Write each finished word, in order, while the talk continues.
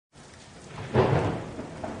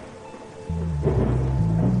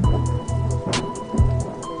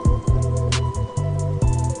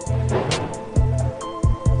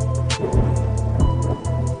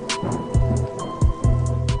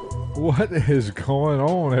What is going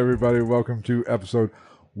on, everybody? Welcome to episode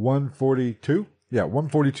 142. Yeah,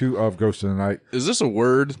 142 of Ghost of the Night. Is this a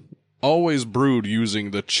word? Always brewed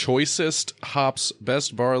using the choicest hops,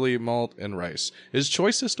 best barley, malt, and rice. Is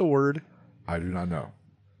choicest a word? I do not know.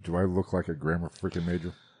 Do I look like a grammar freaking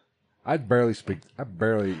major? I barely speak. I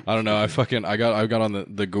don't know. I got on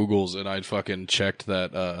the Googles and I'd fucking checked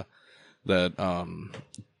that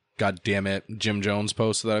God damn it, Jim Jones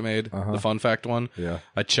post that I made, the fun fact one. Yeah.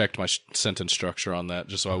 I checked my sentence structure on that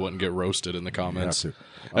just so I wouldn't get roasted in the comments. You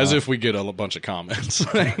As if we get a bunch of comments.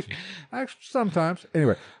 Sometimes.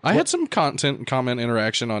 Anyway. I had some comment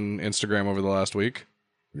interaction on Instagram over the last week.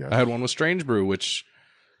 Yes. I had one with Strange Brew, which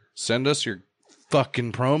send us your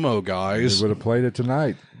fucking promo, guys. We would have played it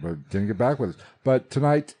tonight, but didn't get back with us. But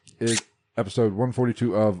tonight is episode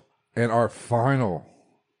 142 of, and our final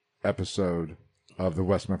episode of the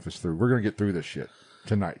West Memphis 3. We're going to get through this shit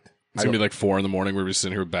tonight. It's going to be like 4 a.m. We're be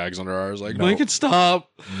sitting here with bags under ours like, make it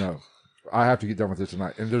stop. No. I have to get done with this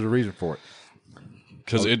tonight, and there's a reason for it.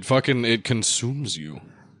 Because it consumes you.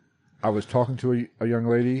 I was talking to a young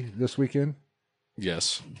lady this weekend.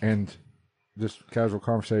 Yes. And just casual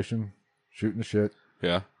conversation, shooting the shit.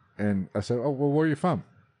 Yeah. And I said, oh, well, where are you from?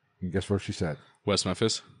 And guess what she said? West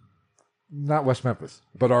Memphis? Not West Memphis,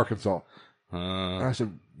 but Arkansas. And I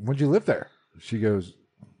said, when'd you live there? She goes,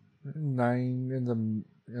 in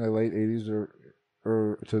the late 80s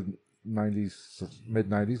or to 90s, mid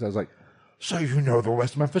 90s. I was like, so you know the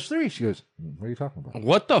West Memphis 3? She goes, what are you talking about?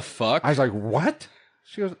 What the fuck? I was like, what?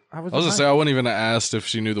 She goes, I was going to say, I wouldn't even have asked if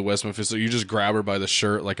she knew the West Memphis. So you just grab her by the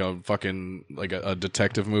shirt like a fucking, like a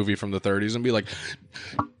detective movie from the 30s and be like,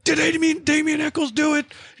 did Damien Eccles do it?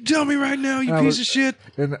 Tell me right now, you piece of shit.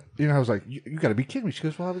 And, I was like, you got to be kidding me. She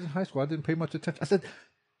goes, well, I was in high school. I didn't pay much attention. I said,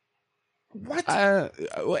 what?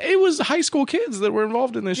 It was high school kids that were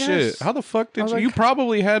involved in this shit. How the fuck did you? Like, you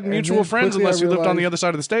probably had mutual friends unless you lived on the other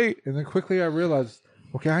side of the state. And then quickly I realized,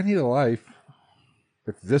 okay, I need a life.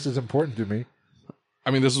 If this is important to me.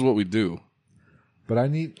 I mean, this is what we do. But I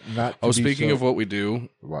need not to speaking of what we do,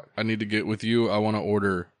 what? I need to get with you. I want to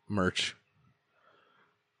order merch.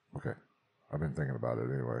 Okay. I've been thinking about it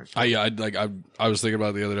anyway. So. I was thinking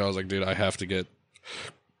about it the other day. I was like, dude, I have to get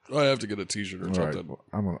a t-shirt or something. Right. Well,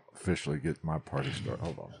 I'm going to officially get my party started.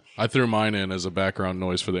 Hold on. I threw mine in as a background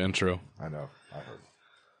noise for the intro. I know. I heard.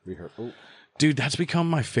 We heard. Oh. Dude, that's become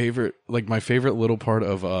my favorite little part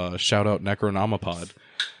of shout out Necronomipod.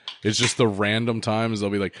 It's just the random times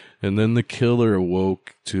they'll be like, and then the killer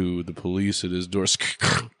awoke to the police at his door.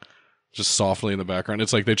 Just softly in the background.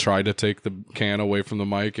 It's like they tried to take the can away from the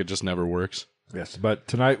mic. It just never works. Yes, but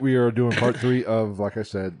tonight we are doing part 3 of, like I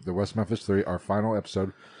said, the West Memphis 3, our final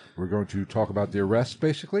episode. We're going to talk about the arrest,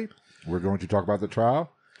 basically. We're going to talk about the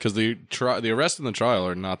trial. Because the arrest and the trial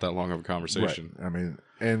are not that long of a conversation. Right. I mean,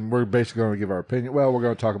 and we're basically going to give our opinion. Well, we're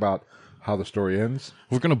going to talk about how the story ends.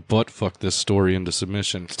 We're going to butt-fuck this story into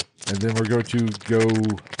submission. And then we're going to go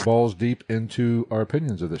balls deep into our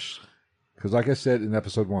opinions of this. Because like I said in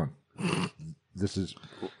episode 1, this is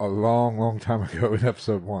a long, long time ago in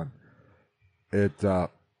episode 1. It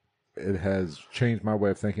has changed my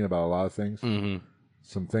way of thinking about a lot of things. Mm-hmm.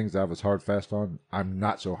 Some things I was hard fast on, I'm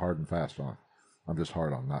not so hard and fast on. I'm just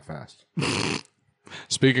hard on, not fast.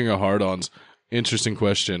 Speaking of hard-ons, interesting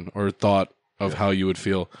question or thought of how you would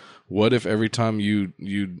feel. What if every time you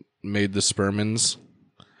made the spermins,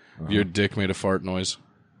 your dick made a fart noise?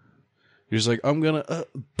 You're just like, I'm gonna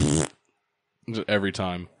every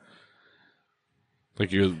time.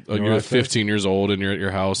 Like you're 15 years old and you're at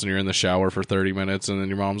your house and you're in the shower for 30 minutes and then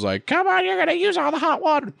your mom's like, come on, you're gonna use all the hot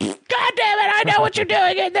water. God damn it, I know what you're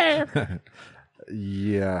doing in there.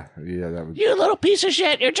 Yeah, that was. You little piece of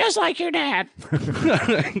shit, you're just like your dad.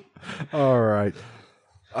 All right.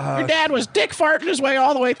 Your dad was dick farting his way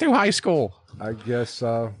all the way through high school. I guess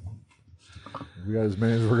we got as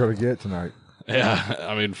many as we're going to get tonight. Yeah,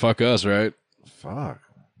 I mean, fuck us, right? Fuck.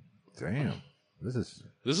 Damn. This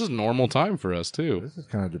is normal time for us, too. This is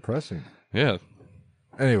kind of depressing. Yeah.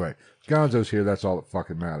 Anyway, Gonzo's here. That's all that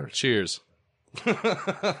fucking matters. Cheers. He's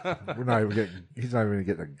not even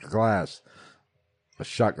getting a glass. A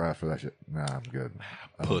shot glass for that shit. Nah, I'm good.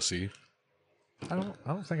 Pussy. I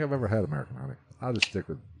don't think I've ever had American honey. I'll just stick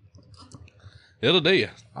with. It'll do you.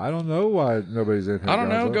 I don't know why nobody's in here. I don't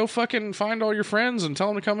know. Go fucking find all your friends and tell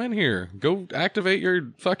them to come in here. Go activate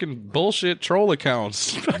your fucking bullshit troll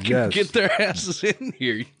accounts. Fucking get their asses in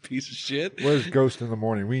here, you piece of shit. Where's Ghost in the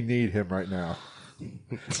Morning? We need him right now.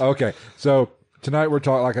 Okay, so tonight we're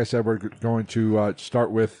talking. Like I said, we're going to start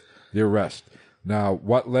with the arrest. Now,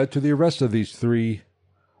 what led to the arrest of these 3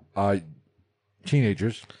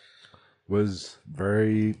 teenagers was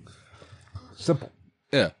very simple.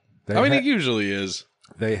 Yeah. It usually is.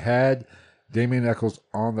 They had Damien Echols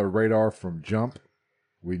on the radar from jump.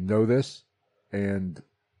 We know this. And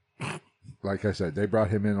like I said, they brought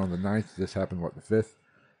him in on the 9th. This happened, the 5th?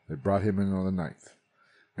 They brought him in on the 9th.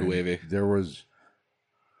 And there was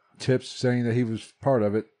tips saying that he was part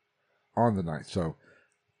of it on the 9th. So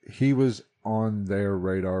he was on their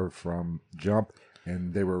radar from jump,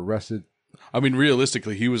 and they were arrested. I mean,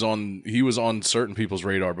 realistically, he was on certain people's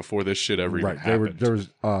radar before this shit ever even happened. There was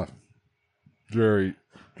Jerry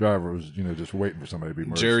Driver was, just waiting for somebody to be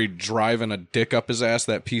murdered. Jerry driving a dick up his ass,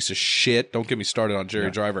 that piece of shit. Don't get me started on Jerry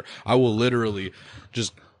Driver. I will literally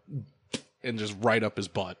just right up his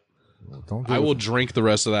butt. Well, I will drink the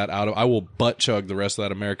rest of that I will butt chug the rest of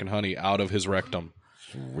that American honey out of his rectum.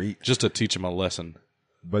 Sweet. Just to teach him a lesson.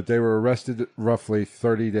 But they were arrested roughly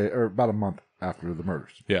 30 days, or about a month after the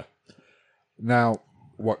murders. Yeah. Now,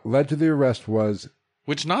 what led to the arrest was...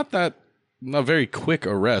 Which not a very quick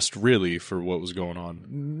arrest, really, for what was going on.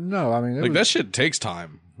 No, I mean... that shit takes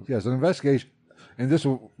time. Yes, an investigation... And this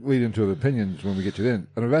will lead into the opinions when we get to the end.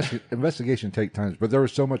 An investigation takes time, but there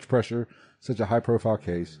was so much pressure, such a high-profile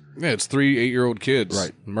case. Yeah, it's 3 8-year-old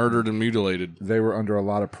kids murdered and mutilated. They were under a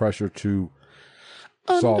lot of pressure to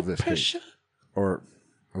solve this case. Or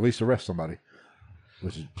at least arrest somebody.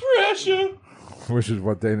 Which is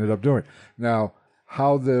what they ended up doing. Now,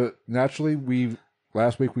 last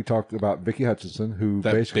week we talked about Vicky Hutchinson, who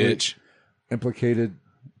that basically bitch. implicated,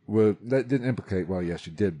 that didn't implicate, well, yes,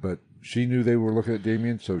 she did, but she knew they were looking at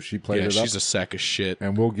Damien, so she played it up. Yeah, she's a sack of shit.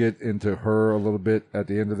 And we'll get into her a little bit at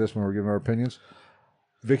the end of this when we're giving our opinions.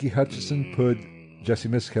 Vicky Hutchinson put Jesse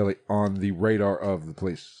Misskelley on the radar of the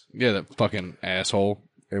police. Yeah, that fucking asshole.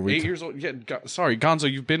 8 years old. Yeah, sorry, Gonzo.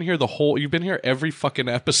 You've been here every fucking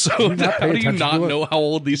episode. How do you not know how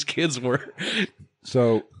old these kids were?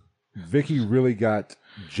 So, Vicky really got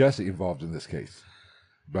Jesse involved in this case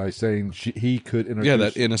by saying he could introduce. Yeah,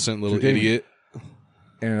 that innocent little idiot.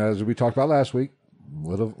 And as we talked about last week, a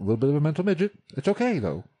little bit of a mental midget. It's okay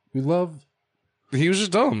though. He was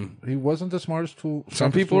just dumb. He wasn't the smartest tool.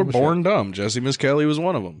 Some people are born dumb. Jesse Misskelley was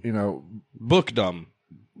one of them. Book dumb.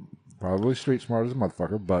 Probably street smart as a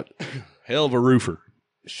motherfucker, but hell of a roofer.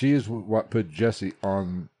 She is what put Jesse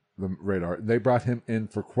on the radar. They brought him in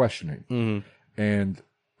for questioning. And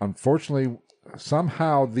unfortunately,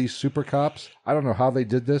 somehow these super cops, I don't know how they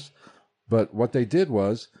did this, but what they did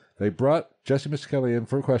was they brought Jesse Misskelley in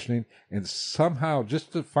for questioning, and somehow,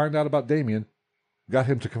 just to find out about Damien, got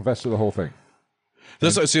him to confess to the whole thing.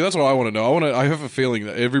 That's what I want to know. I have a feeling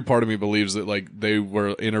that every part of me believes that they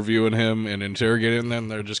were interviewing him and interrogating them.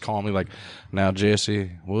 They're just calling me now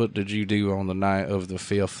Jesse, what did you do on the night of the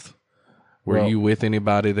 5th? Were you with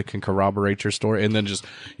anybody that can corroborate your story? And then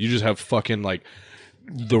you just have fucking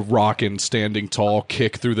the Rockin' standing tall,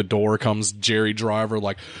 kick through the door comes Jerry Driver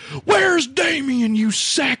where's Damien, you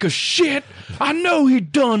sack of shit? I know he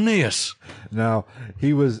done this. Now,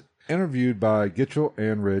 he was interviewed by Gitchell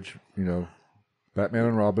and Ridge, Batman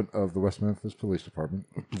and Robin of the West Memphis Police Department.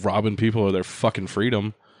 Robbing people of their fucking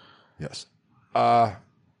freedom. Yes.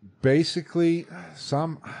 Basically,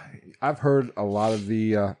 I've heard a lot of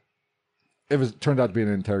the, turned out to be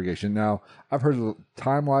an interrogation. Now, I've heard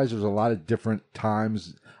time-wise, there's a lot of different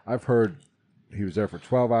times. I've heard he was there for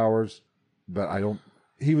 12 hours, but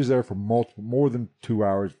he was there for more than 2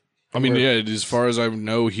 hours. I mean, as far as I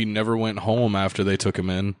know, he never went home after they took him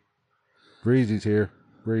in. Breezy's here.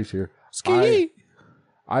 Ski.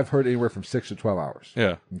 I've heard anywhere from 6 to 12 hours.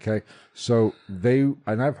 Yeah. Okay. So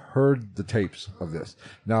I've heard the tapes of this.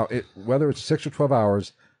 Now, whether it's 6 or 12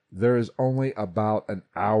 hours, there is only about an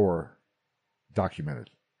hour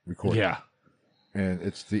documented, recorded. Yeah. And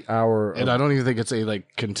it's the hour. And I don't even think it's a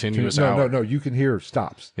continuous hour. No. You can hear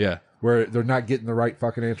stops. Yeah. Where they're not getting the right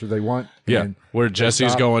fucking answer they want. Yeah. Where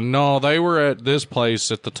Jesse's going, no, they were at this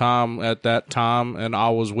place at that time, and I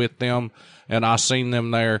was with them. And I seen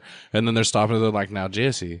them there, and then they're stopping. And they're like, "Now,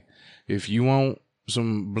 Jesse, if you want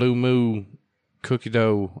some Blue Moo cookie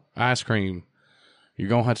dough ice cream, you're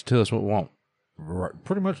gonna have to tell us what we want." Right.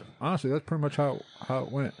 Pretty much. Honestly, that's pretty much how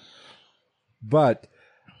it went. But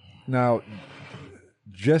now,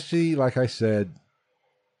 Jesse, like I said,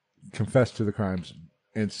 confessed to the crimes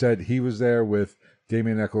and said he was there with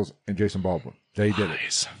Damien Echols and Jason Baldwin. They did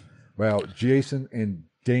it. Well, Jason and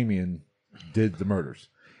Damien did the murders.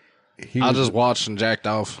 I just watched and jacked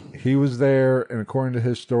off. He was there, and according to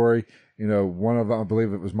his story, one of them, I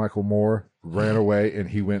believe it was Michael Moore, ran away, and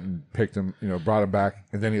he went and picked him, brought him back,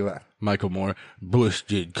 and then he left. Michael Moore, Bush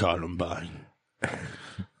did Columbine.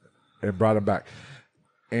 And brought him back.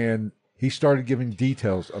 And he started giving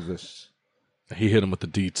details of this. He hit him with the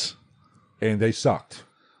deets. And they sucked.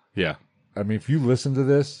 Yeah. I mean, if you listen to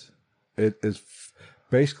this, It is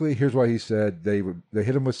basically, here's what he said. They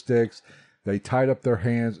hit him with sticks. They tied up their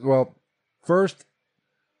hands. Well, first,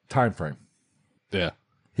 time frame. Yeah.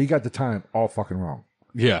 He got the time all fucking wrong.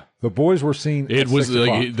 Yeah. The boys were seen It at was 6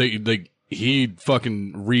 o'clock. like he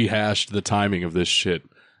fucking rehashed the timing of this shit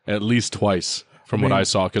at least twice from what I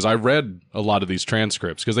saw, because I read a lot of these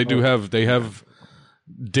transcripts, because they have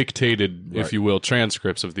dictated, if you will,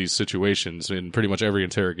 transcripts of these situations in pretty much every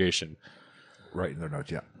interrogation. Right in their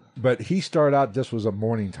notes, yeah. But he started out, this was a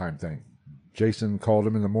morning time thing. Jason called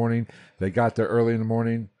him in the morning. They got there early in the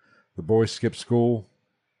morning. The boys skipped school.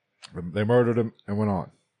 They murdered him and went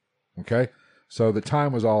on. Okay? So the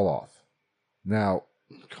time was all off. Now,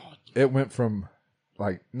 it went from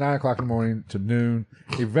like 9 o'clock in the morning to noon.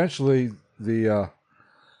 Eventually, the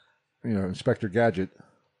Inspector Gadget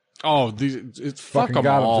It's fuck fucking them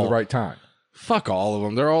got all. him to the right time. Fuck all of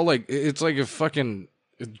them. They're all like, it's like if fucking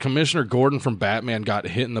Commissioner Gordon from Batman got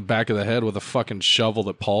hit in the back of the head with a fucking shovel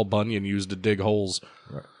that Paul Bunyan used to dig holes.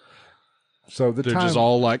 Right. So they're just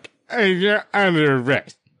all like, hey, you're under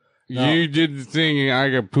arrest. No. You did the thing and I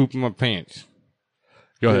got poop in my pants.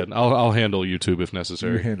 Go ahead. I'll handle YouTube if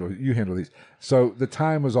necessary. You handle these. So the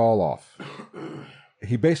time was all off.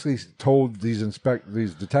 He basically told these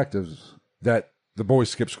detectives that the boys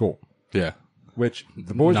skipped school. Yeah. Which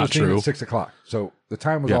the boys Not were seen true. at 6 o'clock. So the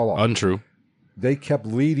time was all off. Untrue. They kept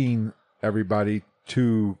leading everybody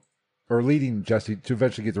leading Jesse to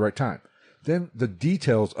eventually get the right time. Then the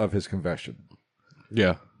details of his confession.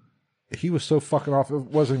 Yeah. He was so fucking off. It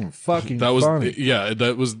wasn't even fucking funny. Yeah,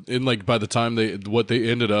 that was in like by the time what they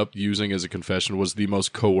ended up using as a confession was the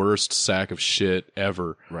most coerced sack of shit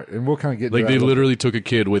ever. Right. And we'll kind of get like they literally took a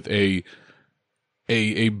kid with a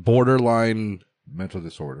borderline mental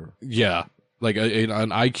disorder. Yeah. Like an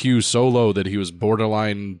IQ so low that he was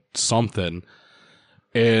borderline something.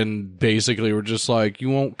 And basically we're just like, you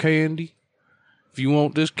want candy? If you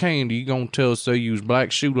want this candy, you gonna tell us they use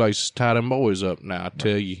black shoelaces to tie them boys up. Now I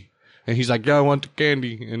tell you. And he's like, yeah, I want the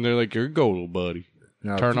candy. And they're like, here you go, little buddy.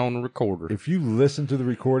 Now, turn on the recorder. If you listen to the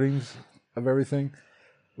recordings of everything,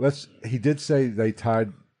 he did say he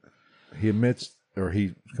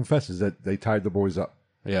confesses that they tied the boys up.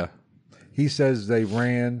 Yeah. He says they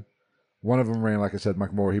ran. One of them ran, like I said,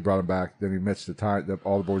 Mike Moore. He brought him back. Then he admits that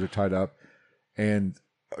all the boys are tied up. And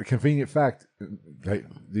a convenient fact,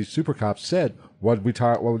 these super cops said, what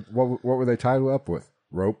were they tied up with?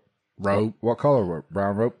 Rope. What color rope?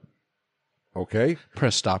 Brown rope. Okay.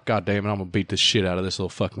 Press stop. God damn it, I'm going to beat the shit out of this little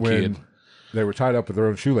fucking kid. They were tied up with their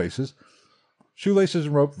own shoelaces. Shoelaces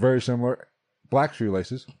and rope, very similar. Black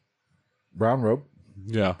shoelaces. Brown rope.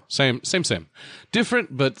 Yeah. Same.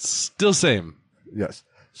 Different, but still same. Yes.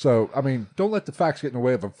 So, I mean, don't let the facts get in the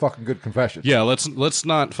way of a fucking good confession. Yeah, let's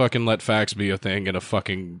not fucking let facts be a thing in a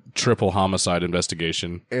fucking triple homicide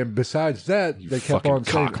investigation. And besides that, they kept on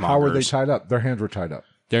saying, how were they tied up? Their hands were tied up.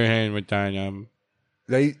 Their hands were tied up.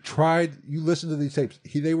 They tried, you listen to these tapes,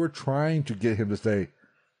 they were trying to get him to say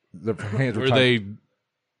the hands were tied.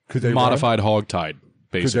 Could they modified hogtied,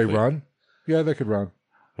 basically. Could they run? Yeah, they could run.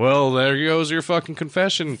 Well, there goes your fucking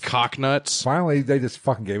confession, cocknuts. Finally, they just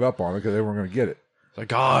fucking gave up on it because they weren't going to get it. Like,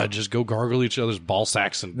 God, just go gargle each other's ball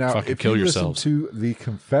sacks and fucking kill yourselves. Now, if you listen to the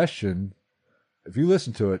confession, if you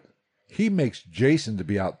listen to it, he makes Jason to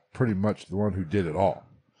be out pretty much the one who did it all.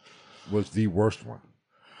 Was the worst one.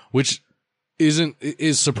 Which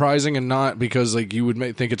is surprising, and not because like you would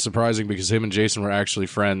think it's surprising because him and Jason were actually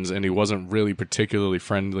friends and he wasn't really particularly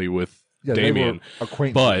friendly with Damien. They were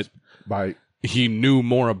acquaintances but he knew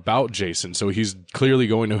more about Jason, so he's clearly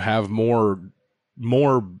going to have more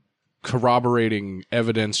corroborating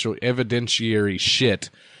evidentiary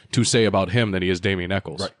shit to say about him than he is Damien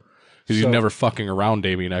Echols. Right. Because he's never fucking around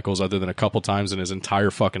Damien Echols other than a couple times in his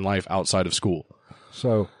entire fucking life outside of school.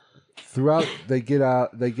 So throughout, they get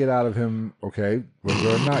out of him. Okay, was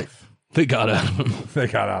there a knife? They got out of him. They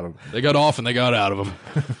got out of him. They got off and they got out of him.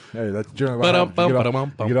 Hey, that's generally what happens.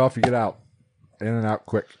 You get off, you get out. In and out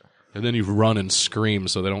quick. And then you run and scream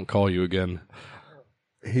so they don't call you again.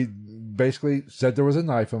 He basically said there was a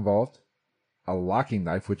knife involved. A locking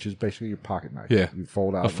knife, which is basically your pocket knife. Yeah. You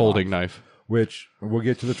fold out a folding knife. Which, we'll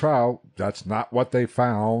get to the trial, that's not what they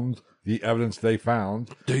found. The evidence they found.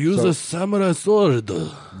 They use a samurai sword.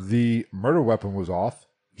 The murder weapon was off.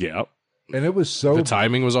 Yeah. And it was so... The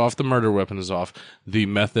timing was off. The murder weapon is off. The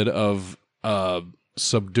method of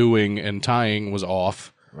subduing and tying was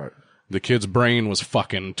off. Right. The kid's brain was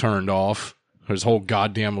fucking turned off. His whole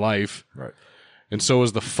goddamn life. Right. And so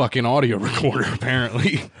was the fucking audio recorder,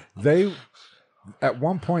 apparently. At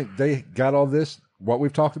one point, they got all this, what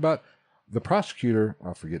we've talked about. The prosecutor,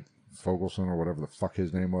 I forget, Fogelson or whatever the fuck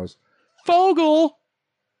his name was. Fogel!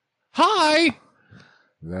 Hi.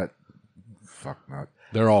 That fuck not.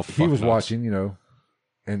 They're all. He was nuts. watching,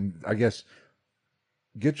 and I guess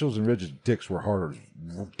Gitchell's and Ridge's dicks were harder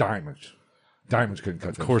as diamonds. Diamonds couldn't cut.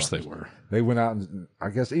 Of course they were. They went out and I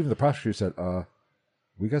guess even the prosecutor said,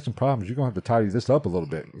 "We got some problems. You're gonna have to tidy this up a little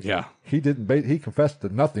bit." Yeah. He didn't. He confessed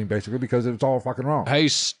to nothing basically because it was all fucking wrong. Hey,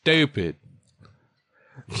 stupid.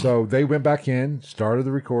 So they went back in, started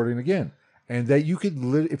the recording again, and you could,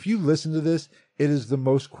 if you listen to this, it is the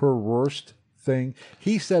most coerced thing.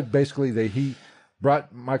 He said basically that he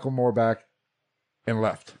brought Michael Moore back and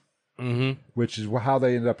left, which is how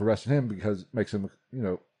they ended up arresting him because it makes him,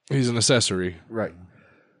 He's an accessory. right.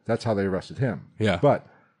 That's how they arrested him. Yeah. But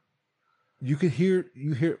you hear,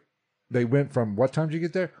 they went from what time did you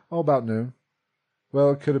get there? Oh, about noon.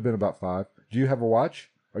 Well, it could have been about 5. Do you have a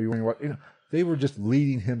watch? Are you wearing a watch? They were just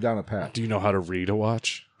leading him down a path. Do you know how to read a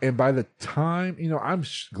watch? And by the time, I'm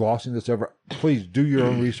glossing this over. Please do your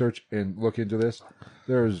own research and look into this.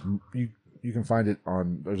 There's you can find it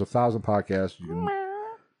on. There's 1,000 podcasts.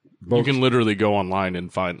 You can literally go online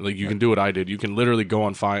and find. Like you can do what I did. You can literally go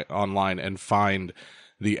online and find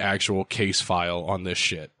the actual case file on this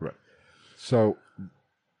shit. Right. So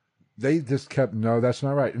they just kept no, that's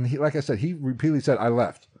not right. And he, like I said, he repeatedly said, "I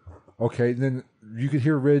left." Okay. And then you could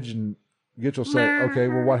hear Ridge and Gitchell say, "Okay,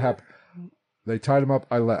 well, what happened?" They tied him up.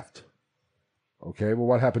 I left. Okay, well,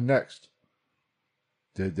 what happened next?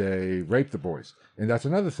 Did they rape the boys? And that's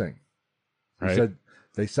another thing. He said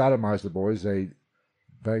they sodomized the boys. They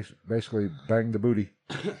basically banged the booty,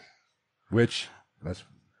 which that's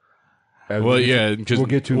well, yeah, because we'll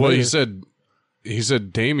get to. Later. he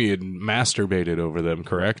said Damien masturbated over them,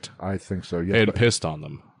 correct? I think so. Yes, and pissed on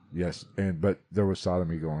them. Yes, but there was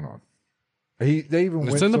sodomy going on. They even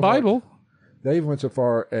it's in the Bible. They even went so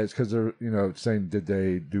far as because they're saying, did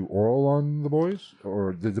they do oral on the boys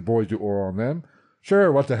or did the boys do oral on them?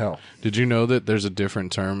 Sure, what the hell? Did you know that there's a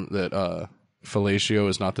different term that fellatio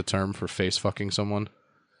is not the term for face fucking someone?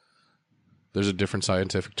 There's a different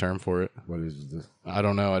scientific term for it. What is this? I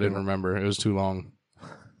don't know. I didn't remember. It was too long.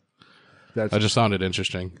 I just found it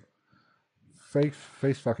interesting.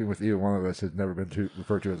 Face fucking with either one of us has never been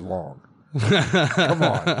referred to as long. Come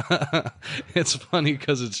on. It's funny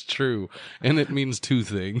because it's true, and it means two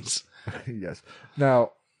things. Yes.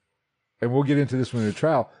 Now, and we'll get into this one in the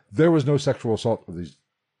trial. There was no sexual assault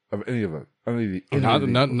of any of it.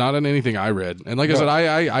 Not in anything I read. And like I said,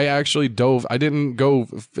 I actually dove. I didn't go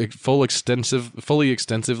fully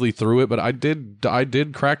extensively through it, but I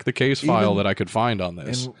did crack the case file that I could find on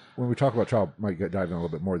this. And when we talk about trial, might dive in a little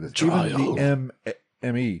bit more of this. Trial. Even the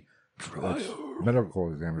ME,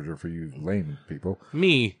 medical examiner for you lame people,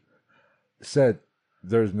 said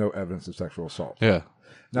there's no evidence of sexual assault. Yeah.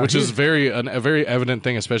 Now, which is a very evident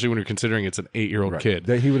thing, especially when you're considering it's an 8-year-old kid.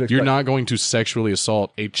 You're not going to sexually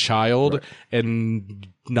assault a child and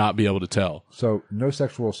not be able to tell. So, no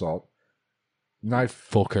sexual assault. Knife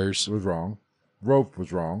Fulkers was wrong. Rope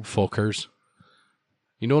was wrong. Fulkers.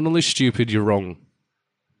 You know, not only stupid, you're wrong.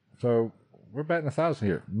 So, we're batting 1,000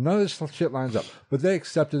 here. None of this shit lines up. But they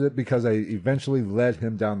accepted it because they eventually led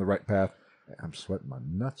him down the right path. I'm sweating my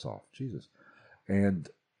nuts off. Jesus. And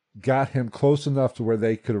got him close enough to where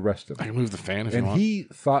they could arrest him. I can move the fan if you want. And he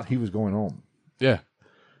thought he was going home. Yeah.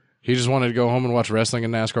 He just wanted to go home and watch wrestling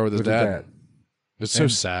and NASCAR with his dad. It's so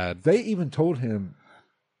sad. They even told him,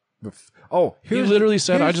 he literally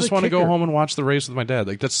said, I just want to go home and watch the race with my dad.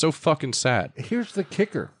 Like, that's so fucking sad. Here's the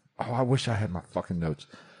kicker. Oh, I wish I had my fucking notes.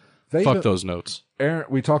 Fuck those notes. Aaron,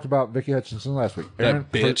 we talked about Vicky Hutchinson last week.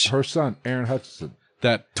 That bitch. Her son, Aaron Hutchinson.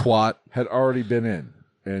 That twat. Had already been in.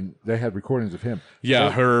 And they had recordings of him.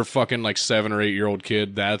 Yeah, her fucking 7 or 8-year-old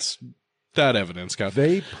kid. That evidence got.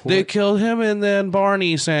 They killed him, and then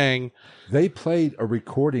Barney sang. They played a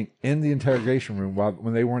recording in the interrogation room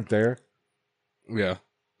when they weren't there. Yeah,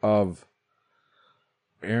 of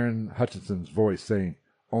Aaron Hutchinson's voice saying,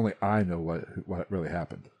 "Only I know what really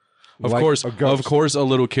happened." Of course, a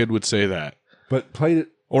little kid would say that. But played it.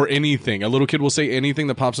 Or anything. A little kid will say anything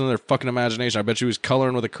that pops into their fucking imagination. I bet you he was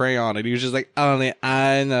coloring with a crayon and he was just like, only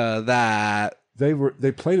I know that. They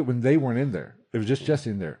played it when they weren't in there. It was just Jesse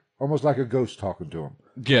in there. Almost like a ghost talking to him.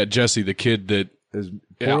 Yeah, Jesse, the kid that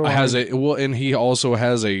has and he also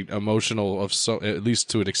has a emotional at least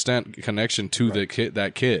to an extent connection to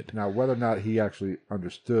that kid. Now, whether or not he actually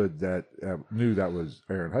understood that, knew that was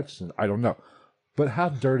Aaron Hutchinson, I don't know. But how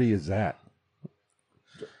dirty is that?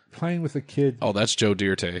 Playing with a kid. Oh, that's Joe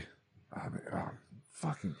Dierte. I mean,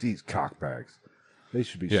 fucking these cockbags. They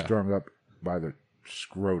should be strung up by the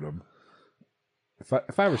scrotum. If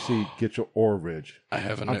I ever see Gitchell or Ridge,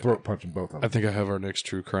 I'm throat punching both of them. I think I have our next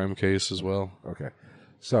true crime case as well. Okay.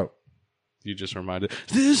 So, You just reminded.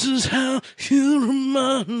 This is how you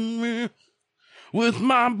remind me with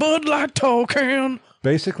my Bud Light talking.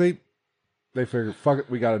 Basically, they figured, fuck it,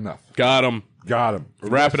 we got enough. Got him. Got him.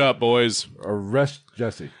 Wrap it up, boys. Arrest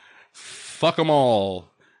Jesse. Fuck them all.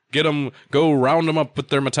 Get them. Go round them up with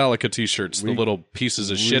their Metallica T-shirts. The little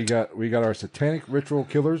pieces of shit. We got our satanic ritual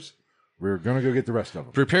killers. We're gonna go get the rest of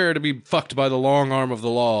them. Prepare to be fucked by the long arm of the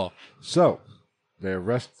law. So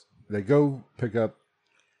they go pick up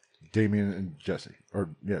Damien and Jesse.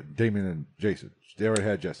 Damien and Jason. They already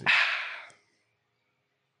had Jesse.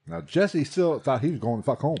 Now, Jesse still thought he was going to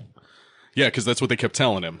fuck home. Yeah, because that's what they kept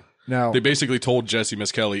telling him. Now, they basically told Jesse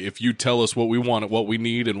Miskelly, if you tell us what we want, what we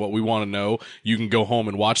need, and what we want to know, you can go home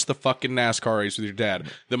and watch the fucking NASCAR race with your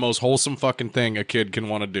dad. The most wholesome fucking thing a kid can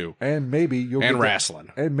want to do. And maybe you'll get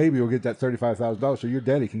wrestling. And maybe you'll get that $35,000 so your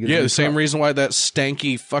daddy can get the same reason why that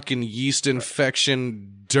stanky fucking yeast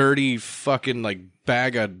infection, dirty fucking like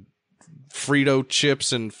bag of Frito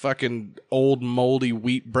chips and fucking old moldy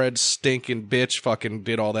wheat bread stinking bitch fucking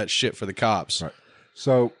did all that shit for the cops. Right.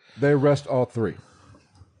 So they arrest all three.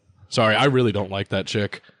 Sorry, I really don't like that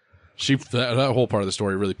chick. That whole part of the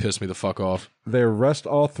story really pissed me the fuck off. They arrest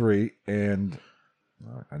all three, and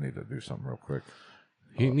I need to do something real quick.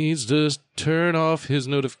 He needs to turn off his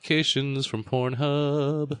notifications from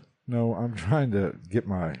Pornhub. No, I'm trying to get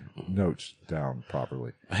my notes down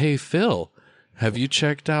properly. Hey, Phil, have you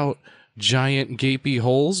checked out Giant Gapey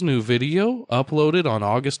Hole's new video uploaded on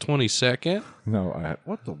August 22nd? No,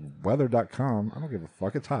 what the weather.com? I don't give a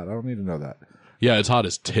fuck. It's hot. I don't need to know that. Yeah, it's hot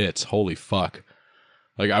as tits. Holy fuck.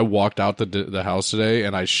 Like, I walked out the house today,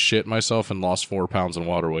 and I shit myself and lost 4 pounds in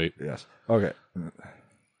water weight. Yes. Okay.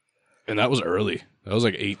 And that was early. That was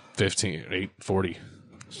like 8:15, 8:40.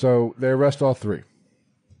 So they arrest all three.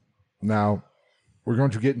 Now, we're going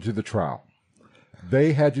to get into the trial.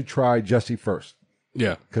 They had to try Jesse first.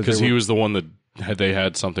 Yeah, because he was the one that they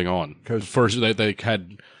had something on. First, they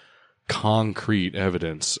had concrete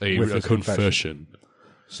evidence, a confession.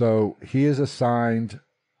 So he is assigned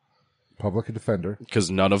public defender. Because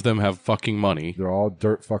none of them have fucking money. They're all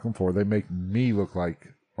dirt fucking poor. They make me look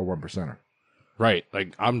like a 1%er. Right.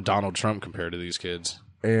 Like, I'm Donald Trump compared to these kids.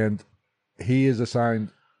 And he is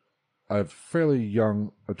assigned a fairly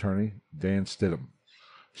young attorney, Dan Stidham,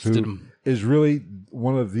 who is really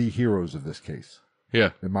one of the heroes of this case.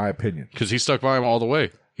 Yeah. In my opinion. Because he stuck by him all the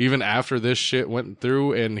way. Even after this shit went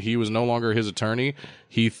through and he was no longer his attorney,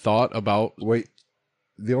 he thought about... Wait.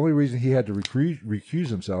 The only reason he had to recuse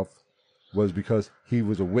himself was because he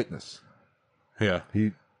was a witness. Yeah.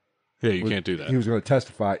 You can't do that. He was going to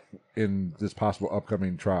testify in this possible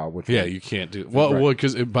upcoming trial. You can't do. Well,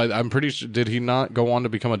 because I'm pretty sure, did he not go on to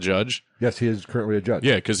become a judge? Yes, he is currently a judge.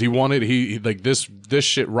 Yeah, because he like this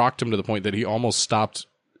shit rocked him to the point that he almost stopped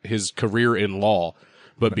his career in law.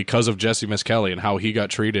 But because of Jesse Miskelly and how he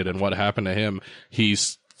got treated and what happened to him, he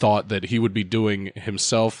thought that he would be doing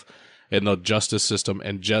himself and the justice system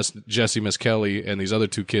and Jesse Miskelly and these other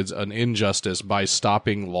two kids an injustice by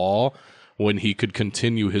stopping law when he could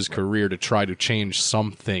continue his career to try to change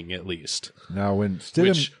something at least. Now, when Stidham...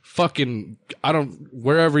 Which fucking...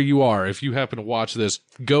 wherever you are, if you happen to watch this,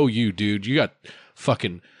 go you, dude. You got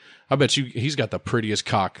fucking... I bet you he's got the prettiest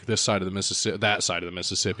cock this side of the Mississippi, that side of the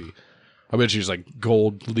Mississippi. I bet she's like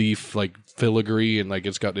gold leaf, like filigree, and like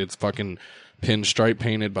it's fucking pinstripe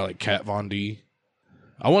painted by like Kat Von D.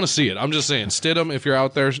 I want to see it. I'm just saying, Stidham, if you're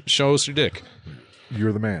out there, show us your dick.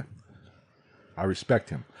 You're the man. I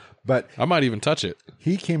respect him. But I might even touch it.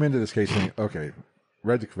 He came into this case saying, okay,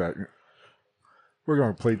 read the confession. We're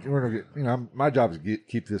going to get, my job is to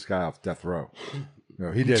keep this guy off death row.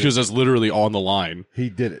 He did it. Because that's literally on the line.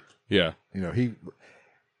 He did it. Yeah.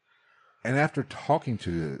 And after talking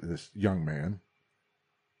to this young man,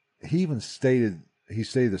 he stated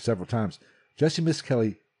this several times. Jesse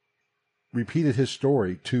Miskelly repeated his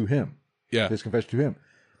story to him. Yeah. His confession to him.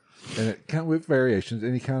 And it kind of with variations,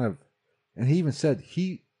 and he even said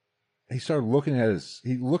he started looking at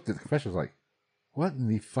he looked at the confession, was like, what in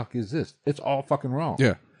the fuck is this? It's all fucking wrong.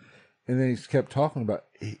 Yeah. And then he kept talking about,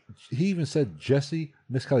 he even said Jesse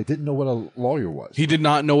Miskelly didn't know what a lawyer was. He did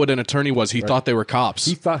not know what an attorney was. He thought they were cops.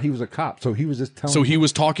 He thought he was a cop. So he was just telling. So he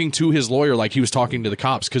was talking to his lawyer like he was talking to the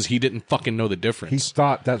cops because he didn't fucking know the difference. He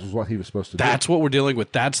thought that was what he was supposed to do. That's what we're dealing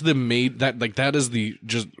with. That's that is the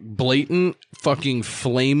just blatant fucking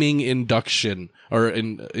flaming induction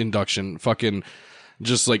fucking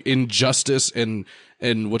just like injustice and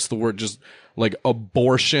what's the word? Just like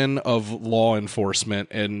abortion of law enforcement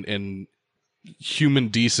and human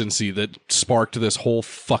decency that sparked this whole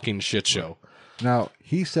fucking shit show. Now,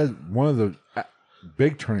 he said one of the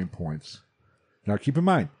big turning points. Now, keep in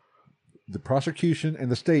mind, the prosecution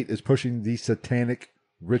and the state is pushing the satanic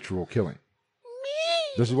ritual killing.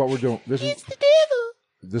 This is what we're doing. This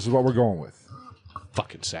is what we're going with.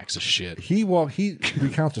 Fucking sacks of shit. He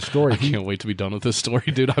recounts a story. I can't wait to be done with this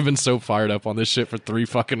story, dude. I've been so fired up on this shit for 3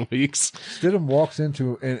 fucking weeks. Stidham walks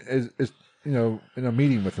into and is in a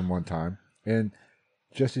meeting with him one time, and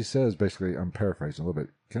Jesse says, basically, I'm paraphrasing a little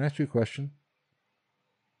bit. Can I ask you a question?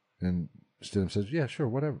 And Stidham says, yeah, sure,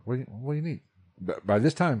 whatever. What do you need? But by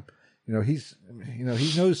this time, he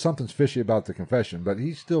knows something's fishy about the confession, but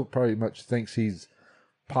he still pretty much thinks he's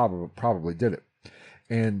probably did it.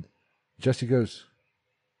 And Jesse goes,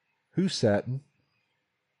 who's Satan?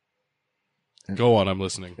 Go on, I'm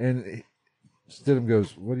listening. And Stidham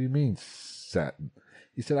goes, what do you mean, Satan?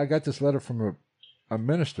 He said, I got this letter from a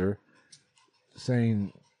minister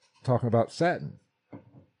talking about Satan.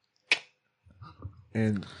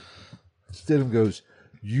 And Stidham goes,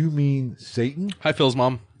 you mean Satan? Hi, Phil's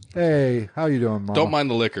mom. Hey, how you doing, Mom? Don't mind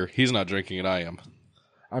the liquor. He's not drinking it. I am.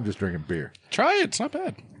 I'm just drinking beer. Try it. It's not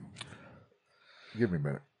bad. Give me a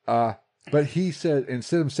minute. But he said, and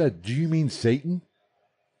Stidham said, do you mean Satan?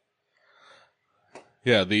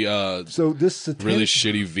 Yeah, the so this satanic, really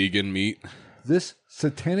shitty vegan meat. This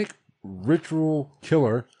satanic ritual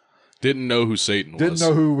killer didn't know who Satan was. Didn't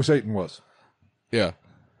know who Satan was. Yeah.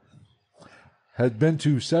 Had been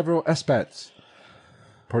to several espats,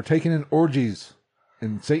 partaken in orgies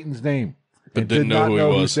in Satan's name, but and didn't did know not who know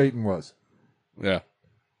he who was. Satan was. Yeah.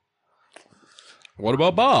 What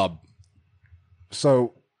about Bob?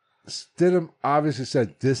 So Stidham obviously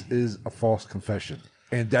said this is a false confession,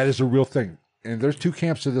 and that is a real thing. And there's 2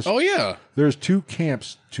 camps to this. Oh, yeah. There's 2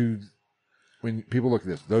 camps to when people look at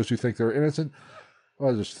this. Those who think they're innocent.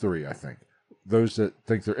 Well, there's 3, I think. Those that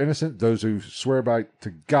think they're innocent. Those who swear by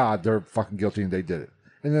to God they're fucking guilty and they did it.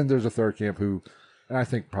 And then there's a 3rd camp who, and I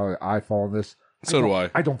think probably I fall in this. So do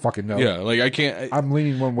I. I don't fucking know. Yeah, like I can't. I'm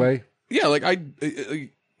leaning one way. Yeah, like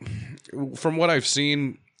from what I've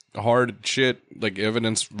seen, hard shit, like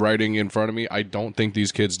evidence writing in front of me, I don't think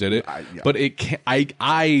these kids did it. Yeah. But it can,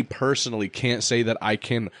 I personally can't say that I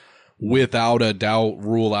can, without a doubt,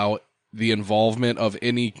 rule out the involvement of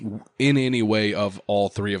in any way of all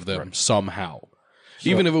 3 of them somehow. So,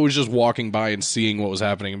 even if it was just walking by and seeing what was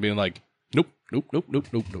happening and being like, nope.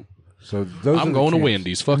 So those I'm going to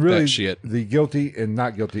Wendy's. Fuck really, that shit. The guilty and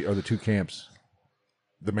not guilty are the 2 camps,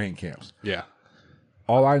 the main camps. Yeah.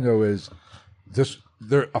 All I know is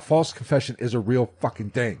a false confession is a real fucking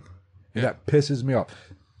thing. And that pisses me off.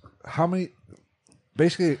 How many,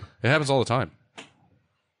 basically. It happens all the time.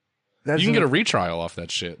 You can get a retrial off that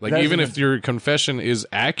shit. Like, even if your confession is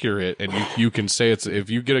accurate and you can say if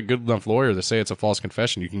you get a good enough lawyer to say it's a false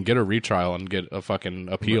confession, you can get a retrial and get a fucking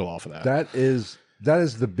appeal off of that. That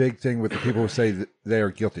is the big thing with the people who say that they are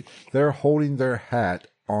guilty. They're holding their hat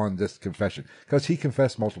on this confession because he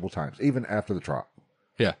confessed multiple times, even after the trial.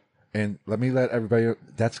 Yeah. And let everybody know,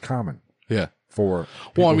 that's common. Yeah. For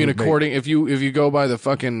well, I mean, if you go by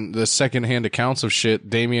the secondhand accounts of shit,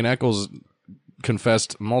 Damien Eccles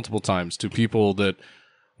confessed multiple times to people that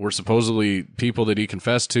were supposedly people that he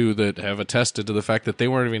confessed to that have attested to the fact that they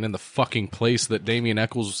weren't even in the fucking place that Damien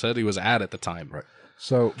Eccles said he was at the time. Right.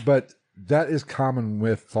 So, but that is common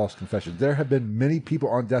with false confessions. There have been many people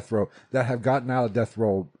on death row that have gotten out of death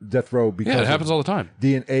row because it happens all the time.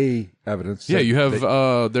 DNA evidence. Yeah, you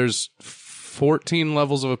have there's 14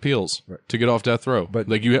 levels of appeals to get off death row. But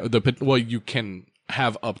like you can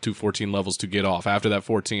have up to 14 levels to get off. After that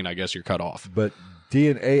 14, I guess you're cut off. But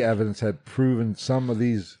DNA evidence had proven some of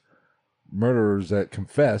these murderers that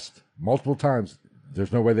confessed multiple times,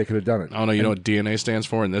 there's no way they could have done it. Oh, no, you know what DNA stands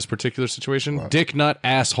for in this particular situation? What? Dick nut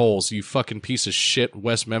assholes, you fucking piece of shit,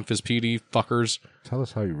 West Memphis PD fuckers. Tell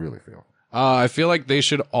us how you really feel. I feel like they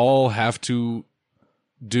should all have to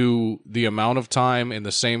do the amount of time in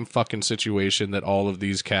the same fucking situation that all of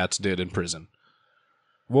these cats did in prison.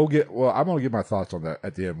 I'm going to give my thoughts on that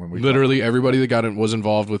at the end when we literally everybody that was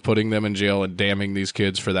involved with putting them in jail and damning these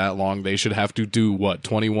kids for that long. They should have to do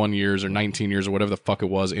 21 years or 19 years or whatever the fuck it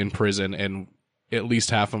was in prison, and at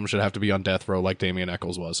least half of them should have to be on death row like Damien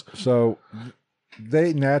Eccles was. So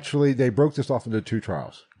they broke this off into 2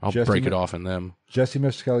 trials. I'll break it off in them. Jesse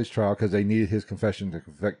Miskelly's trial because they needed his confession to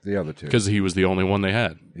convict the other 2. Because he was the only one they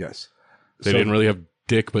had. Yes. They didn't really have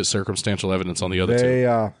dick but circumstantial evidence on the other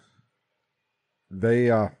 2.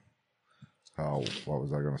 What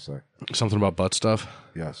was I going to say? Something about butt stuff?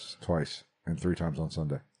 Yes, twice and 3 times on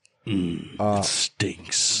Sunday. It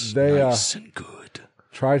stinks. They nice and good.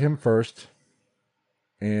 Tried him first,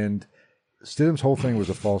 and Stidham's whole thing was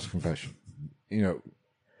a false confession.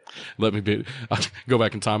 Let me go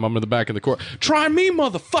back in time. I'm in the back of the court. Try me,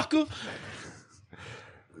 motherfucker.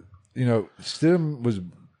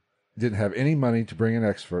 Stidham didn't have any money to bring in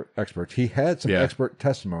experts. He had some expert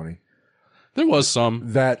testimony. There was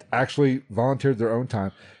some that actually volunteered their own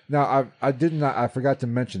time. Now, I forgot to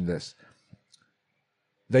mention this.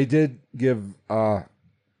 They did give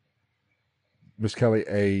Miss Kelly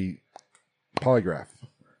a polygraph.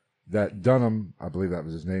 That Dunham, I believe that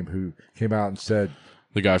was his name, who came out and said...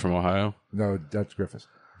 The guy from Ohio? No, that's Griffiths.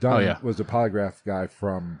 Dunham was a polygraph guy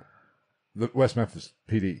from the West Memphis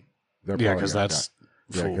PD. Yeah, because that's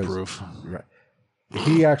foolproof. Right.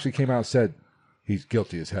 He actually came out and said he's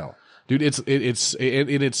guilty as hell. Dude,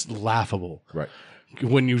 it's laughable. Right.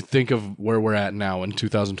 When you think of where we're at now in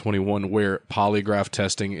 2021, where polygraph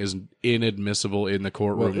testing is inadmissible in the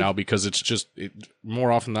courtroom now because it's just more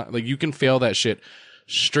often than not, like you can fail that shit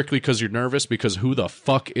strictly because you're nervous, because who the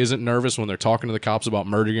fuck isn't nervous when they're talking to the cops about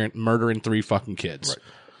murdering 3 fucking kids? Right.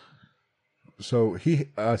 So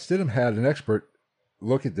Stidham had an expert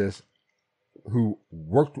look at this who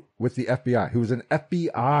worked with the FBI, who was an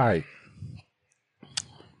FBI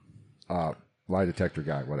lie detector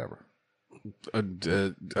guy,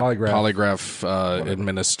 polygraph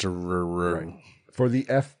administrator. Right. For the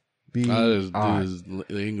FBI.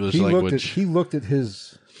 English language. He looked at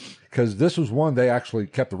his... Because this was one they actually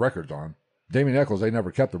kept the records on. Damien Echols, they never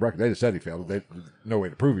kept the record. They just said he failed. They no way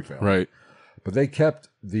to prove he failed. Right. But they kept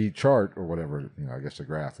the chart or whatever, I guess the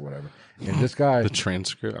graph or whatever. And this guy... The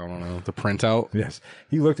transcript, I don't know. The printout? Yes.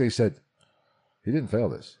 He looked and he said, he didn't fail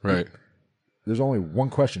this. Right. There's only one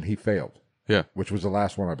question he failed. Yeah. Which was the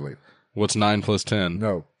last one, I believe. What's 9 plus 10?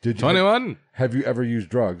 No. Did you 21? Have you ever used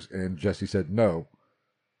drugs? And Jesse said no.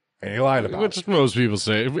 And he lied about it. Which most people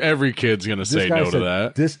say. Every kid's going to say no to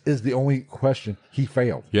that. This is the only question he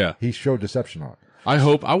failed. Yeah. He showed deception on it.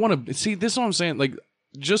 I want to... See, this is what I'm saying. Like,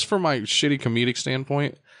 just from my shitty comedic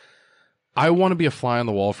standpoint, I want to be a fly on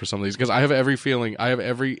the wall for some of these, because I have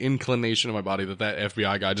every inclination in my body that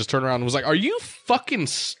FBI guy just turned around and was like, are you fucking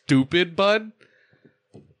stupid, bud?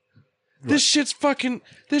 Right. This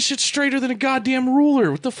shit's straighter than a goddamn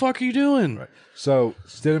ruler. What the fuck are you doing? Right. So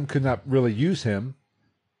Stidham could not really use him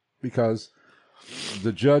because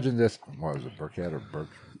the judge in this, what was it, Burkhead or Burke?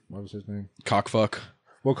 What was his name? Cockfuck.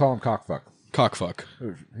 We'll call him Cockfuck. Cockfuck.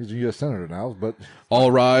 He's a U.S. Senator now, but...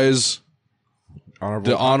 All rise.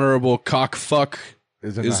 The Honorable Cockfuck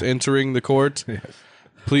is entering the court. Yes.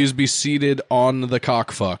 Please be seated on the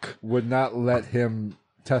Cockfuck. Would not let him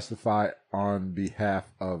testify on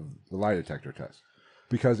behalf of the lie detector test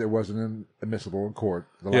because it wasn't admissible in court.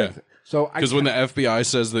 So because when the FBI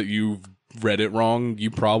says that you've read it wrong,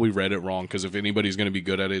 you probably read it wrong, because if anybody's going to be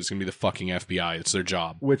good at it, it's going to be the fucking FBI. It's their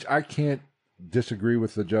job. Which I can't disagree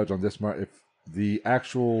with the judge on this. If the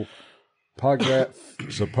actual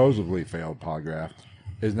polygraph, supposedly failed polygraph,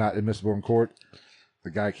 is not admissible in court,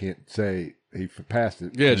 the guy can't say he passed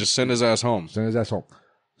it. Yeah, just send his ass home. Send his ass home.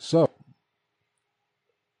 So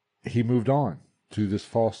he moved on to this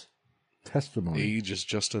false testimony. Age is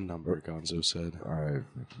just a number, Gonzo said.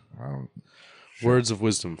 I don't. Words of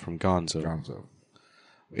wisdom from Gonzo. Gonzo.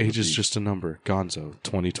 Age is just a number. Gonzo,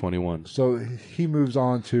 2021. So he moves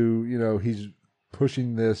on to, he's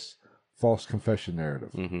pushing this false confession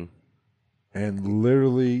narrative. Mm-hmm. And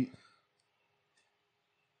literally,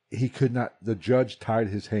 the judge tied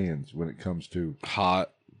his hands when it comes to...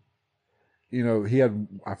 Hot. He had,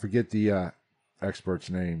 I forget the expert's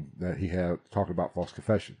name that he had talking about false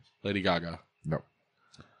confessions. Lady Gaga. No.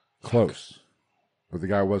 Close. But the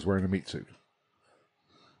guy was wearing a meat suit.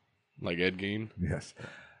 Like Ed Gein? Yes.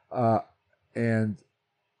 And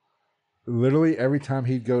literally every time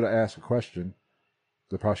he'd go to ask a question,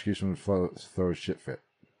 the prosecution would throw a shit fit.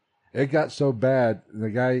 It got so bad, the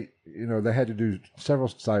guy, they had to do several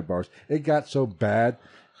sidebars. It got so bad,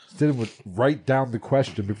 Stidham would write down the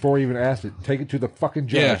question before he even asked it, take it to the fucking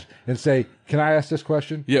judge, and say, can I ask this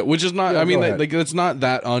question? Yeah, which is not, it's not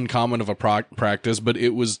that uncommon of a practice, but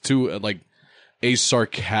it was to, a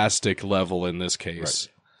sarcastic level in this case. Right.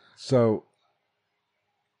 So,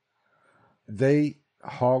 they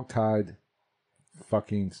hogtied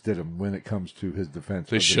fucking Stidham when it comes to his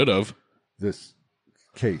defense. They should have. This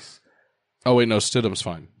case. Oh, wait, no, Stidham's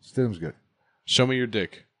fine. Stidham's good. Show me your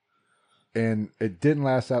dick. And it didn't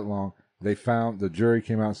last that long. The jury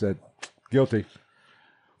came out and said, guilty.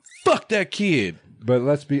 Fuck that kid. But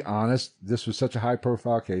let's be honest, this was such a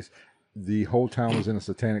high-profile case. The whole town was in a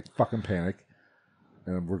satanic fucking panic.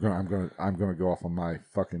 And I'm gonna go off on my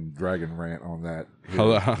fucking dragon rant on that.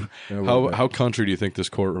 How country do you think this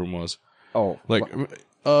courtroom was? Oh,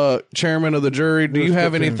 chairman of the jury, do you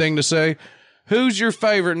have anything to say? Who's your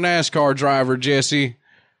favorite NASCAR driver, Jesse?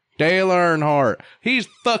 Dale Earnhardt. He's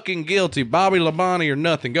fucking guilty. Bobby Labonte or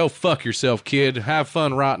nothing. Go fuck yourself, kid. Have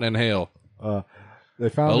fun rotting in hell. They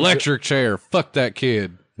found Electric chair. Fuck that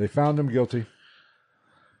kid. They found him guilty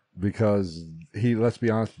because let's be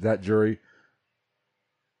honest, that jury,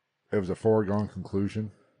 it was a foregone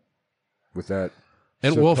conclusion with that.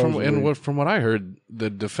 And from what I heard, the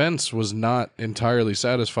defense was not entirely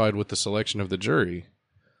satisfied with the selection of the jury.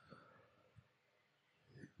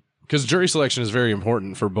 Because jury selection is very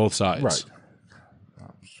important for both sides.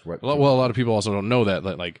 Right. Well, a lot of people also don't know that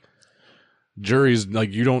like juries,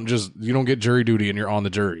 like you don't get jury duty and you're on the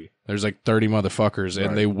jury. There's like 30 motherfuckers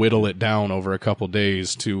and they whittle it down over a couple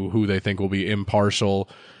days to who they think will be impartial,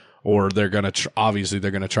 or they're going to obviously they're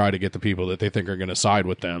going to try to get the people that they think are going to side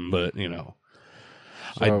with them, but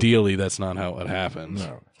ideally that's not how it happens.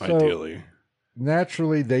 No. Ideally.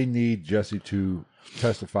 Naturally they need Jesse to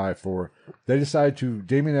testify for. They decided to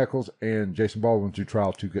Damien Echols and Jason Baldwin to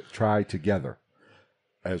try together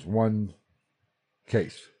as one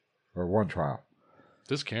case or one trial.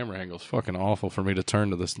 This camera angle is fucking awful for me to turn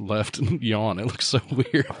to this left and yawn. It looks so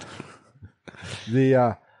weird.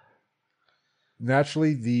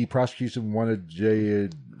 Naturally, the prosecution wanted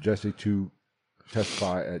Jesse to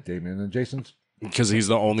testify at Damien and Jason's. Because he's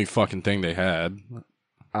the only fucking thing they had.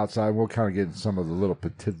 Outside, we'll kind of get into some of the little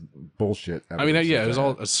bullshit. I mean, it was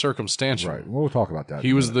all circumstantial. Right. We'll talk about that.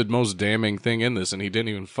 He was the most damning thing in this, and he didn't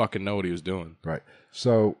even fucking know what he was doing. Right.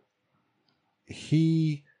 So,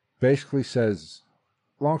 he basically says,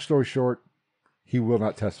 long story short, he will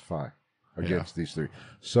not testify against these three.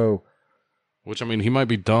 So, which, I mean, he might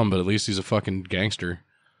be dumb, but at least he's a fucking gangster.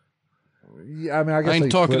 Yeah, I mean, I guess I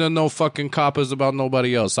ain't talking to no fucking coppers about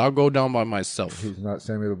nobody else. I'll go down by myself. He's not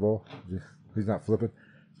Sammy the Bull. He's not flipping.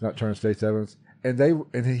 He's not turning state's evidence.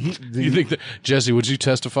 You think that Jesse? Would you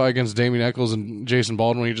testify against Damien Echols and Jason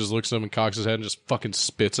Baldwin? He just looks at them and cocks his head and just fucking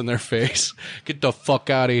spits in their face. Get the fuck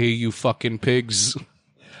out of here, you fucking pigs.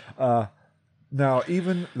 Now,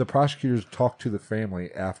 even the prosecutors talked to the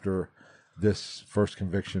family after this first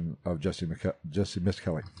conviction of Jesse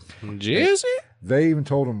Misskelley. Jesse? They even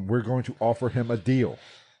told him, we're going to offer him a deal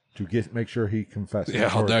to make sure he confesses. Yeah,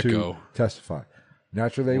 how'd that go? Testify.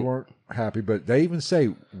 Naturally, they weren't happy, but they even say,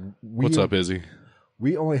 what's up, Izzy?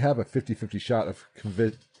 We only have a 50-50 shot of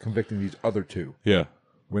convicting these other two. Yeah.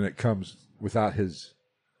 When it comes without his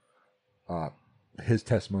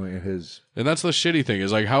testimony and his... And that's the shitty thing,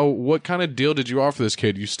 is like, what kind of deal did you offer this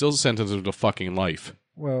kid? You still sentenced him to fucking life.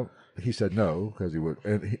 Well, he said no, because he would...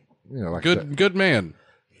 And good man.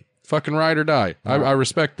 Fucking ride or die. I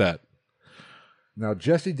respect that. Now,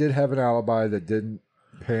 Jesse did have an alibi that didn't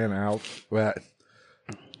pan out.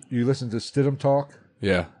 You listen to Stidham talk?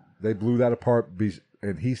 Yeah. They blew that apart,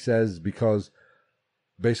 and he says because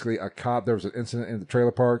basically there was an incident in the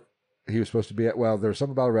trailer park he was supposed to be at. Well, there was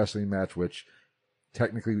something about a wrestling match, which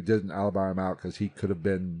technically didn't alibi him out because he could have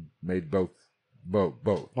been made both. Why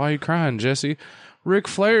are you crying, Jesse? Ric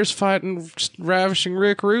Flair's fighting Ravishing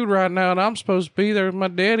Rick Rude right now, and I'm supposed to be there with my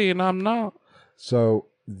daddy, and I'm not. So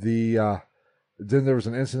then there was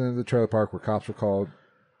an incident in the trailer park where cops were called,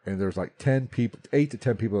 and there was like 8 to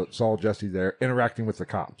 10 people that saw Jesse there interacting with the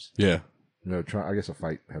cops. Yeah. I guess a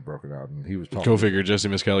fight had broken out, and he was talking. Go figure. Jesse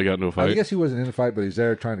Misskelley got into a fight. I guess he wasn't in a fight, but he's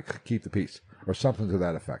there trying to keep the peace, or something to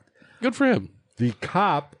that effect. Good for him. The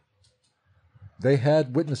cop, they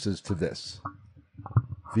had witnesses to this.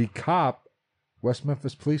 The cop, West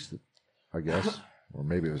Memphis Police, I guess, or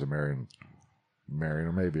maybe it was a Marion,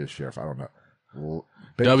 or maybe a sheriff. I don't know. Well,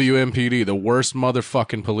 WMPD, the worst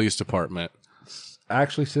motherfucking police department.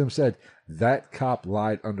 Actually, Sim said that cop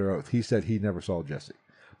lied under oath. He said he never saw Jesse,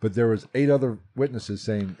 but there was 8 other witnesses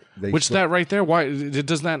saying they. Which that right there? Why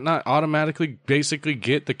does that not automatically basically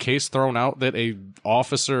get the case thrown out that a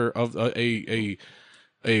officer of a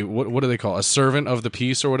what do they call a servant of the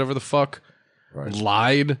peace or whatever the fuck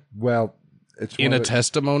lied? Well, it's in a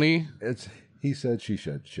testimony. It's he said she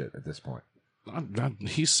said shit at this point.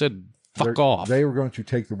 He said fuck off. They were going to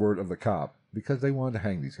take the word of the cop because they wanted to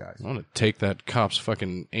hang these guys. I want to take that cop's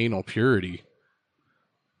fucking anal purity.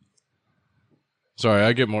 Sorry,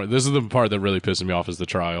 I get more. This is the part that really pisses me off is the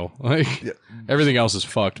trial. Everything else is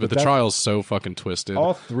fucked, but the trial's so fucking twisted.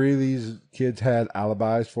 All 3 of these kids had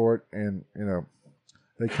alibis for it, and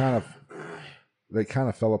they kind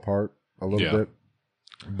of fell apart a little bit,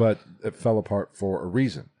 but it fell apart for a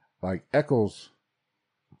reason. Like Echols'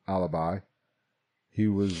 alibi, he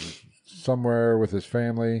was somewhere with his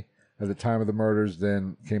family at the time of the murders,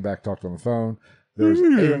 then came back, talked on the phone. There was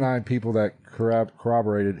 8 or 9 people that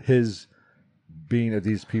corroborated his being at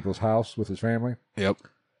these people's house with his family. Yep.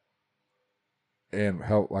 And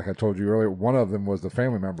like I told you earlier, one of them was the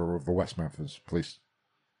family member of the West Memphis Police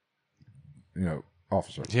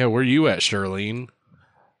officer. Yeah, where you at, Shirlene?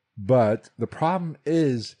 But the problem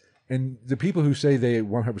is, and the people who say they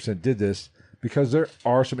 100% did this, because there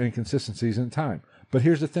are some inconsistencies in time. But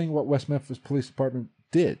here's the thing: what West Memphis Police Department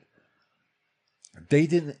did, they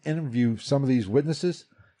didn't interview some of these witnesses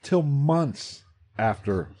till months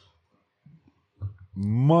after.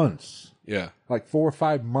 Months. Yeah. Like 4 or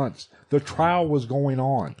 5 months. The trial was going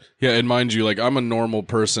on. Yeah, and mind you, like, I'm a normal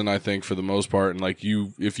person, I think, for the most part, and like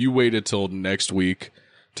if you waited till next week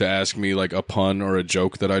to ask me like a pun or a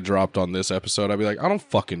joke that I dropped on this episode, I'd be like, I don't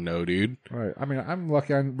fucking know, dude. Right. I mean, I'm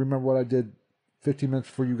lucky I remember what I did 15 minutes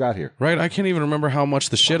before you got here. Right? I can't even remember how much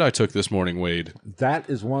the shit I took this morning weighed. That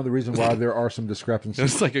is one of the reasons why there are some discrepancies.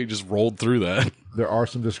 It's like I just rolled through that. There are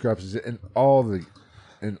some discrepancies in all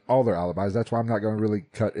their alibis. That's why I'm not going to really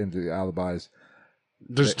cut into the alibis.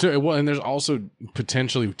 There's and there's also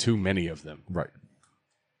potentially too many of them. Right.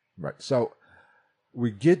 So we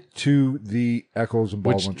get to the Eccles and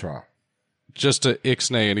Baldwin trial. Just to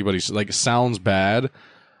ixnay anybody's, like, sounds bad,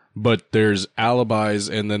 but there's alibis,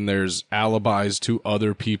 and then there's alibis to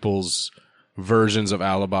other people's versions of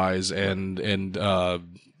alibis, and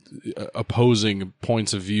opposing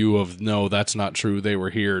points of view of, no, that's not true. They were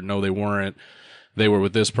here. No, they weren't. They were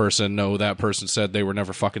with this person. No, that person said they were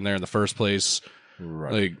never fucking there in the first place.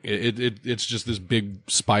 Right. Like, it's just this big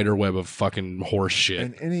spider web of fucking horse shit.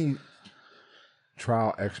 And any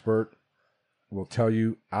trial expert will tell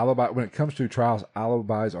you when it comes to trials,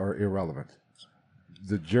 alibis are irrelevant.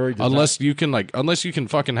 The jury does unless you can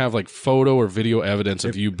fucking have like photo or video evidence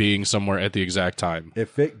of you being somewhere at the exact time.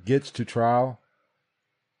 If it gets to trial,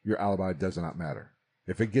 your alibi does not matter.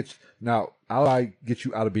 Alibi gets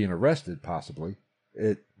you out of being arrested, possibly.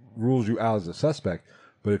 It rules you out as a suspect.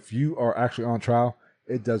 But if you are actually on trial,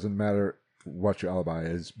 it doesn't matter what your alibi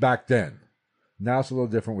is. Back then. Now it's a little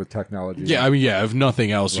different with technology. Yeah, I mean, if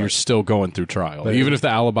nothing else, you're still going through trial. But even if the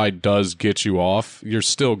alibi does get you off, you're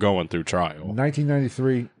still going through trial.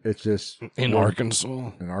 1993, it's just... In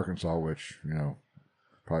Arkansas. In Arkansas, which,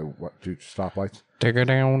 probably, 2 stoplights? Take it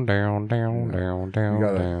down. There's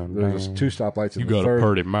 2 stoplights. You got a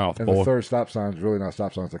pretty mouth, and boy. the third stop sign is really not a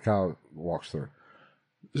stop sign. It's a cow walks through.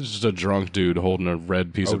 It's just a drunk dude holding a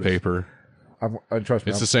red piece of paper. And trust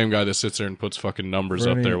me, it's the same guy that sits there and puts fucking numbers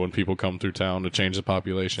up there when people come through town to change the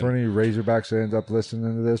population. For any Razorbacks that end up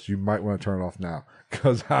listening to this, you might want to turn it off now,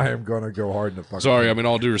 because I am going to go hard in the fucking... Sorry, I mean,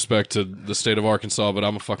 all due respect to the state of Arkansas, but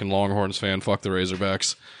I'm a fucking Longhorns fan. Fuck the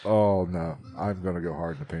Razorbacks. Oh, no. I'm going to go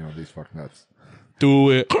hard in the paint on these fucking nuts.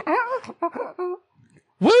 Do it.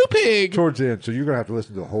 Woo pig! Towards the end, so you're going to have to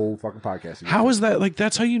listen to the whole fucking podcast again. How is that? Like,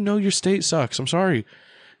 that's how you know your state sucks. I'm sorry.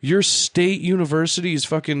 Your state university's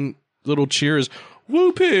fucking little cheer is,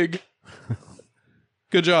 woo pig!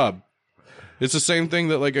 Good job. It's the same thing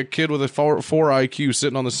that, like, a kid with a 4 IQ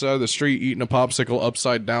sitting on the side of the street eating a popsicle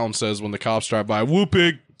upside down says when the cops drive by, woo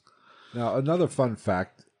pig! Now, another fun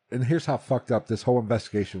fact, and here's how fucked up this whole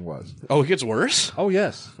investigation was. Oh, it gets worse? Oh,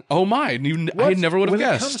 yes. Oh, my. I never would have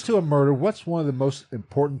guessed. When it comes to a murder, what's one of the most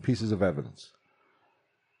important pieces of evidence?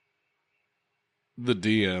 The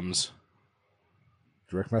DMs.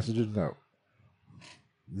 Direct messages? No.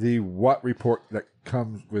 The what report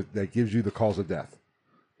that gives you the cause of death?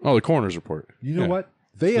 Oh, the coroner's report. You know what?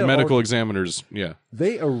 The medical examiners, yeah.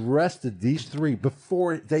 They arrested these 3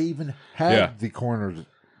 before they even had the coroner's.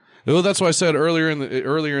 Well, that's why I said earlier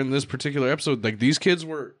in this particular episode, like, these kids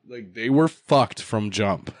were, like, they were fucked from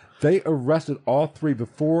jump. They arrested all 3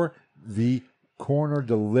 before the coroner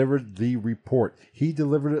delivered the report. He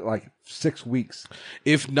delivered it like 6 weeks.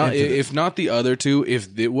 If not the other 2,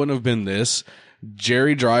 if it wouldn't have been this,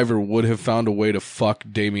 Jerry Driver would have found a way to fuck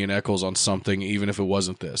Damien Eccles on something, even if it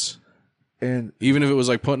wasn't this. And even if it was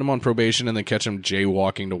like putting him on probation and then catch him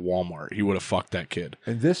jaywalking to Walmart, he would have fucked that kid.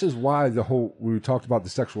 And this is why we talked about the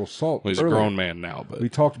sexual assault. Well, he's earlier. a grown man now, but we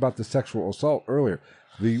talked about the sexual assault earlier.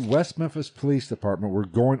 The West Memphis Police Department were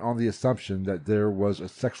going on the assumption that there was a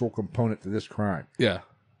sexual component to this crime. Yeah.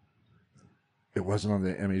 It wasn't on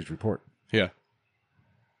the ME's report. Yeah.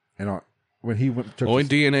 And when he went, only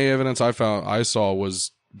DNA evidence I saw was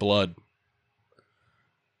blood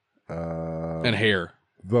and hair.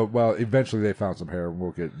 But eventually they found some hair, and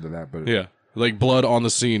we'll get into that. But yeah, like blood on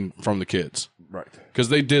the scene from the kids, right? Because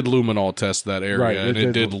they did luminol test that area, right, and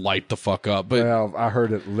it did light the fuck up. But I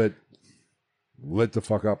heard it lit the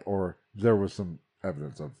fuck up, or there was some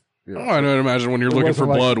evidence of. I don't imagine when you're looking for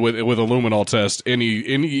blood with a luminol test, any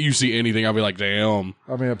you see anything, I'll be like, damn.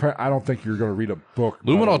 I mean, I don't think you're going to read a book.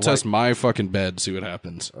 Luminol test my fucking bed, see what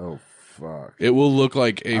happens. Oh, fuck. It will look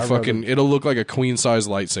like it'll look like a queen size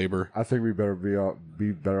lightsaber. I think we better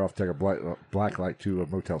be better off taking a black light to a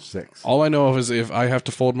Motel 6. All I know of is if I have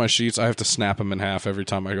to fold my sheets, I have to snap them in half every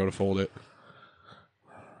time I go to fold it.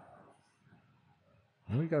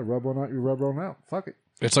 Well, you got to rub one out, you rub one out. Fuck it.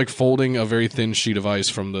 It's like folding a very thin sheet of ice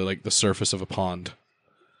from the surface of a pond.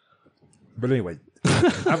 But anyway,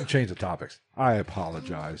 I'm changing topics. I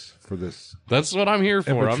apologize for this. That's what I'm here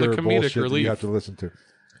for. I'm the comedic relief. You have to listen to.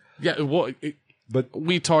 Yeah, well, but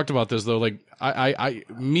we talked about this though. Like,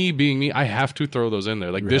 me being me, I have to throw those in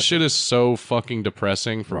there. Like, this shit is so fucking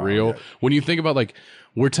depressing for real. Yeah. When you think about, like,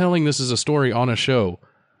 we're telling this as a story on a show,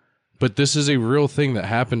 but this is a real thing that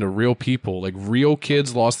happened to real people. Like, real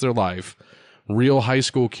kids lost their life. Real high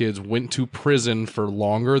school kids went to prison for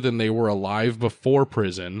longer than they were alive before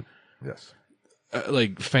prison. Yes.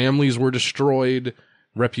 Like, families were destroyed.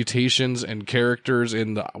 Reputations and characters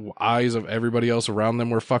in the eyes of everybody else around them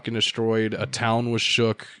were fucking destroyed. A town was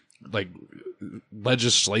shook. Like,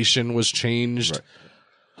 legislation was changed.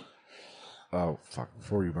 Right. Oh, fuck.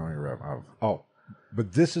 Before you bring it up.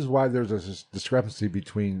 But this is why there's a discrepancy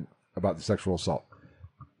about the sexual assault.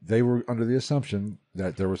 They were under the assumption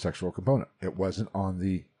that there was a sexual component. It wasn't on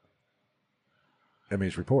the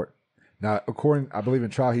ME's report. Now, I believe in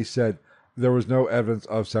trial, he said there was no evidence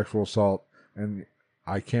of sexual assault, and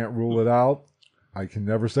I can't rule it out. I can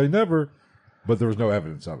never say never, but there was no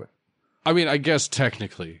evidence of it. I mean, I guess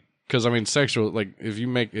technically, because I mean, sexual, like,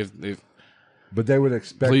 but they would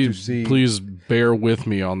expect to see. Please bear with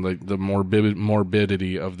me on the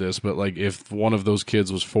morbidity of this, but like, if one of those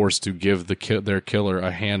kids was forced to give their killer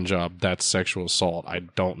a hand job, that's sexual assault. I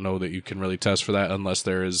don't know that you can really test for that unless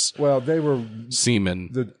there is. Well, they were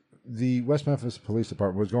semen. The West Memphis Police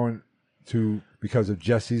Department was going to, because of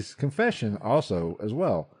Jesse's confession, also as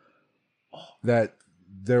well, that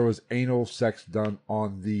there was anal sex done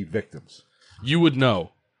on the victims. You would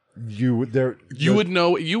know. You would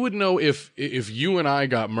know if you and I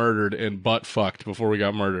got murdered and butt fucked before we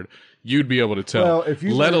got murdered, you'd be able to tell. Well, if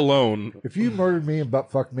you murdered me and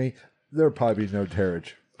butt fucked me, there'd probably be no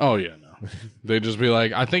carriage. Oh yeah, no. They'd just be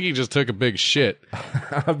like, I think he just took a big shit.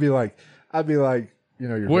 I'd be like,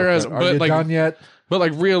 you're whereas, are you done yet? But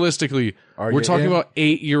like, realistically, we're talking about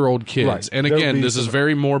 8-year-old kids. Right. And again, this is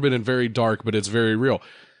very morbid and very dark, but it's very real.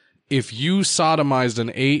 If you sodomized an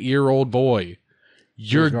 8-year-old boy,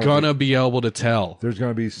 you're gonna be able to tell. There's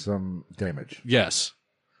gonna be some damage. Yes.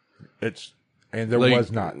 There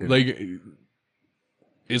was not.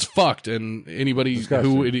 It's fucked, and anybody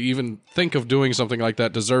who would even think of doing something like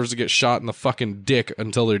that deserves to get shot in the fucking dick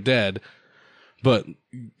until they're dead. But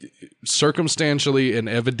circumstantially and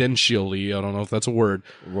evidentially, I don't know if that's a word,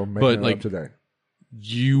 but like, today,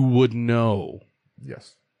 you would know.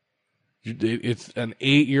 Yes. It's an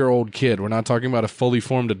 8-year-old kid. We're not talking about a fully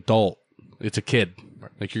formed adult. It's a kid. Right.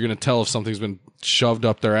 Like, you're going to tell if something's been shoved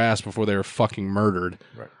up their ass before they were fucking murdered.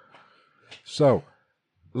 Right. So,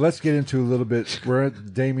 let's get into a little bit. We're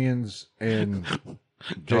at Damien's and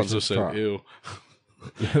Jason's trial. Ew.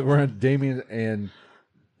 We're at Damien and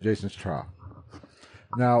Jason's trial.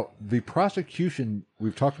 Now, the prosecution,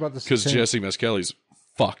 we've talked about this because Jesse Mescali's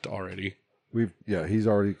fucked already. He's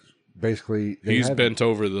already basically. He's bent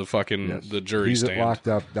over the fucking the jury stand. He's locked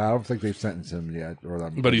up. I don't think they've sentenced him yet,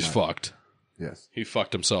 but he's fucked. Yes, he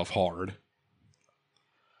fucked himself hard.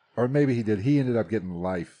 Or maybe he did. He ended up getting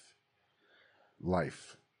life.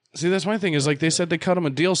 See, that's my thing. Is like, they said they cut him a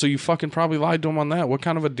deal, so you fucking probably lied to him on that. What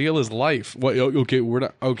kind of a deal is life? What? Okay, we're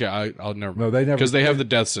not. Okay, I'll never. No, they never, because they have the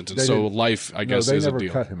death sentence. So life, I guess, is a deal. They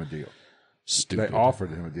never cut him a deal. Stupid. They offered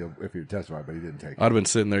him a deal if he would testify, but he didn't take it. I'd have been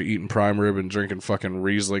sitting there eating prime rib and drinking fucking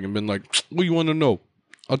Riesling and been like, "What do you want to know?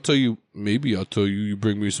 I'll tell you. Maybe I'll tell you. You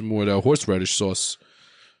bring me some more of that horseradish sauce."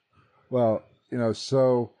 Well,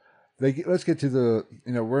 so let's get to the.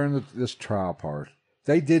 We're in this trial part.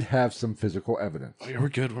 They did have some physical evidence. Oh, yeah, we're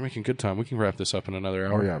good. We're making good time. We can wrap this up in another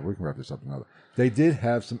hour. Oh, yeah, we can wrap this up in another. They did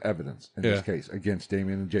have some evidence in this case against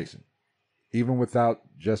Damien and Jason, even without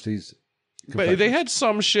Jesse's confession. But they had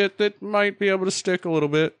some shit that might be able to stick a little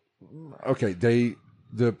bit. Okay,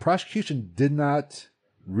 the prosecution did not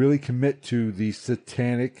really commit to the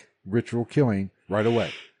satanic ritual killing right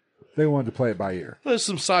away. They wanted to play it by ear. There's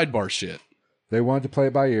some sidebar shit. They wanted to play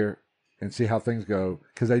it by ear and see how things go,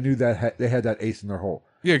 because they knew that they had that ace in their hole.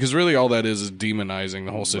 Yeah, because really all that is demonizing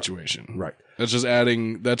the whole situation. Right. That's just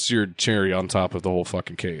that's your cherry on top of the whole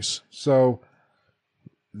fucking case. So,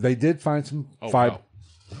 they did find some Wow.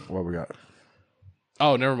 What we got?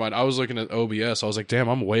 Oh, never mind. I was looking at OBS. I was like, damn,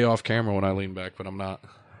 I'm way off camera when I lean back, but I'm not.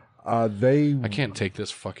 I can't take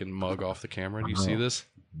this fucking mug off the camera. Do you see this?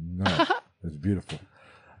 No. It's beautiful.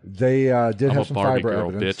 They did have some fiber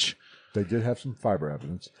evidence. Bitch. They did have some fiber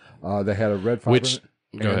evidence. They had a red fiber Which-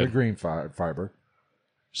 and go a ahead. green fiber.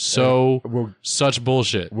 So such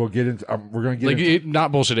bullshit. We'll get into. We're going to get Like into,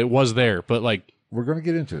 not bullshit. It was there, but like we're going to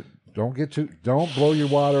get into it. Don't blow your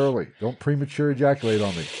wad early. Don't premature ejaculate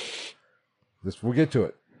on me. We'll get to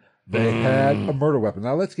it. They had a murder weapon.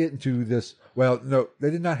 Now let's get into this. Well, no, they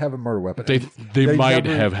did not have a murder weapon. they might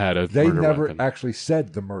have had a They murder never weapon. actually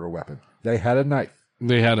said the murder weapon. They had a knife.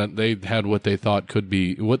 They had what they thought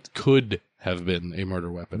could have been a murder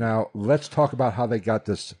weapon. Now let's talk about how they got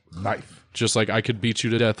this knife. Just like I could beat you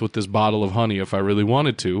to death with this bottle of honey if I really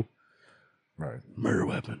wanted to. Right. Murder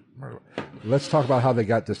weapon. Let's talk about how they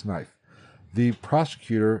got this knife. The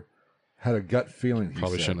prosecutor had a gut feeling.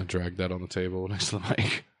 Probably shouldn't have dragged that on the table next to the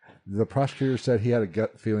mic. The prosecutor said he had a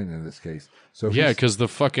gut feeling in this case. So Yeah, because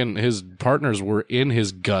his partners were in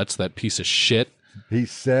his guts. That piece of shit. he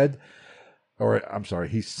sent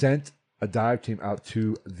a dive team out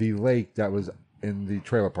to the lake that was in the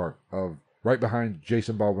trailer park of right behind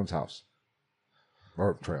Jason Baldwin's house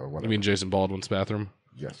or trailer, whatever. You mean Jason Baldwin's bathroom?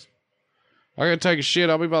 Yes, I gotta take a shit.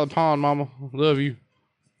 I'll be by the pond, Mama. Love you,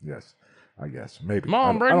 yes, I guess maybe.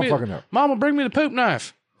 Mom. I don't fucking know. Mama, bring me the poop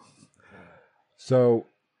knife. So,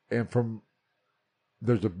 and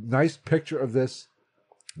there's a nice picture of this.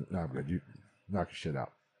 No, I'm good. You knock your shit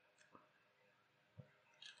out.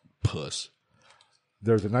 Puss.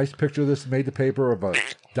 There's a nice picture of this made to paper of a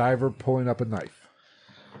diver pulling up a knife.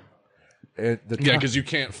 Yeah, because you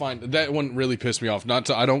can't find that one. Really pissed me off.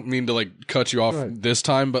 I don't mean to like cut you off this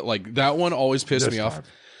time, but like that one always pissed me off.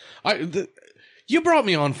 You brought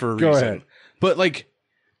me on for a reason. Go ahead. But like,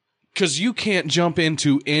 because you can't jump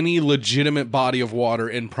into any legitimate body of water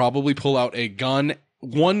and probably pull out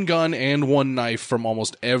one gun and one knife from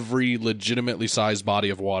almost every legitimately sized body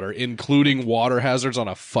of water, including water hazards on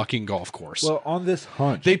a fucking golf course. Well, on this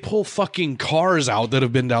hunch, They pull fucking cars out that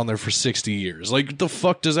have been down there for 60 years. Like, the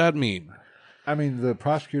fuck does that mean? I mean, the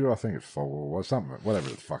prosecutor, I think it's Fogel or something, whatever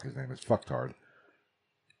the fuck his name is, Fucktard.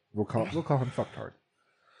 We'll call him Fucktard.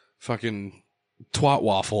 Fucking twat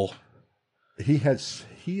waffle. He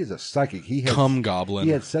is a psychic. Cum goblin.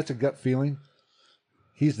 He had such a gut feeling.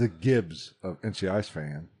 He's the Gibbs of NCIS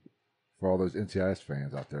fan. For all those NCIS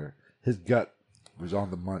fans out there, his gut was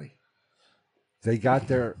on the money. They got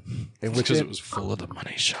there, and because it was full of the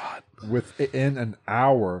money shot. Within an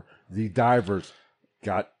hour, the divers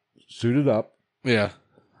got suited up. Yeah.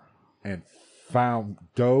 And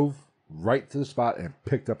dove right to the spot and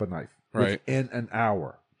picked up a knife. Right. Within an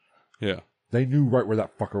hour. Yeah. They knew right where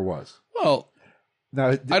that fucker was. Well, now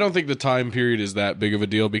I don't think the time period is that big of a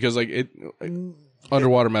deal because,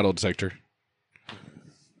 underwater metal detector.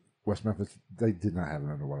 West Memphis, they did not have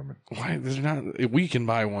an underwater metal. Why? There's not. We can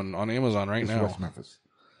buy one on Amazon right now. West Memphis.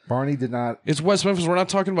 Barney did not. It's West Memphis. We're not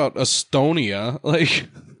talking about Estonia. Like,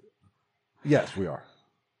 yes, we are.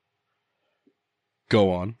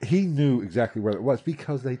 Go on. He knew exactly where it was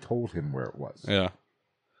because they told him where it was. Yeah.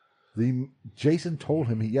 Jason told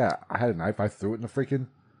him, I had a knife. I threw it in the freaking,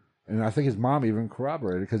 and I think his mom even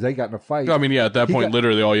corroborated because they got in a fight. I mean, yeah, at that point,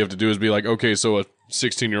 literally all you have to do is be like, okay, so a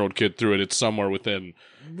 16-year-old kid threw it. It's somewhere within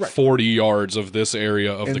 40 yards of this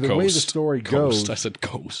area of the coast. The way the story goes, I said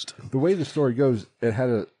coast. The way the story goes, it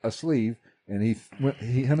had a sleeve, and him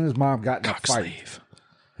and his mom got in a fight. Sleeve.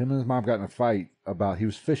 Him and his mom got in a fight about he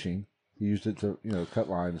was fishing. He used it to cut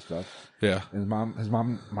line and stuff. Yeah. And his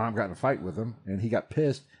mom got in a fight with him, and he got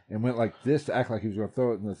pissed and went like this to act like he was going to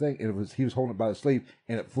throw it in the thing. And he was holding it by the sleeve,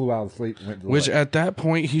 and it flew out of the sleeve and went to the Which leg. at that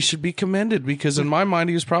point he should be commended because in my mind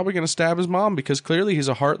he was probably going to stab his mom because clearly he's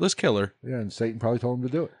a heartless killer. Yeah, and Satan probably told him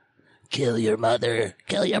to do it. Kill your mother.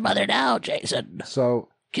 Kill your mother now, Jason. So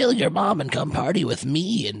kill your mom and come party with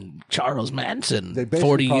me and Charles Manson they basically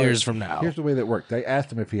 40 years from now. Here's the way that worked. They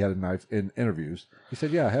asked him if he had a knife in interviews. He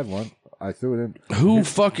said, "Yeah, I have one. I threw it in." Who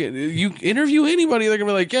fucking you interview anybody? They're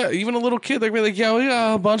gonna be like, yeah, even a little kid. They're gonna be like, yeah, we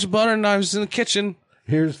got a bunch of butter knives in the kitchen.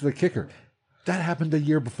 Here's the kicker: that happened a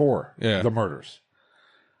year before the murders,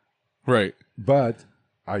 right? But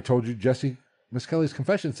I told you, Jesse Miss Kelly's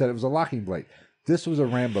confession said it was a locking blade. This was a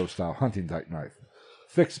Rambo style hunting type knife,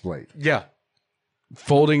 fixed blade. Yeah,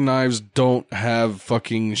 folding knives don't have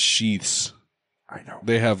fucking sheaths. I know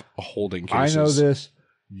they have holding cases. I know this.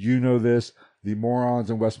 You know this. The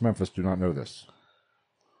morons in West Memphis do not know this.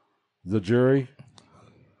 The jury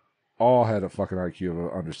all had a fucking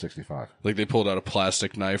IQ of under 65. Like they pulled out a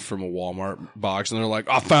plastic knife from a Walmart box and they're like,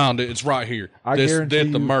 I found it. It's right here. This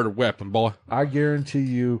the murder weapon, boy. I guarantee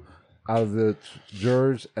you, out of the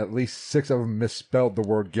jurors, at least 6 of them misspelled the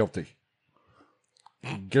word guilty.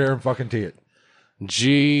 Guarantee it.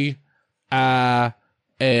 G-I-L-T-E.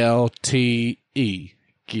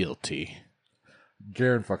 Guilty.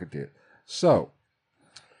 Guarantee it. So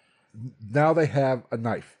now they have a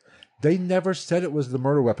knife. They never said it was the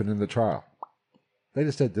murder weapon in the trial. They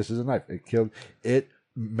just said this is a knife. It killed. It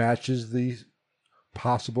matches the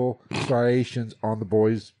possible striations on the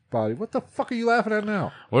boy's body. What the fuck are you laughing at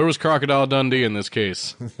now? Where was Crocodile Dundee in this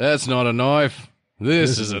case? That's not a knife.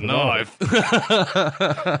 This is a knife.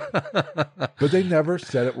 But they never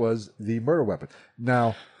said it was the murder weapon.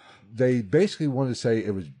 Now, they basically wanted to say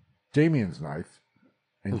it was Damien's knife.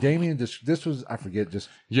 And Damien, this was, I forget, just...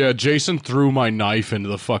 Yeah, Jason threw my knife into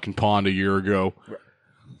the fucking pond a year ago.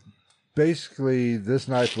 Basically, this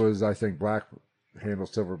knife was, I think, black handle,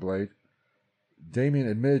 silver blade. Damien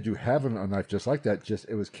admitted to having a knife just like that, just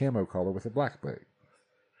it was camo color with a black blade.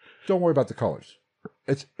 Don't worry about the colors.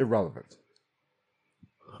 It's irrelevant.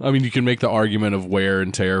 I mean, you can make the argument of wear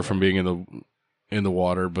and tear from being in the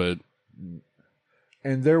water, but...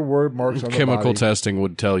 And there were marks on the body. Chemical testing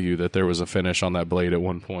would tell you that there was a finish on that blade at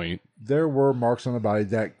one point. There were marks on the body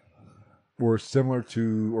that were similar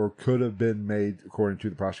to or could have been made, according to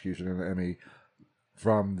the prosecution and the ME,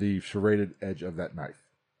 from the serrated edge of that knife.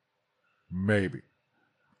 Maybe.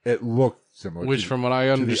 It looked similar. Which, from what I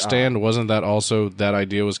understand, wasn't that also that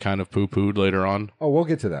idea was kind of poo-pooed later on? Oh, we'll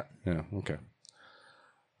get to that. Yeah, okay.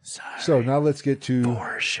 So now let's get to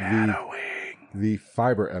the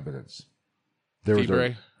fiber evidence.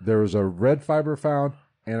 There was a red fiber found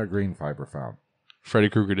and a green fiber found. Freddy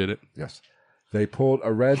Krueger did it. Yes. They pulled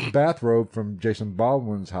a red bathrobe from Jason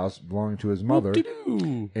Baldwin's house belonging to his mother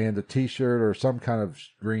and a T-shirt or some kind of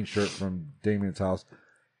green shirt from Damien's house,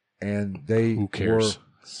 and they were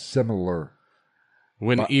similar.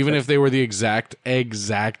 Even if they were the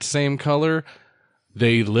exact same color,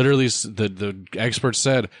 they literally, the experts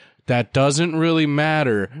said, that doesn't really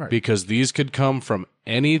matter because these could come from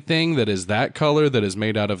anything that is that color, that is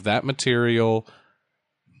made out of that material.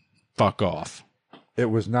 Fuck off. It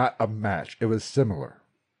was not a match. It was similar.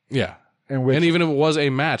 Yeah. And even if it was a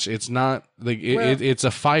match, it's not like it's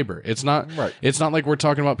a fiber. It's not right. It's not like we're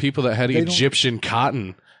talking about people that had Egyptian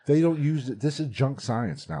cotton. They don't use it. This is junk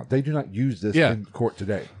science now. They do not use this in court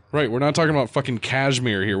today. Right. We're not talking about fucking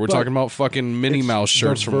cashmere here. We're talking about fucking Minnie Mouse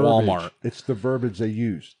shirts from Walmart. It's the verbiage they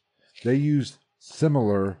used. They used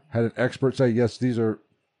similar, had an expert say, yes, these are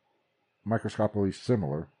microscopically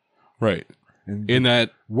similar. Right. And in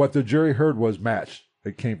that, what the jury heard was matched.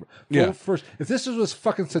 It came from. Well, first, if this was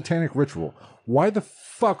fucking satanic ritual, why the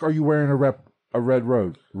fuck are you wearing a red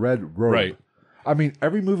robe? Red robe. Right. I mean,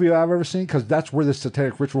 every movie I've ever seen, because that's where this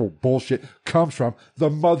satanic ritual bullshit comes from. The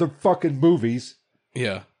motherfucking movies.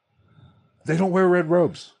 Yeah. They don't wear red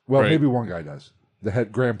robes. Well, maybe one guy does. The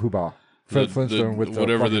head Grand Poobah. Fred Flintstone with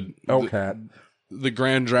whatever the elk hat. The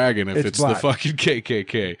Grand Dragon, if it's the fucking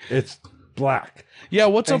KKK. It's black. Yeah,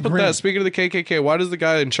 what's up with that? Speaking of the KKK, why does the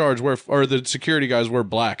guy in charge wear, or the security guys wear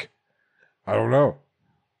black? I don't know.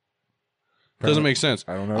 Doesn't make sense.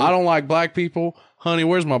 I don't know. I don't like black people. Honey,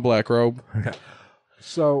 where's my black robe?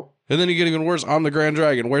 So. And then you get even worse. I'm the Grand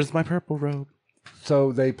Dragon. Where's my purple robe?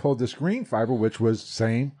 So they pulled this green fiber, which was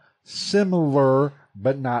similar,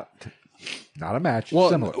 but not a match.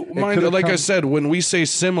 Well, similar. Like I said, when we say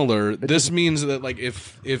similar, this means that like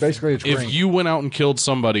if basically it's green. you went out and killed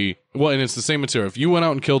somebody, well, and it's the same material. If you went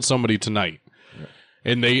out and killed somebody tonight,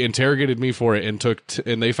 and they interrogated me for it, and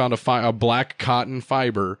and they found a black cotton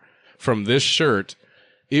fiber from this shirt,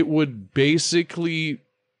 it would basically,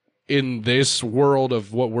 in this world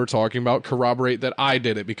of what we're talking about, corroborate that I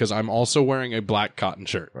did it because I'm also wearing a black cotton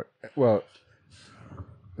shirt. Right. Well.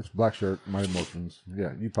 It's black shirt, Mighty Morphins.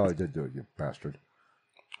 Yeah, you probably did do it, you bastard.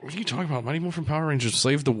 What are you talking about? Mighty Morphin Power Rangers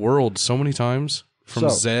saved the world so many times. From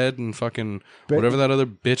Zed and fucking whatever that other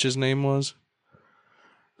bitch's name was.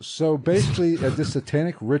 So basically, at this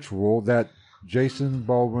satanic ritual that Jason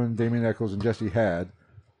Baldwin, Damien Echols, and Jesse had,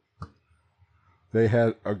 they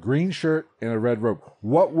had a green shirt and a red robe.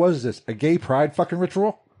 What was this? A gay pride fucking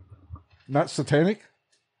ritual? Not satanic?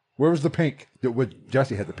 Where was the pink?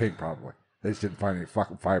 Jesse had the pink, probably. They just didn't find any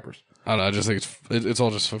fucking fibers. I don't know. I just think it's all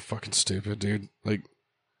just so fucking stupid, dude. Like,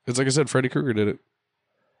 it's like I said, Freddy Krueger did it.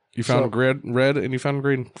 You found red and you found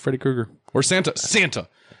green. Freddy Krueger. Or Santa.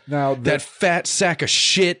 Now that fat sack of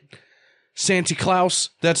shit. Santa Claus,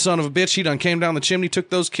 that son of a bitch, he done came down the chimney, took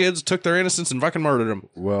those kids, took their innocence, and fucking murdered them.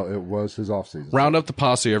 Well, it was his off-season. Round up the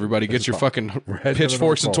posse, everybody. Get your fucking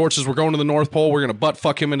pitchforks and torches. We're going to the North Pole. We're going to butt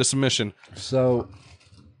fuck him into submission. So...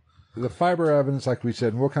 the fiber evidence, like we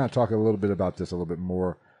said, and we'll kind of talk a little bit about this a little bit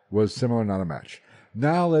more, was similar, not a match.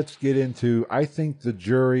 Now let's get into, I think the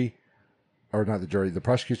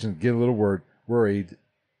prosecution get a little worried.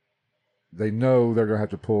 They know they're going to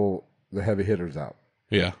have to pull the heavy hitters out.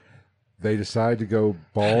 Yeah. They decide to go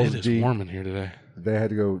balls deep. It is warm in here today. they had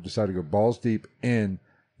to decide to go balls deep in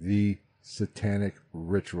the satanic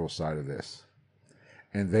ritual side of this.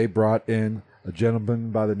 And they brought in a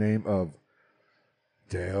gentleman by the name of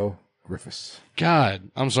Dale Griffiths.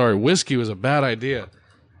 God, I'm sorry. Whiskey was a bad idea.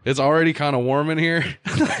 It's already kind of warm in here.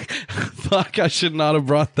 Fuck, I should not have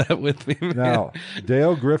brought that with me, man. Now,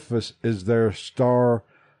 Dale Griffiths is their star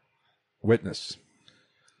witness.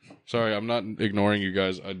 Sorry, I'm not ignoring you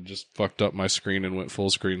guys. I just fucked up my screen and went full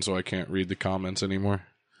screen, so I can't read the comments anymore.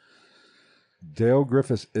 Dale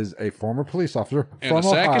Griffiths is a former police officer And a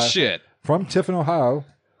sack of shit. From Tiffin, Ohio.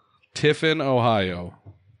 Tiffin, Ohio.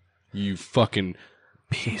 You fucking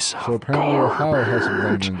piece of So apparently Ohio has some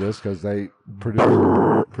blame in this because they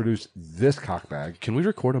produced this cockbag. Can we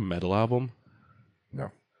record a metal album?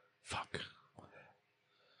 No. Fuck.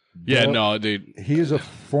 Yeah, no, dude. He is a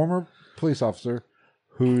former police officer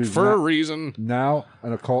who is For a reason. now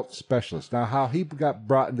an occult specialist. Now, how he got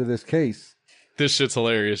brought into this case, This shit's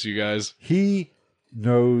hilarious, you guys. he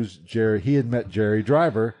knows Jerry. He had met Jerry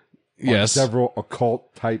Driver on Yes. several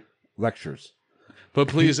occult type lectures. But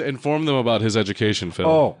please inform them about his education, Phil.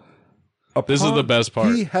 Oh, This is the best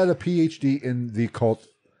part. He had a PhD in the occult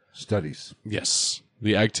studies. Yes.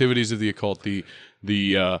 The activities of the occult,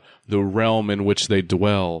 the realm in which they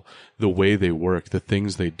dwell, the way they work, the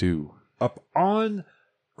things they do. Upon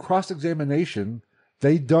cross-examination,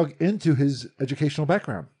 they dug into his educational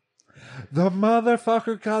background. The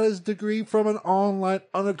motherfucker got his degree from an online,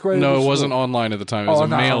 unaccredited No, it school. wasn't online at the time. It was a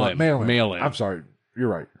mail-in. Mail-in. I'm sorry. You're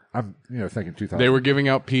right. I'm thinking 2000. They were giving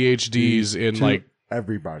out PhDs in to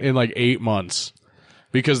everybody. in 8 months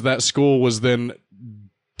because that school was then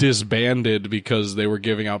disbanded because they were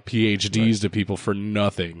giving out PhDs to people for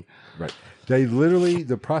nothing. Right. They literally,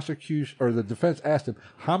 the prosecution or the defense asked him,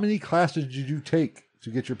 how many classes did you take to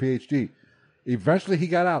get your PhD? Eventually he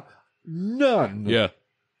got out. None. Yeah.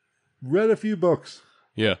 Read a few books.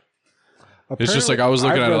 Yeah. It's just like I was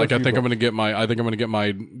looking I've at it read like a I few think I'm books. going to get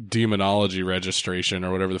my demonology registration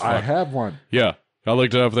or whatever the fuck. I have one. Yeah. I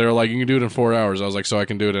looked it up. They were like, you can do it in 4 hours. I was like, so I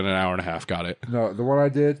can do it in an hour and a half. Got it. No, the one I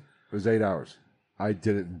did was 8 hours. I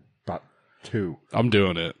did it in about 2. I'm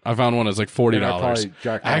doing it. I found one that's like $40. And I probably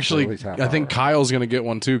jacked off for Actually, at least half I think hour. Kyle's going to get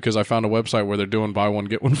one too because I found a website where they're doing buy one,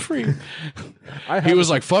 get one free. I He was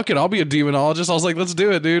like, fuck it. I'll be a demonologist. I was like, let's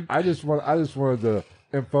do it, dude. I just wanted the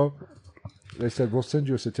info. They said, we'll send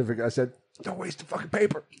you a certificate. I said, don't waste the fucking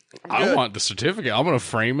paper. I want the certificate. I'm going to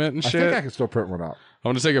frame it and I shit. think I can still print one out. I'm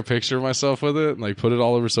going to take a picture of myself with it and like put it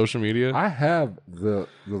all over social media. I have the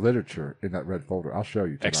literature in that red folder. I'll show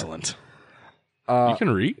you tonight. Excellent. You can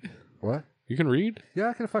read? What? You can read? Yeah,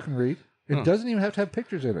 I can fucking read. It doesn't even have to have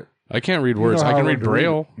pictures in it. I can't read You words. know I how can learned read to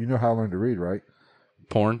Braille. You know how I learned to read, right?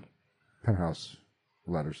 Porn. Penthouse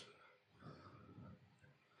letters.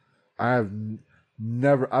 I've been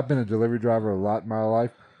a delivery driver a lot in my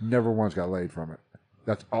life. Never once got laid from it.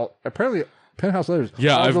 That's all. Apparently, Penthouse letters.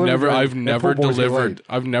 Yeah, all I've delivery drivers never and poor boys get delivered. laid.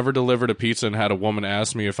 I've never delivered a pizza and had a woman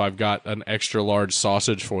ask me if I've got an extra large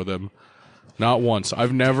sausage for them. Not once.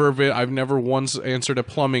 I've never once answered a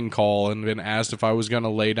plumbing call and been asked if I was going to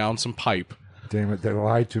lay down some pipe. Damn it, they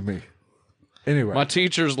lied to me. Anyway, My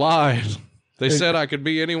teachers lied. They said I could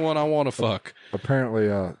be anyone I want to fuck. apparently,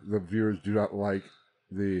 the viewers do not like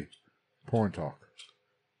the porn talk.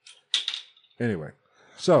 Anyway,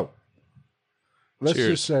 so let's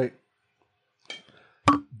Cheers. just say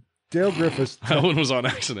Dale Griffiths. That one was on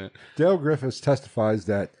accident. Dale Griffiths testifies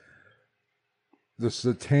that the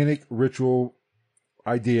satanic ritual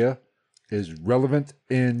idea is relevant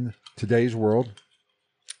in today's world.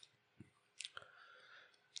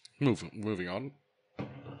 Moving on. A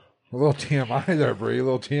little TMI there, Bree. A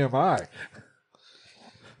little TMI.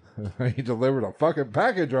 He delivered a fucking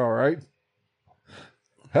package, all right.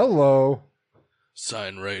 Hello.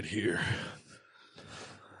 Sign right here.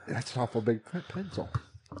 That's an awful big pencil.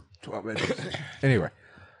 12 inches. Anyway.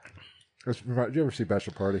 Did you ever see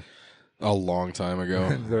Bachelor Party? A long time ago.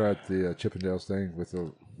 They're at the Chippendales thing with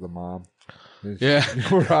the mom. Yeah. You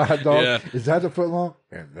order a hot dog. Yeah. Is that a foot long?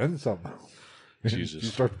 And then some. Jesus. You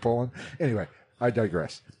start pulling. Anyway, I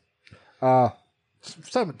digress.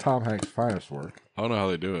 Some of Tom Hanks' finest work. I don't know how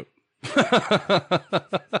they do it.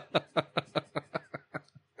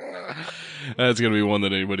 That's going to be one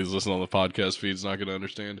that anybody's listening on the podcast feed's not going to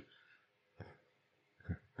understand.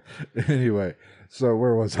 Anyway, so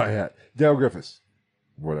where was I at? Dale Griffiths.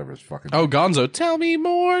 Whatever his fucking... Oh, Gonzo, tell me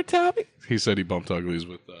more, tell me. He said he bumped uglies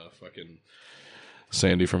with fucking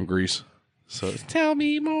Sandy from Greece. So, tell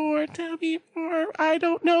me more, I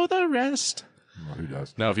don't know the rest. Well, who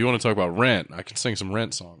does? Now, if you want to talk about Rent, I can sing some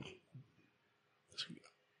Rent songs.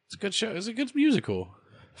 It's a good show. It's a good musical.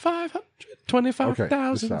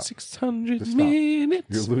 525,600 Just stop. minutes.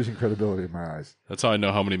 You're losing credibility in my eyes. That's how I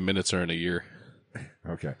know how many minutes are in a year.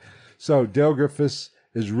 Okay. So Dale Griffiths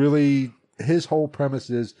is really, his whole premise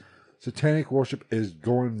is satanic worship is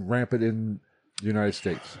going rampant in the United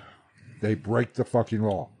States. They break the fucking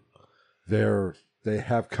law. They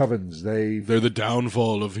have covens. They're the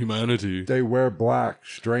downfall of humanity. They wear black,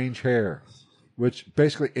 strange hair, which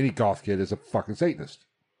basically any goth kid is a fucking Satanist.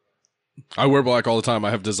 I wear black all the time.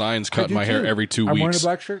 I have designs cut in my hair every 2 weeks. I'm wearing a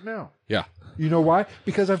black shirt now. Yeah. You know why?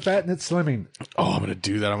 Because I'm fat and it's slimming. Oh, I'm going to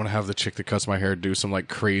do that. I'm going to have the chick that cuts my hair do some like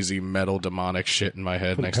crazy metal demonic shit in my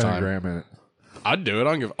head Put next a time. pentagram in it. I'd do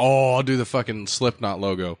it. I'll do the fucking Slipknot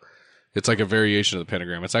logo. It's like a variation of the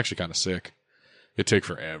pentagram. It's actually kind of sick. It'd take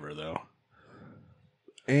forever though.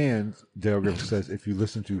 And Dale Griffith says, if you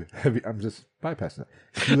listen to heavy, I'm just bypassing that.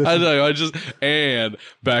 If you I listen, know. And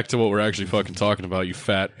back to what we're actually fucking talking about, you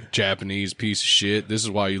fat Japanese piece of shit. This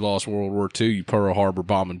is why you lost World War II, you Pearl Harbor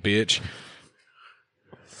bombing bitch.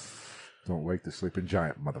 don't wake the sleeping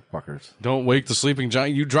giant, motherfuckers. Don't wake the sleeping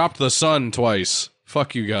giant. You dropped the sun twice.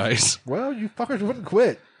 Fuck you guys. Well, you fuckers wouldn't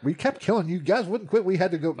quit. We kept killing you. You guys wouldn't quit. We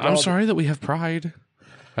had to go. I'm sorry that we have pride.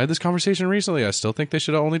 I had this conversation recently. I still think they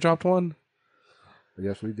should have only dropped one.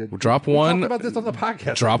 Yes, we did. Drop we one. talked about this on the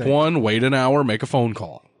podcast. Drop I think. one, wait an hour, make a phone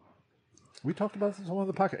call. We talked about this on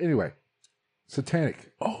the podcast. Anyway,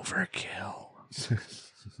 satanic. Overkill.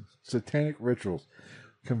 Satanic rituals.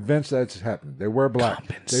 Convinced that it's happening. They wear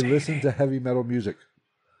black. They listen to heavy metal music.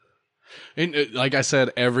 And like I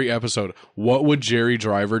said, every episode, what would Jerry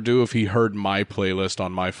Driver do if he heard my playlist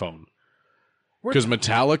on my phone? Because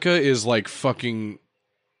Metallica is like fucking...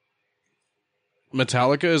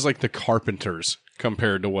 Metallica is like the Carpenters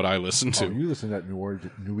compared to what I listen to. Oh, you listen to that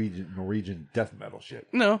Norwegian death metal shit.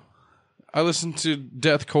 No. I listen to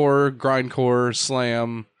deathcore, grindcore,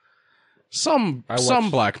 slam, some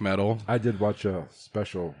black metal. I did watch a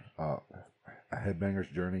special Headbanger's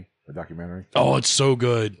Journey, a documentary. Oh, it's so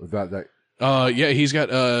good. About that. Yeah, he's got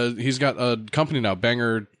a company now,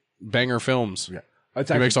 Banger Films. Yeah.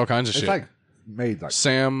 He makes all kinds of shit. It's like made like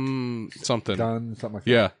Sam something. Gun, something like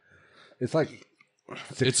that. Yeah. It's like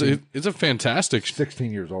 16, it's a fantastic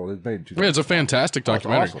 16 years old. It's made in 2000. Yeah, it's a fantastic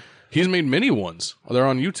documentary. Awesome. He's made many ones. They're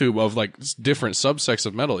on YouTube of like different subsects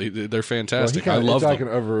of metal. They're fantastic. Well, I love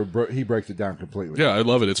them. He breaks it down completely. Yeah, I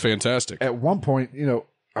love it. It's fantastic. At one point,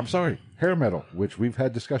 I'm sorry, hair metal, which we've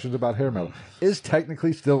had discussions about hair metal, is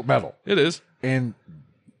technically still metal. It is. And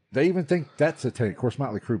they even think that's satanic. Of course,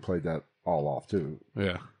 Motley Crue played that all off, too.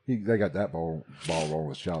 Yeah. They got that ball rolling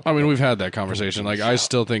with Shout. I mean, we've had that conversation. Like, I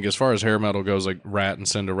still think, as far as hair metal goes, like Rat and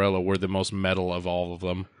Cinderella were the most metal of all of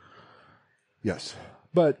them. Yes.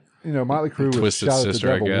 But, Motley Crue was Twisted Shout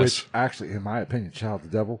Sister, at the Devil, I guess. which actually, in my opinion, Shout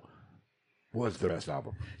at the Devil was the best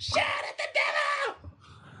album. Shout at the devil!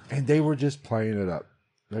 And they were just playing it up.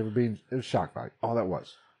 It was shock value. All that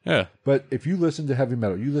was. Yeah. But if you listen to heavy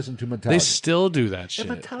metal, you listen to Metallica. They still do that shit.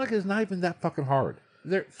 And Metallica is not even that fucking hard.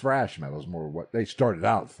 Their thrash metal is more what they started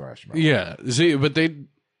out thrash metal. Yeah. See, but and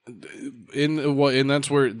that's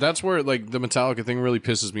where like the Metallica thing really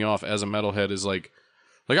pisses me off as a metalhead is like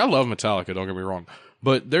I love Metallica, don't get me wrong.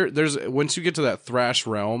 But there's once you get to that thrash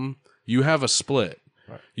realm, you have a split.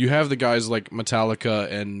 Right. You have the guys like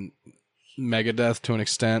Metallica and Megadeth to an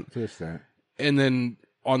extent. And then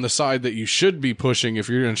on the side that you should be pushing, if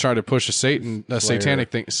you're going to try to push a satanic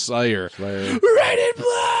thing, Slayer. Red in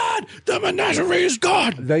blood! The menagerie is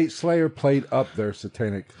gone! Slayer played up their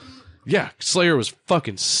satanic. Yeah, Slayer was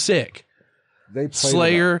fucking sick.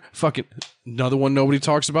 Slayer, fucking another one nobody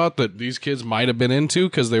talks about that these kids might have been into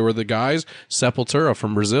because they were the guys. Sepultura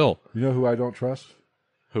from Brazil. You know who I don't trust?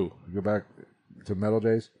 Who? You go back to metal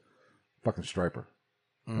days? Fucking Stryper.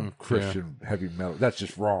 Christian heavy metal. That's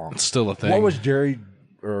just wrong. It's still a thing. What was Jerry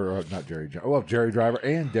Driver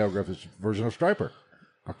and Dale Griffith's version of Stryper?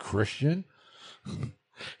 A Christian?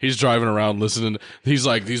 He's driving around listening. He's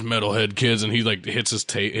like these metalhead kids, and he like hits his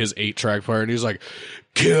 8-track player, and he's like,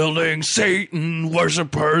 "Killing Satan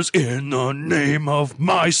worshippers in the name of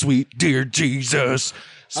my sweet dear Jesus."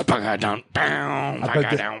 That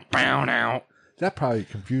probably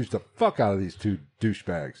confused the fuck out of these two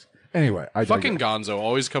douchebags. Anyway, fucking Gonzo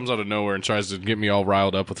always comes out of nowhere and tries to get me all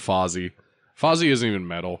riled up with Fozzy. Fozzy isn't even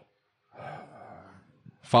metal.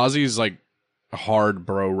 Fozzy's like hard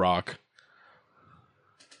bro rock.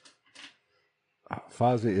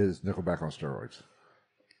 Fozzy is Nickelback on steroids.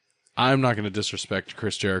 I'm not going to disrespect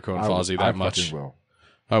Chris Jericho and Fozzy that much. Will.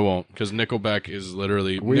 I won't, because Nickelback is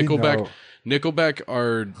literally Nickelback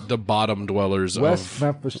are the bottom dwellers of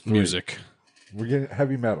Memphis 3. music. We're getting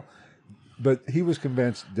heavy metal, but he was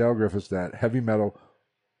convinced, Dale Griffiths, that heavy metal,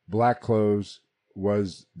 black clothes,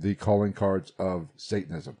 was the calling cards of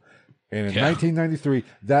Satanism. And in 1993,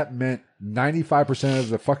 that meant 95% of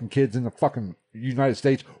the fucking kids in the fucking United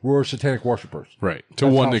States were satanic worshipers. Right. To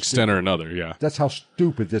one extent or another, yeah. That's how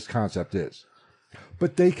stupid this concept is.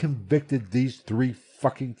 But they convicted these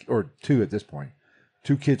two at this point,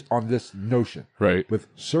 2 kids on this notion. Right. With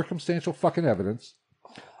circumstantial fucking evidence.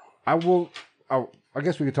 I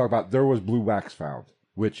guess we could talk about there was blue wax found,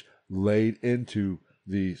 which laid into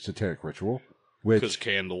the satanic ritual. Because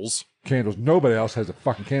candles. Nobody else has a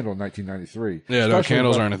fucking candle in 1993. Yeah, no,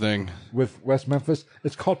 candles aren't a thing. With West Memphis,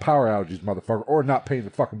 it's called power outages, motherfucker, or not paying the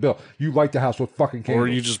fucking bill. You light the house with fucking candles. Or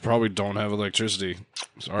you just probably don't have electricity.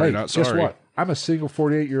 Sorry, not sorry. Guess what? I'm a single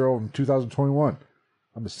 48-year-old in 2021.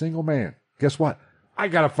 I'm a single man. Guess what? I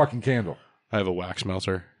got a fucking candle. I have a wax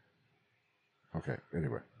melter. Okay,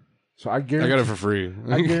 anyway. So I got it for free.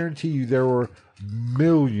 I guarantee you there were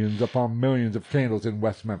millions upon millions of candles in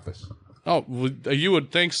West Memphis. Oh, you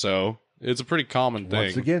would think so. It's a pretty common thing.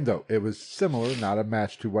 Once again, though, it was similar, not a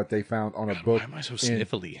match to what they found on a book. Why am I so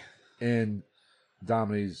sniffly? On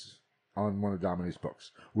one of Dominique's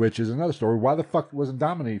books, which is another story. Why the fuck wasn't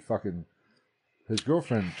Dominique fucking his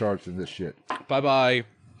girlfriend charged in this shit? Bye-bye.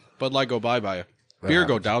 Bud Light go bye-bye. Beer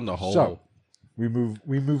go down the hole. So, we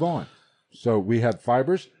move on. So, we had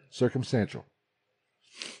fibers, circumstantial.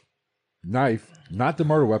 Knife, not the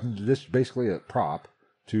murder weapon, just basically a prop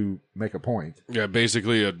to make a point. Yeah,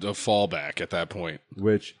 basically a fallback at that point.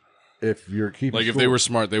 Which, if you're keeping if they were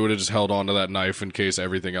smart, they would have just held on to that knife in case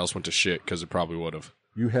everything else went to shit, because it probably would have.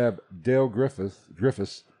 You have Dale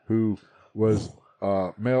Griffiths, who was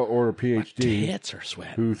a mail order PhD, my tits are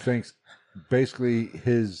sweating. Who thinks basically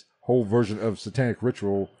his whole version of satanic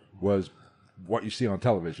ritual was what you see on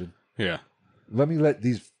television. Yeah. Let me let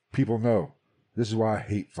these people know. This is why I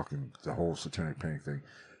hate fucking the whole satanic panic thing.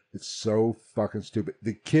 It's so fucking stupid.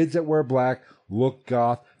 The kids that wear black, look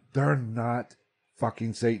goth, they're not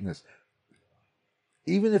fucking Satanists.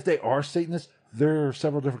 Even if they are Satanists, there are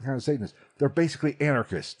several different kinds of Satanists. They're basically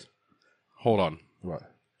anarchists. Hold on.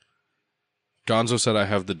 What? Gonzo said I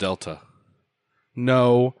have the Delta.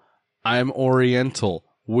 No, I'm Oriental.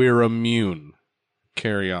 We're immune.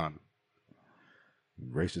 Carry on.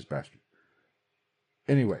 Racist bastard.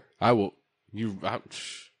 Anyway. I will...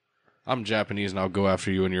 I'm Japanese and I'll go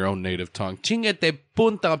after you in your own native tongue. Chingete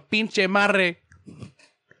punta pinche madre.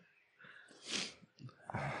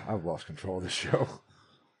 I've lost control of this show.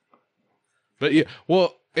 But yeah,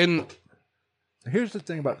 well, and here's the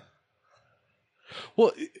thing about...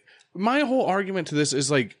 Well, my whole argument to this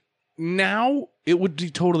is like, now it would be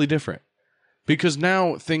totally different. Because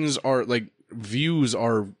now things are like, views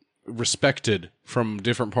are respected from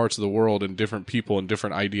different parts of the world and different people and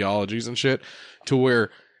different ideologies and shit, to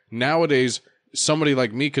where nowadays somebody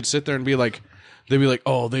like me could sit there and be like, they'd be like,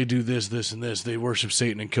 oh, they do this, this, and this. They worship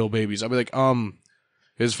Satan and kill babies. I'd be like,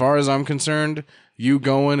 as far as I'm concerned, you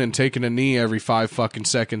going and taking a knee every 5 fucking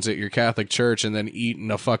seconds at your Catholic church and then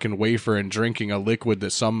eating a fucking wafer and drinking a liquid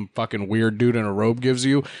that some fucking weird dude in a robe gives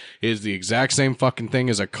you is the exact same fucking thing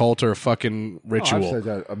as a cult or a fucking ritual. I've said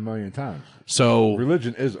that a million times. So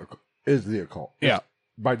religion is the occult. Yeah.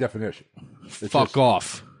 By definition. Fuck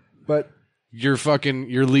off. But you're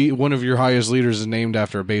fucking one of your highest leaders is named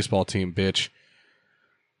after a baseball team, bitch.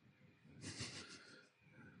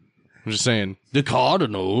 I'm just saying. The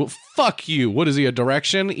Cardinal? Fuck you. What is he, a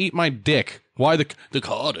direction? Eat my dick. Why the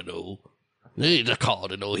Cardinal? Hey, the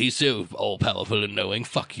Cardinal. He's so all-powerful and knowing.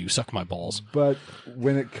 Fuck you. Suck my balls. But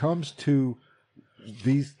when it comes to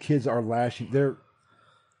these kids are lashing, they're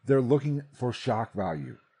looking for shock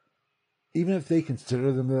value. Even if they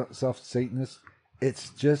consider themselves Satanists, it's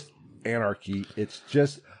just anarchy. It's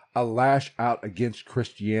just a lash out against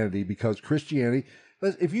Christianity, because Christianity...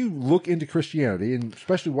 If you look into Christianity, and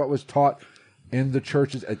especially what was taught in the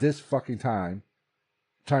churches at this fucking time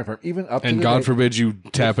frame, even up to and God forbid you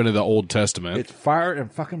tap into the Old Testament. It's fire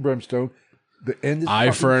and fucking brimstone. The end is eye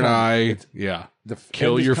for an eye. Yeah.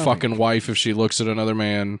 Kill your fucking wife if she looks at another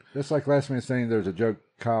man. Just like last man saying, there's a joke.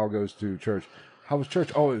 Kyle goes to church. How was church?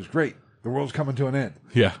 Oh, it was great. The world's coming to an end.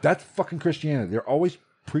 Yeah. That's fucking Christianity. They're always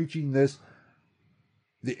preaching this.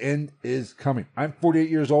 The end is coming. I'm 48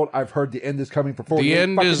 years old. I've heard the end is coming for 48 years. The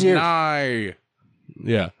end is years. nigh.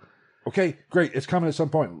 Yeah. Okay, great. It's coming at some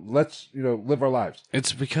point. Let's, live our lives.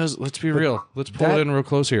 It's because, let's be real. Let's pull it in real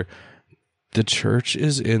close here. The church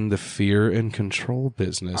is in the fear and control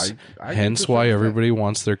business. Hence why everybody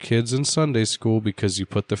wants their kids in Sunday school, because you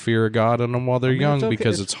put the fear of God on them while they're young,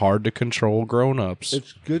 because it's hard to control grown-ups.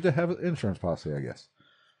 It's good to have an insurance policy, I guess.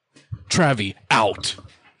 Travi, out.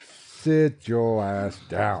 Sit your ass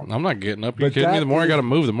down. I'm not getting up. Are you kidding me? The more I got to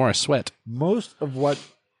move, the more I sweat. Most of what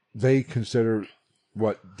they consider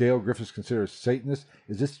what Dale Griffiths considers Satanists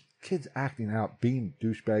is this kids acting out, being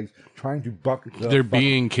douchebags, trying to buck the They're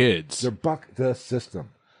being kids. They're buck the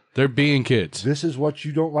system. They're being kids. This is what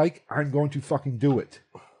you don't like. I'm going to fucking do it.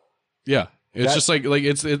 Yeah. It's just like I have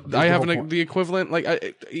the whole point. the equivalent.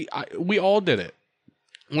 Like we all did it.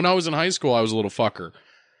 When I was in high school, I was a little fucker.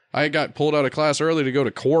 I got pulled out of class early to go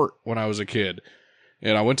to court when I was a kid.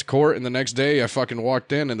 And I went to court, and the next day I fucking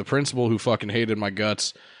walked in, and the principal, who fucking hated my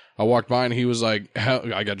guts, I walked by, and he was like,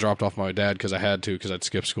 I got dropped off by my dad because I had to, because I'd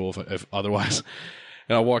skip school if otherwise.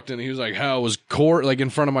 And I walked in, and he was like, how was court? Like, in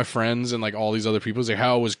front of my friends and, like, all these other people. He was like,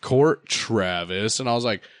 how was court, Travis? And I was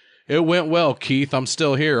like, it went well, Keith. I'm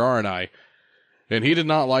still here, aren't I? And he did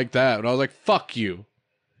not like that. And I was like, fuck you.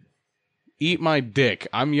 Eat my dick.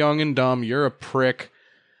 I'm young and dumb. You're a prick.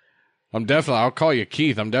 I'll call you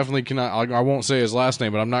Keith. I won't say his last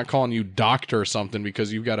name, but I'm not calling you doctor or something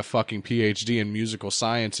because you've got a fucking PhD in musical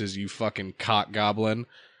sciences, you fucking cock goblin.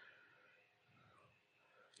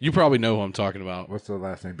 You probably know who I'm talking about. What's the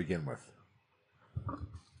last name begin with?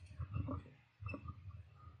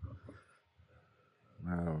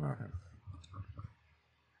 I don't know him.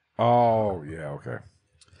 Oh, yeah, okay.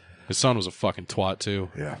 His son was a fucking twat, too.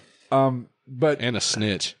 Yeah. But And a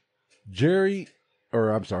snitch. Dale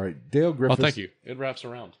Oh, Griffiths. thank you. It wraps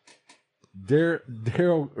around.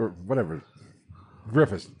 Daryl, or whatever.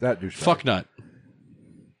 Griffiths, that douchebag. Fuck nut.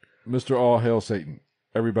 Mr. All Hail Satan.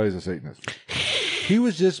 Everybody's a Satanist. He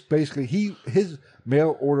was just basically, his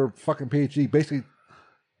mail order fucking PhD basically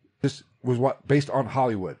just was based on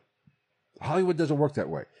Hollywood. Hollywood doesn't work that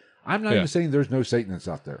way. I'm not even saying there's no Satanists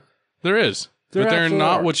out there. There is. But they're absolutely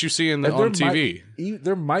not are. what you see on And TV.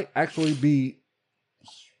 There might actually be,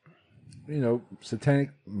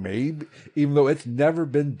 satanic, maybe, even though it's never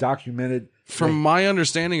been documented. From my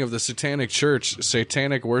understanding of the Satanic Church,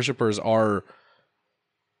 satanic worshipers are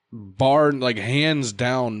hands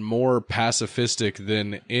down more pacifistic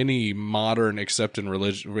than any modern accepted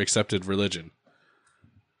religion.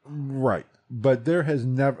 Right. But there has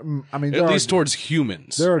never, At least towards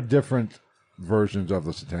humans. There are different versions of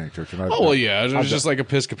the Satanic Church. And It's just like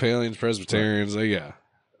Episcopalians, Presbyterians, yeah.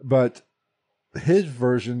 But his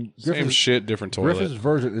version, Same shit, different toilet. Griffith's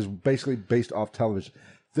version is basically based off television.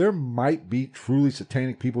 There might be truly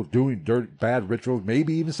satanic people doing bad rituals,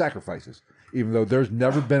 maybe even sacrifices, even though there's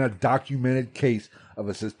never been a documented case of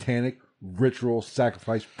a satanic ritual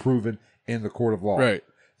sacrifice proven in the court of law. Right.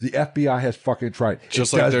 The FBI has fucking tried.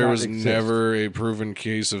 Just like there was never a proven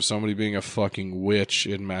case of somebody being a fucking witch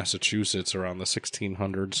in Massachusetts around the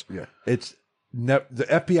 1600s. Yeah. The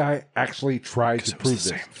FBI actually tried to prove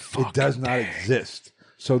this. It does not exist.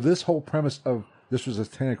 So this whole premise of this was a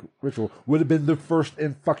satanic ritual would have been the first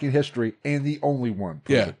in fucking history and the only one.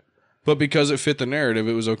 Yeah. But because it fit the narrative,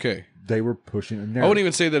 it was okay. They were pushing a narrative. I wouldn't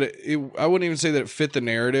even say that it fit the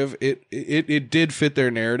narrative. It did fit their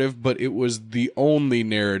narrative, but it was the only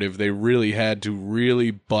narrative they really had to really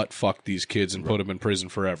butt fuck these kids and put them in prison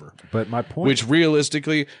forever. But my point, which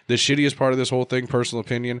realistically, the shittiest part of this whole thing, personal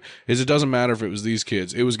opinion, is it doesn't matter if it was these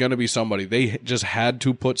kids. It was going to be somebody. They just had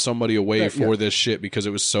to put somebody away for this shit because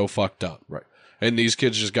it was so fucked up. Right. And these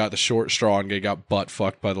kids just got the short straw and they got butt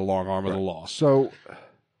fucked by the long arm of the law. So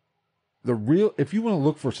if you want to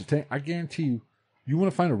look for satanic, I guarantee you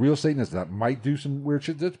want to find a real Satanist that might do some weird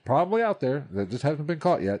shit that's probably out there that just hasn't been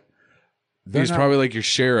caught yet. He's probably like your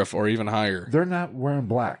sheriff or even higher. They're not wearing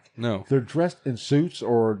black. No. They're dressed in suits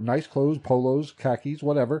or nice clothes, polos, khakis,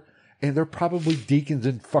 whatever, and they're probably deacons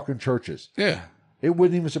in fucking churches. Yeah. It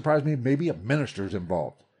wouldn't even surprise me if maybe a minister's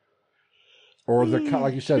involved. Or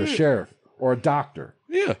like you said, a sheriff or a doctor.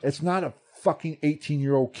 Yeah. It's not a fucking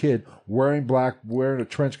 18-year-old kid wearing black, wearing a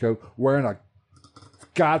trench coat, wearing a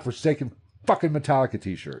godforsaken fucking Metallica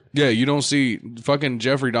t-shirt. Yeah, you don't see fucking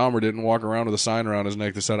Jeffrey Dahmer didn't walk around with a sign around his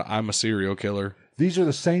neck that said, "I'm a serial killer." These are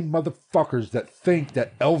the same motherfuckers that think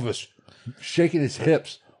that Elvis shaking his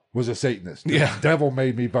hips was a Satanist. Yeah. The devil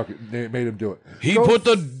made him do it. He put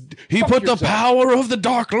the power of the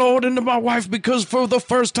Dark Lord into my wife because for the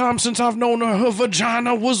first time since I've known her, her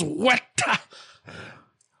vagina was wet.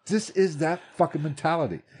 This is that fucking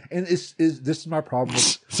mentality. And this is my problem.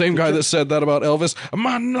 Same guy that said that about Elvis.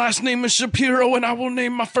 My last name is Shapiro and I will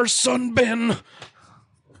name my first son Ben.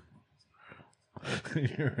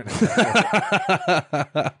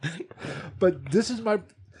 But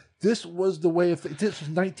this was the way of this was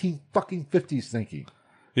 1950s thinking.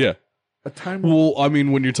 Yeah. A time. Well, I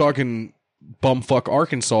mean, when you're talking bumfuck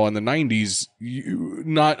Arkansas in the 90s,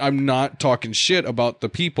 I'm not talking shit about the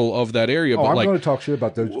people of that area. But I'm like, going to talk shit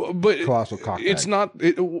about those colossal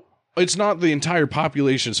cockbags. It's not the entire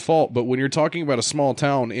population's fault, but when you're talking about a small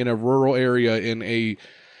town in a rural area in a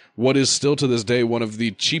what is still to this day one of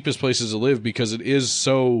the cheapest places to live because it is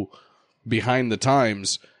so behind the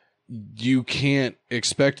times. You can't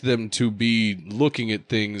expect them to be looking at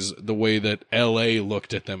things the way that LA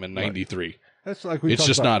looked at them in 93. That's like we It's talked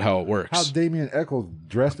just about not how it works. How Damien Eccles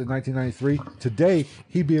dressed in 1993. Today,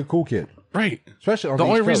 he'd be a cool kid. Right. Especially on The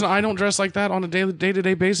only East reason Coast. I don't dress like that on a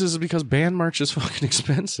day-to-day basis is because band merch is fucking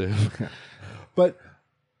expensive. But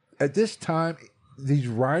at this time, these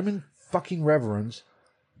rhyming fucking reverends,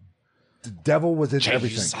 the devil was in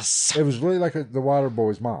everything. Jesus. It was really like the Water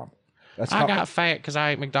Boy's mom. That's I how, got fat because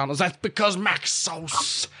I ate McDonald's. That's because mac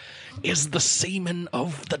sauce is the semen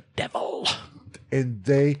of the devil. and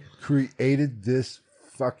they created this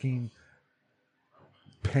fucking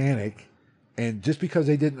panic. And just because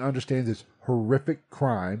they didn't understand this horrific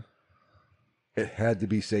crime, it had to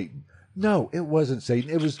be Satan. No, it wasn't Satan.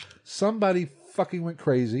 It was somebody fucking went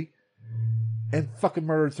crazy and fucking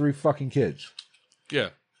murdered 3 fucking kids. Yeah.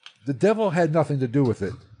 The devil had nothing to do with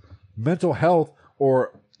it. Mental health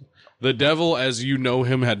or The devil, as you know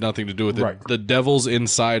him, had nothing to do with it. Right. The devil's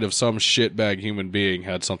inside of some shitbag human being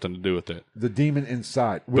had something to do with it. the demon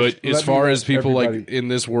inside. But which, as let me far let as people like everybody- in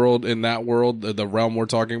this world, in that world, the realm we're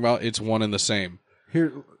talking about, it's one and the same.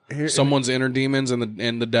 here, Someone's inner demons and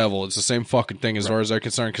the devil. It's the same fucking thing as far as they're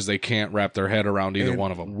concerned because they can't wrap their head around either and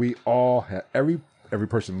one of them. We all have every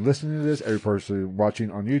person listening to this, every person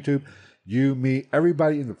watching on YouTube, you, me,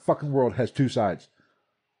 everybody in the fucking world has 2 sides.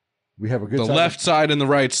 We have a good The side. left side and the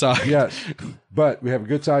right side. Yes, but we have a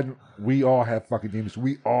good side. We all have fucking demons.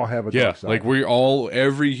 We all have a Yeah, dark side. like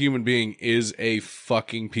every human being is a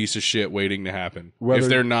fucking piece of shit waiting to happen. Whether- if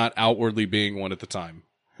they're not outwardly being one at the time.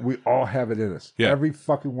 we all have it in us. Yeah. Every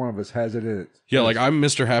fucking one of us has it in it. Yeah, like I'm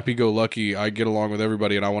Mr. Happy-Go-Lucky. I get along with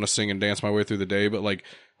everybody and I want to sing and dance my way through the day. But like,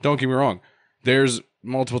 don't get me wrong. There's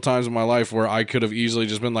multiple times in my life where I could have easily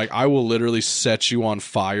just been like, I will literally set you on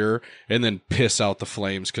fire and then piss out the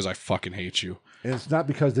flames because I fucking hate you. And it's not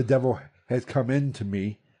because the devil has come into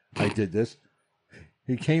me. I did this.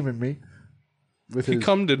 He came in me with He his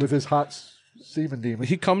cummed. with his hot semen demon.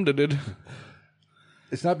 He come to it.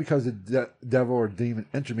 It's not because the devil or demon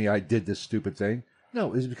entered me. I did this stupid thing.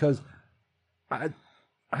 No, it's because I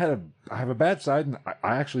have a bad side, and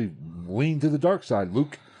I actually leaned to the dark side.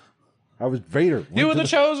 Luke, I was Vader. You were the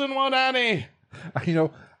chosen one, Annie. You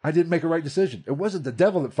know, I didn't make a right decision. It wasn't the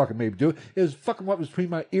devil that fucking made me do it. It was fucking what was between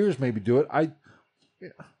my ears made me do it. I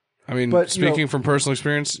mean, But, speaking from personal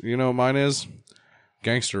experience, you know what mine is?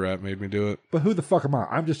 Gangster rap made me do it. But who the fuck am I?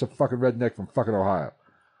 I'm just a fucking redneck from fucking Ohio.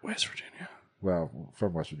 West Virginia. Well,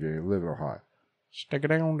 from West Virginia, live in Ohio. Stick it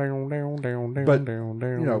down, down, down, down, down, But, down,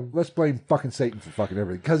 down. You know, let's blame fucking Satan for fucking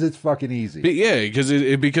everything because it's fucking easy. But yeah,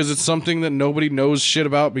 because it's something that nobody knows shit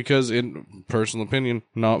about because, in personal opinion,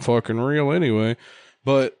 not fucking real anyway.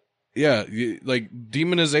 But yeah, like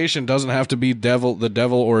demonization doesn't have to be the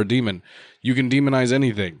devil or a demon. You can demonize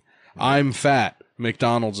anything. I'm fat.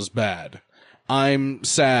 McDonald's is bad. I'm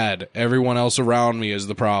sad. Everyone else around me is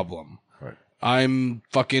the problem. Right. I'm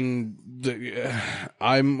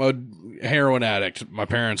a heroin addict. My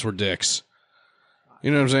parents were dicks.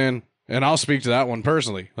 You know what I'm saying? And I'll speak to that one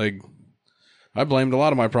personally. Like, I blamed a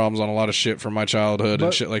lot of my problems on a lot of shit from my childhood and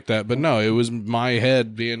But- shit like that. But no, it was my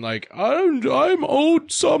head being like, I'm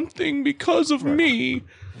owed something because of me.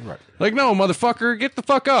 Right. Like, no, motherfucker, get the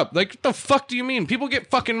fuck up. Like, what the fuck do you mean? People get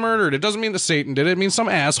fucking murdered. It doesn't mean that Satan did it. It means some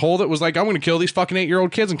asshole that was like, I'm going to kill these fucking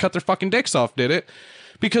 8-year-old kids and cut their fucking dicks off did it.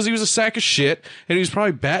 Because he was a sack of shit and he was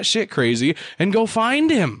probably batshit crazy, and go find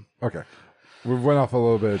him. Okay. We went off a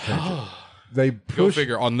little bit of tangent. They Go pushed,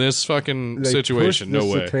 figure. On this fucking they situation, pushed no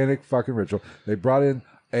this way. satanic fucking ritual. They brought in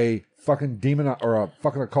a fucking demon or a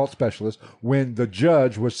fucking occult specialist when the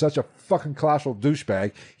judge was such a fucking colossal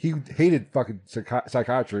douchebag. He hated fucking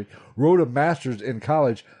psychiatry, wrote a master's in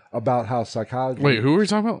college about how psychology. Wait, who are we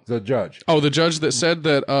talking about? The judge. Oh, the judge that said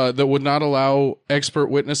that that would not allow expert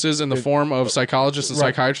witnesses in the form of psychologists and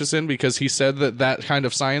Right. psychiatrists in because he said that kind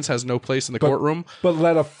of science has no place in the courtroom. But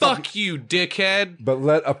let a Fuck you, dickhead. But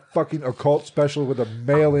let a fucking occult specialist with a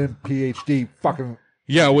mail-in PhD fucking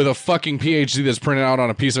Yeah, with a fucking PhD that's printed out on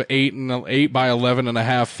a piece of 8 by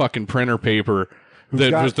 11.5 fucking printer paper.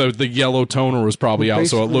 That got- was the yellow toner was probably who out,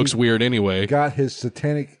 so it basically looks weird anyway. got his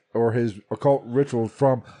satanic or his occult ritual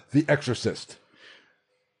from The Exorcist.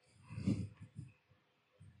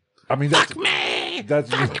 I mean, that's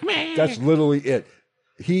literally it.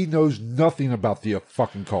 He knows nothing about the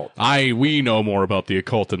fucking cult. We know more about the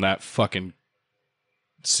occult than that fucking.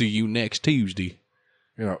 See you next Tuesday.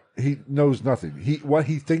 You know, he knows nothing. What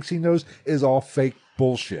he thinks he knows is all fake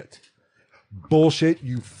bullshit. Bullshit,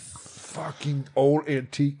 you fucking old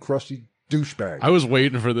antique crusty douchebag. I was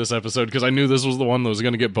waiting for this episode because I knew this was the one that was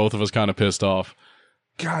going to get both of us kind of pissed off.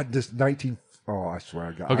 God, this 19. Oh, I swear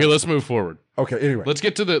I got. Okay, let's move forward. Okay, anyway, Let's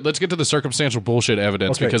get to the circumstantial bullshit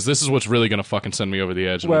evidence Okay. because this is what's really going to fucking send me over the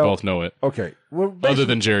edge, and Well, we both know it. okay. Well, Other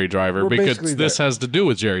than Jerry Driver, we're because basically this there. has to do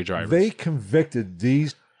with Jerry Driver. They convicted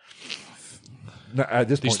these. At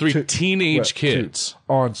this These point, three teenage kids.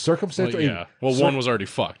 on circumstantial. Yeah. Well, one was already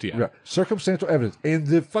fucked. Yeah. Yeah, circumstantial evidence, and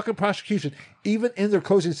the fucking prosecution, even in their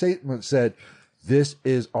closing statement, said this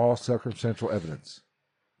is all circumstantial evidence.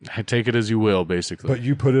 I take it as you will, basically. But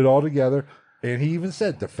you put it all together, and he even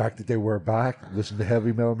said the fact that they were black, listen to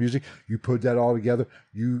heavy metal music, you put that all together,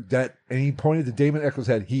 and he pointed to Damon Eccles'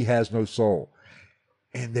 head, he has no soul.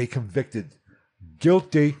 And they convicted.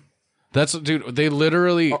 Guilty. That's dude. They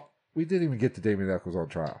literally. We didn't even get to Damon Eccles on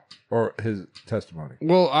trial or his testimony.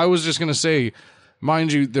 Well, I was just gonna say,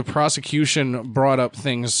 mind you, the prosecution brought up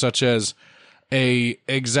things such as a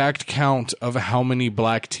exact count of how many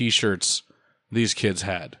black T-shirts these kids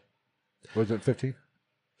had. Was it 15?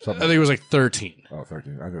 I think it was like 13. Oh,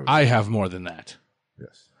 13. I know. I have more than that.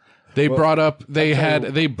 Yes. They brought up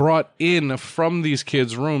they brought in from these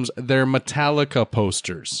kids' rooms their Metallica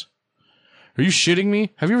posters. Are you shitting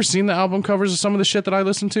me? Have you ever seen the album covers of some of the shit that I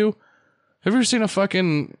listen to? Have you ever seen a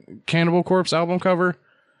fucking Cannibal Corpse album cover?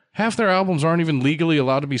 Half their albums aren't even legally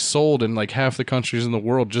allowed to be sold in like half the countries in the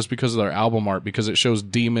world just because of their album art, because it shows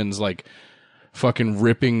demons like fucking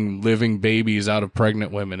ripping living babies out of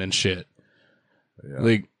pregnant women and shit. Yeah.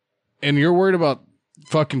 Like, and you're worried about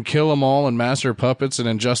fucking Kill 'Em All and Master of Puppets and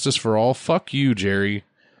Injustice for All? Fuck you, Jerry.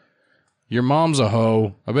 Your mom's a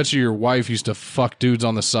hoe. I bet you your wife used to fuck dudes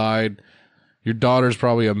on the side. Your daughter's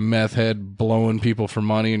probably a meth head blowing people for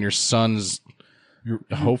money, and your son's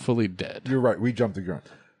hopefully dead. You're right. We jumped the gun.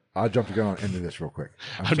 I'll jump the gun on into this real quick.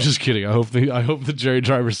 I'm just kidding. I hope the Jerry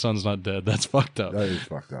Driver's son's not dead. That's fucked up. That is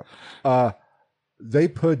fucked up. They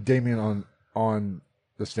put Damien on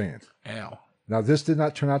the stand. Ow. Now, this did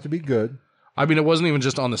not turn out to be good. I mean, it wasn't even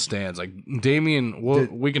just on the stands. Like, Damien,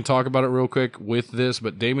 we can talk about it real quick with this,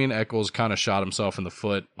 but Damien Eccles kind of shot himself in the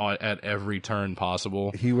foot at every turn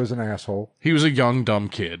possible. He was an asshole. He was a young, dumb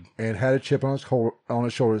kid. And had a chip on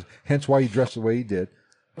his shoulders, hence why he dressed the way he did.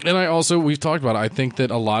 And we've talked about it. I think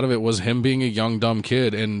that a lot of it was him being a young, dumb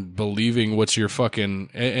kid and believing what's your fucking,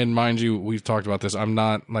 and mind you, we've talked about this. I'm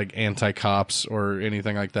not like anti-cops or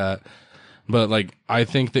anything like that. But like, I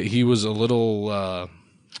think that he was a little,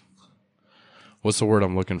 what's the word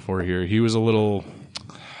I'm looking for here? He was a little,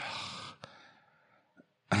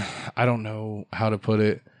 I don't know how to put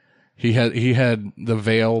it. He had the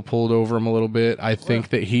veil pulled over him a little bit. I think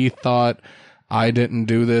that he thought, I didn't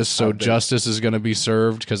do this, so justice is going to be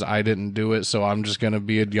served because I didn't do it, so I'm just going to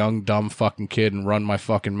be a young, dumb fucking kid and run my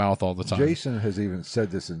fucking mouth all the time. Jason has even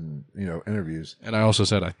said this in interviews. And I also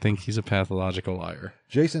said, I think he's a pathological liar.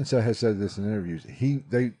 Jason has said this in interviews. He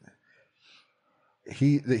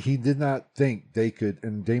did not think they could,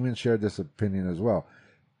 and Damien shared this opinion as well.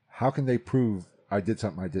 How can they prove I did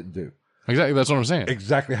something I didn't do? Exactly, that's what I'm saying.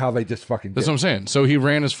 Exactly how they just fucking did. That's what I'm saying. So he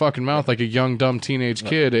ran his fucking mouth like a young, dumb teenage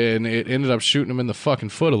kid, and it ended up shooting him in the fucking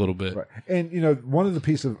foot a little bit. Right. And, one of the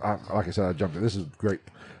pieces of, like I said, I jumped in. This is a great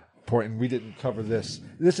point, and we didn't cover this.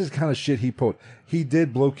 This is kind of shit he pulled. He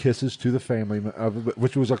did blow kisses to the family,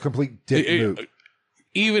 which was a complete dick move.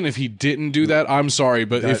 Even if he didn't do that, I'm sorry,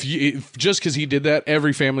 but if just because he did that,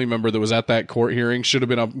 every family member that was at that court hearing should have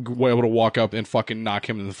been able to walk up and fucking knock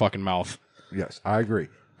him in the fucking mouth. Yes, I agree.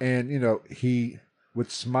 And, he would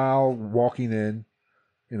smile walking in,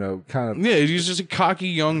 kind of. Yeah, he's just a cocky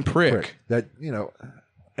young prick. That,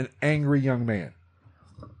 an angry young man.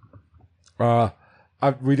 I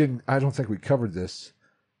don't think we covered this.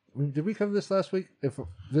 Did we cover this last week?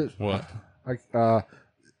 What?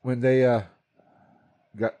 When they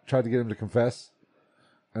tried to get him to confess,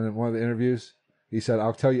 and in one of the interviews, he said,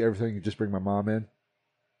 "I'll tell you everything. You just bring my mom in."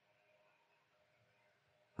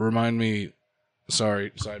 Remind me. Sorry,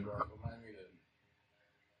 sidebar. Remind me to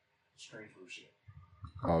Strange Brew shit.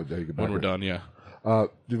 Oh, there you go. When we're done, yeah.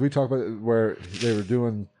 Did we talk about it where they were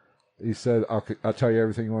doing? He said, "I'll tell you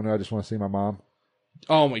everything you want to know. I just want to see my mom."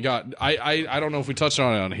 Oh my god, I don't know if we touched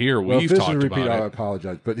on it on here. Well, We've if this talked is a repeat, about I it.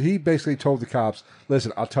 apologize. But he basically told the cops,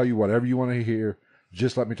 "Listen, I'll tell you whatever you want to hear.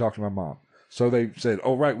 Just let me talk to my mom." So they said,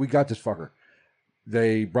 "Oh right, we got this fucker."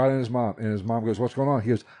 They brought in his mom, and his mom goes, "What's going on?" He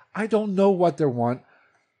goes, "I don't know what they want.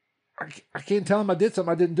 I can't tell him I did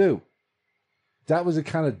something I didn't do." That was the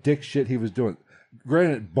kind of dick shit he was doing.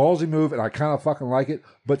 Granted, ballsy move, and I kind of fucking like it,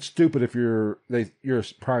 but stupid if you're a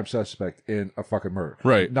prime suspect in a fucking murder.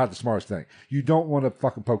 Right. Not the smartest thing. You don't want to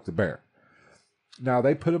fucking poke the bear. Now,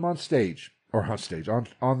 they put him on the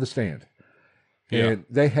stand. And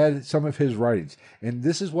they had some of his writings. And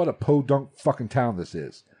this is what a podunk fucking town this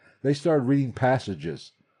is. They started reading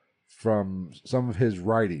passages from some of his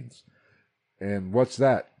writings. And what's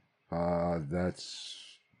that? That's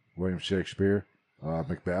William Shakespeare,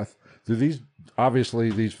 Macbeth.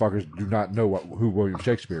 Obviously these fuckers do not know who William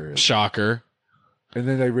Shakespeare is. Shocker. And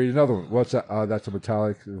then they read another one. What's that? That's a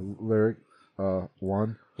metallic lyric.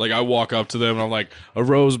 One. Like, I walk up to them and I'm like, a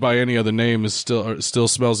rose by any other name is still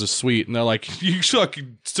smells as sweet. And they're like, you suck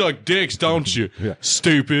dicks, don't you? Yeah.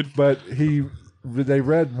 Stupid. But they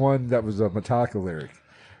read one that was a Metallica lyric.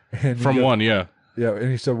 And Yeah. Yeah,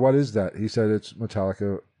 and he said, what is that? He said, it's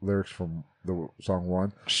Metallica lyrics from the song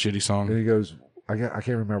One. Shitty song. And he goes, I can't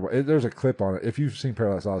remember. There's a clip on it. If you've seen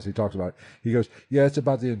Paradise Lost, he talks about it. He goes, yeah, it's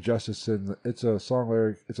about the injustice, and it's a song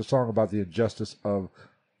lyric. It's a song about the injustice of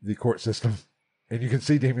the court system. And you can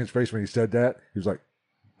see Damien's face when he said that. He was like,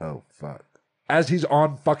 oh, fuck. As he's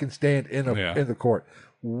on fucking stand in the court.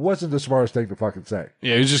 Wasn't the smartest thing to fucking say.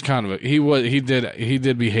 Yeah, he's just kind of he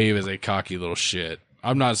did behave as a cocky little shit.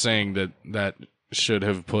 I'm not saying that should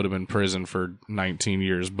have put him in prison for 19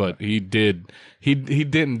 years, but he didn't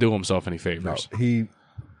do himself any favors. No, he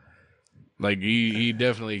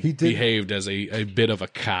definitely behaved as a bit of a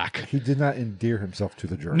cock. He did not endear himself to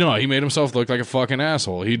the jury. No, he made himself look like a fucking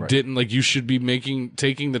asshole. He didn't, like, you should be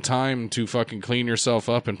taking the time to fucking clean yourself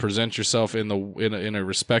up and present yourself in a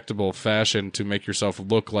respectable fashion to make yourself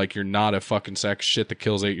look like you're not a fucking sack of shit that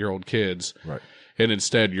kills 8-year-old kids. Right. And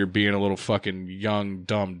instead, you're being a little fucking young,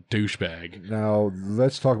 dumb douchebag. Now,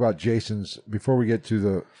 let's talk about Jason's, before we get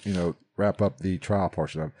to the, wrap up the trial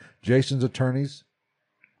portion of it. Jason's attorneys,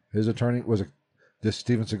 his attorney was this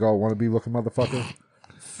Steven Seagal wannabe looking motherfucker.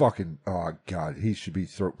 Fucking, oh God, he should be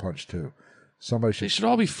throat punched too. They should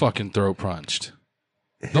all be fucking throat punched.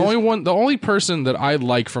 The only person that I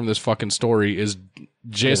like from this fucking story is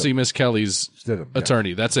Jesse Miss Kelly's attorney.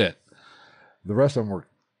 Yeah. That's it. The rest of them were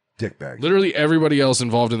dickbags. Literally everybody else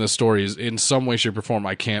involved in this story is in some way, shape, or form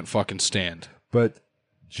I can't fucking stand. But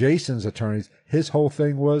Jason's attorneys, his whole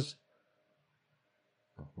thing was,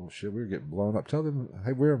 oh shit, we were getting blown up. Tell them,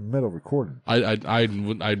 hey, we're in the middle of recording. I'd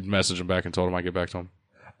messaged him back and told him I'd get back to him.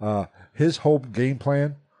 His whole game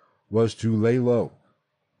plan was to lay low.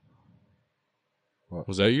 What?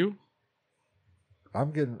 Was that you?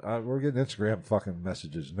 we're getting Instagram fucking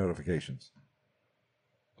messages, notifications.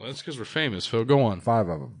 Well, that's because we're famous, Phil. Go on. 5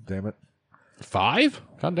 of them, damn it. 5?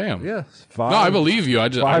 God damn. Yeah, 5. No, I believe you.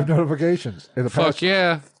 5 notifications in the past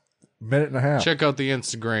minute and a half. Check out the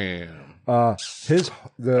Instagram.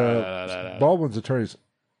 Baldwin's attorney's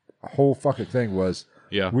whole fucking thing was,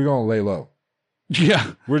 we're gonna lay low.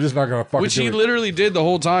 Yeah, we're just not gonna fucking. Which he literally did the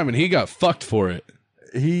whole time, and he got fucked for it.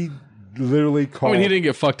 He literally called. I mean, he didn't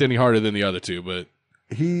get fucked any harder than the other two, but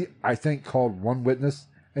he, I think, called one witness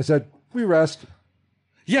and said, "We rest."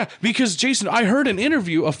 Yeah, because Jason, I heard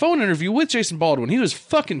a phone interview with Jason Baldwin. He was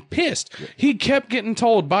fucking pissed. He kept getting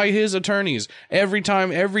told by his attorneys every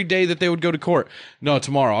day that they would go to court, no,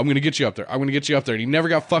 tomorrow, I'm going to get you up there. I'm going to get you up there. And he never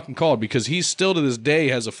got fucking called because he still to this day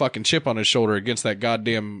has a fucking chip on his shoulder against that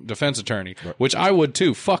goddamn defense attorney, which I would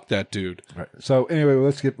too. Fuck that dude. Right. So anyway,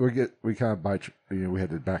 we kind of we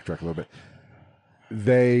had to backtrack a little bit.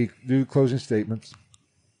 They do closing statements.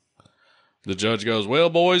 The judge goes, well,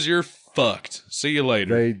 boys, you're fucked. See you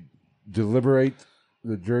later. They deliberate.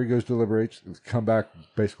 The jury goes deliberates. Come back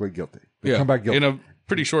basically guilty. They come back guilty in a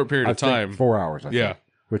pretty short period of time. Think 4 hours. I think,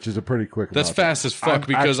 which is a pretty quick. That's fast as fuck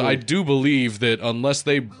because I do believe that unless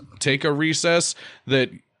they take a recess, that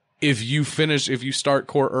if you start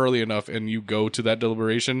court early enough and you go to that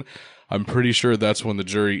deliberation, I'm pretty sure that's when the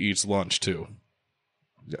jury eats lunch too.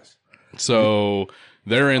 Yes. So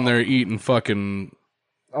they're in there eating fucking.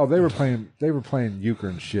 Oh, they were playing euchre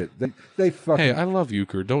and shit. They fucking. Hey, I love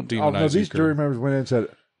euchre. Don't demonize no, these euchre. jury members went in and said,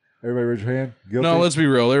 "Everybody raise your hand." Guilty? No, let's be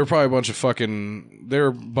real. They were probably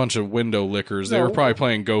a bunch of window lickers. They were probably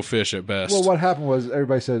playing Go Fish at best. Well, what happened was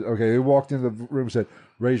everybody said, "Okay." They walked into the room and said,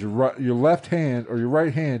 "Raise your left hand or your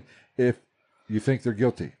right hand if you think they're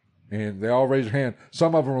guilty." And they all raised their hand.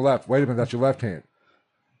 Some of them were left. Wait a minute, that's your left hand.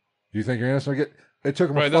 Do you think you're innocent? It took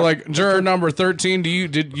them. Right, they're like, juror number 13.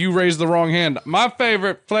 Did you raise the wrong hand? My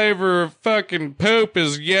favorite flavor of fucking poop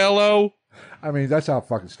is yellow. I mean, that's how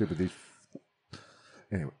fucking stupid these.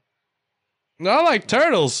 Anyway, no, I like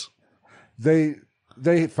turtles. They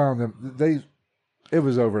found them. It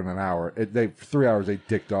was over in an hour. 3 hours. They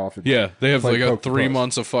dicked off. Yeah, they have like a 3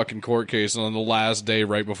 months of fucking court case, and on the last day,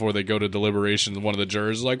 right before they go to deliberations, one of the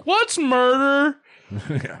jurors is like, "What's murder?"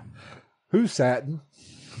 Yeah. Who's satin?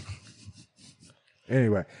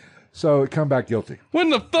 Anyway, so it come back guilty.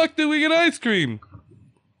 When the fuck did we get ice cream?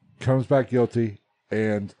 Comes back guilty,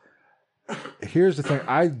 and here's the thing.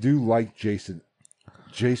 I do like Jason.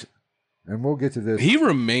 And we'll get to this. He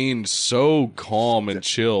remained so calm and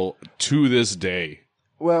chill to this day.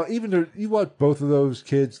 Well, you watch both of those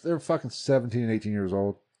kids. They're fucking 17 and 18 years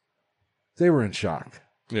old. They were in shock.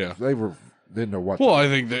 Yeah. Didn't know what. Well, I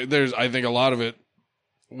think I think a lot of it,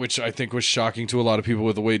 which I think was shocking to a lot of people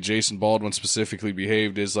with the way Jason Baldwin specifically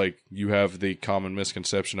behaved, is like you have the common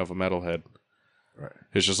misconception of a metalhead. Right.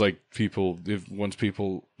 It's just like once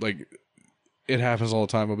people like, it happens all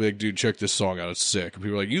the time. I'll be like, dude, check this song out. It's sick. And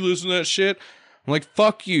people are like, you listen to that shit? I'm like,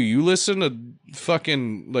 fuck you. You listen to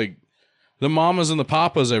fucking like the mamas and the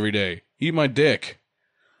papas every day. Eat my dick.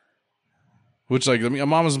 Which, like, I mean,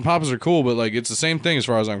 mamas and papas are cool, but, like, it's the same thing as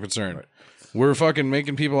far as I'm concerned. Right. We're fucking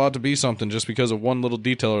making people out to be something just because of one little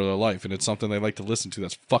detail of their life, and it's something they like to listen to.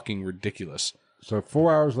 That's fucking ridiculous. So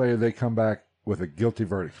 4 hours later, they come back with a guilty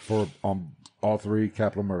verdict on all 3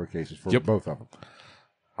 capital murder cases for both of them.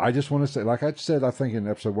 I just want to say, like I said, I think in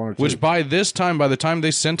episode 1 or 2. Which by the time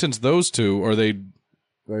they sentenced those two, or they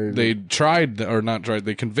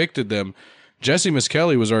convicted them, Jesse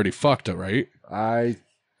Miskelly was already fucked up, right? I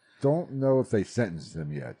don't know if they sentenced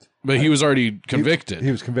him yet. But he was already convicted.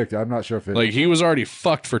 He was convicted. I'm not sure if it... Like, he was already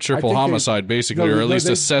fucked for triple homicide, basically, or at least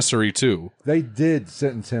accessory, too. They did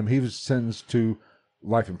sentence him. He was sentenced to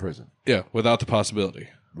life in prison. Yeah, without the possibility.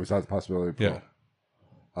 Without the possibility of parole.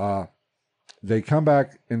 Yeah. They come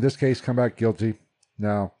back, in this case, guilty.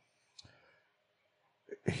 Now,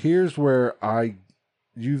 here's where I've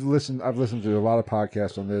listened to a lot of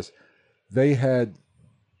podcasts on this.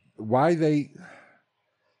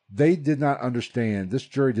 They did not understand, this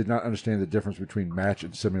jury did not understand the difference between match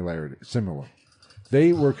and similar.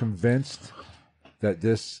 They were convinced that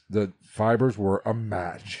the fibers were a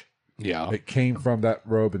match. Yeah. It came from that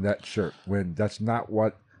robe and that shirt, when that's not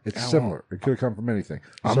what, it's similar. It could have come from anything.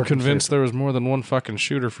 I'm convinced there was more than one fucking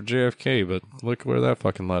shooter for JFK, but look where that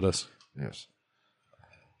fucking led us. Yes.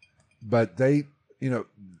 But it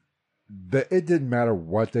didn't matter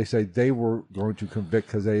what they say. They were going to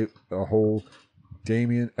convict because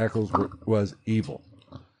Damien Echols was evil,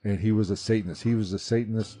 and he was a Satanist. He was a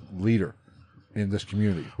Satanist leader in this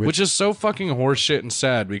community. Which is so fucking horseshit and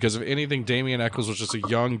sad, because if anything, Damien Echols was just a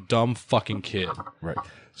young, dumb fucking kid. Right.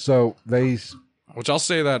 So Which I'll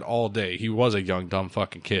say that all day. He was a young, dumb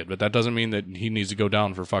fucking kid, but that doesn't mean that he needs to go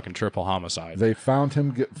down for fucking triple homicide. They found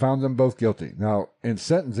them both guilty. Now, in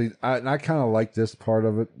sentencing, I kind of like this part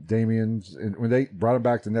of it. Damien's, when they brought him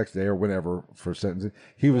back the next day or whenever for sentencing,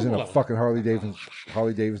 he was in a fucking Harley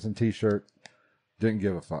Davidson t-shirt. Didn't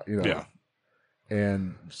give a fuck, Yeah.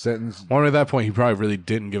 And sentenced. Well, at that point, he probably really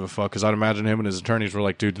didn't give a fuck, because I'd imagine him and his attorneys were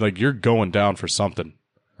like, dude, like, you're going down for something.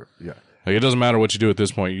 Yeah. Like, it doesn't matter what you do at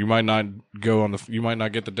this point. You might not you might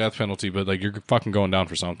not get the death penalty, but like, you're fucking going down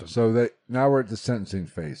for something. So now we're at the sentencing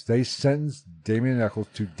phase. They sentenced Damien Echols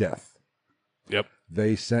to death. Yep.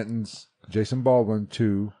 They sentenced Jason Baldwin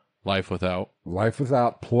to life without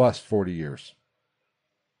plus 40 years,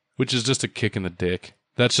 which is just a kick in the dick.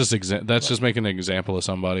 That's just just making an example of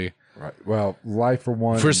somebody. Right. Well, life for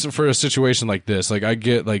one. For a situation like this, like, I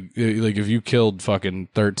get like if you killed fucking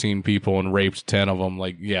 13 people and raped 10 of them,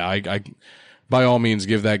 like, yeah, I by all means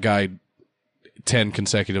give that guy 10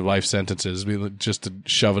 consecutive life sentences just to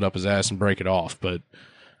shove it up his ass and break it off. But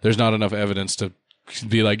there's not enough evidence to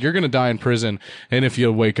be like, you're gonna die in prison, and if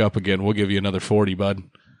you wake up again, we'll give you another 40, bud.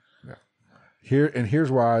 Yeah.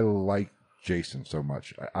 Here's why I like Jason so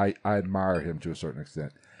much. I admire him to a certain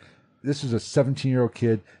extent. This is a 17-year-old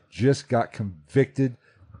kid, just got convicted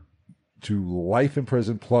to life in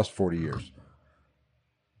prison plus 40 years.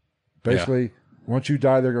 Basically, once you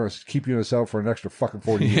die, they're going to keep you in a cell for an extra fucking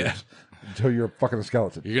 40 years until you're fucking a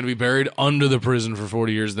skeleton. You're going to be buried under the prison for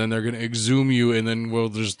 40 years, then they're going to exhume you, and then we'll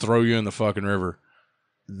just throw you in the fucking river.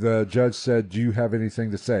 The judge said, do you have anything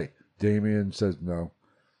to say? Damien says no.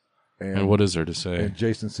 And what is there to say? And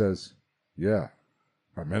Jason says, yeah,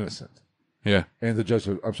 I'm innocent. Yeah. And the judge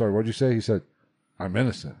said, I'm sorry, what did you say? He said, I'm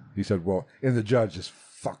innocent. He said, well, and the judge is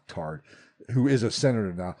fucktard, who is a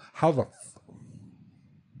senator now. How the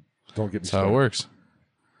don't get me started. That's how it works.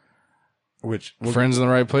 Which friends in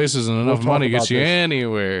the right places and enough money gets you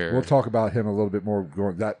anywhere. We'll talk about him a little bit more.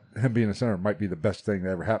 Him being a senator might be the best thing that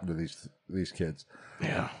ever happened to these kids.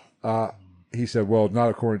 Yeah. He said, well, not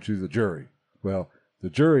according to the jury. Well, the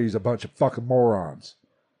jury's a bunch of fucking morons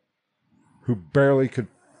who barely could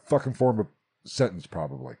fucking form a sentence,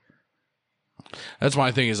 probably. That's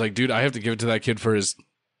my thing, is like, dude, I have to give it to that kid for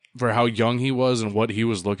how young he was and what he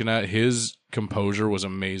was looking at. His composure was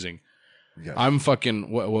amazing. Yes. I'm fucking,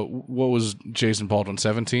 what was Jason Baldwin,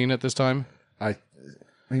 17 at this time?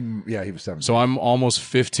 He was 17. So I'm almost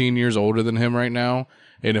 15 years older than him right now,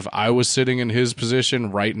 And if I was sitting in his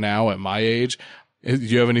position right now at my age, do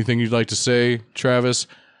you have anything you'd like to say, Travis?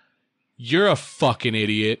 You're a fucking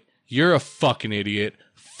idiot. You're a fucking idiot.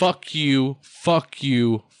 Fuck you. Fuck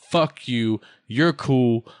you. Fuck you. You're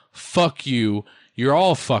cool. Fuck you. You're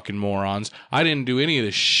all fucking morons. I didn't do any of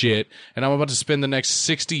this shit, and I'm about to spend the next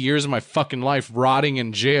 60 years of my fucking life rotting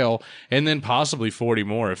in jail, and then possibly 40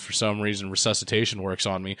 more if for some reason resuscitation works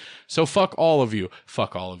on me. So fuck all of you.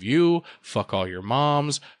 Fuck all of you. Fuck all your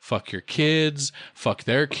moms. Fuck your kids. Fuck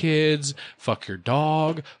their kids. Fuck your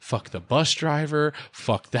dog. Fuck the bus driver.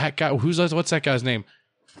 Fuck that guy. What's that guy's name?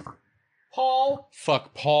 Paul.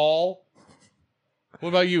 Fuck Paul. What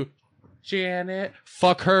about you? Janet.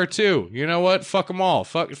 Fuck her too. You know what? Fuck them all.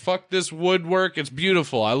 Fuck this woodwork. It's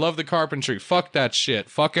beautiful. I love the carpentry. Fuck that shit.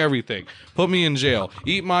 Fuck everything. Put me in jail.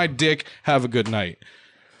 Eat my dick. Have a good night.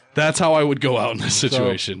 That's how I would go out in this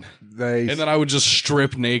situation. And then I would just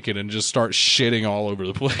strip naked and just start shitting all over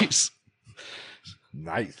the place.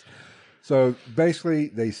 Nice. So basically,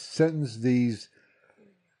 they sentenced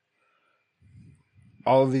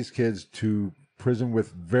all of these kids to prison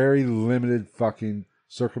with very limited fucking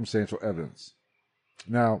circumstantial evidence.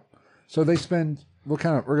 Now, so they spend. We're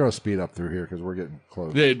going to speed up through here because we're getting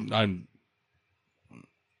close.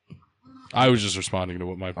 I was just responding to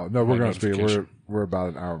what my. Oh, no, we're going to speed. We're about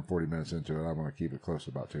an hour and 40 minutes into it. I want to keep it close to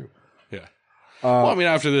about 2. Yeah. Well, I mean,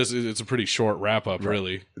 after this, it's a pretty short wrap up,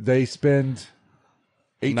 really. They spend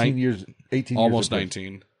 18 years. Almost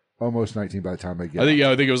 19. Almost 19 by the time they get.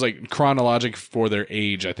 I think it was like chronologic for their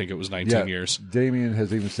age. I think it was 19 years. Damien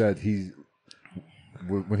has even said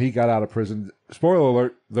when he got out of prison. Spoiler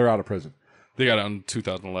alert: they're out of prison. They got out in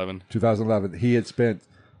 2011. 2011. He had spent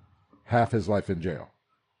half his life in jail.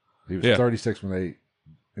 He was 36 in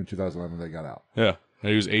 2011 they got out. Yeah, and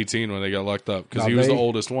he was 18 when they got locked up because he was the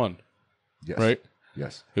oldest one. Yes. Right.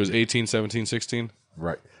 Yes. It was 18, 17, 16.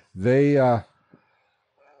 Right. They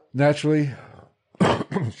naturally.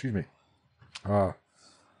 Excuse me.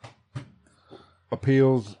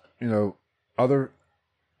 Appeals. Other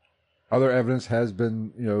evidence has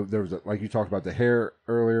been, there was, like you talked about, the hair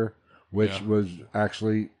earlier, which was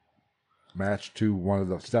actually matched to one of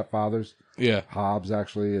the stepfathers. Yeah. Hobbs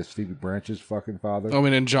actually is Stevie Branch's fucking father. I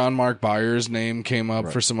mean, and John Mark Byers' name came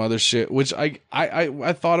up for some other shit, which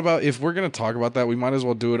I thought about, if we're going to talk about that, we might as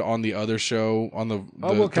well do it on the other show, on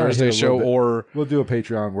the Thursday show, or... We'll do a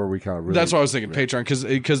Patreon where we kind of really... That's what I was thinking, Patreon,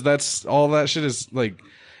 because that's, all that shit is, like...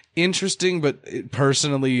 interesting, but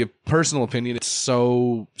personal opinion, it's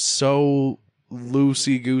so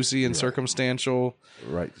loosey goosey and circumstantial,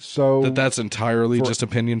 right? So that's entirely just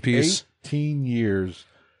opinion piece. 18 years,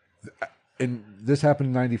 and this happened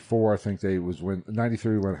in '94. I think was when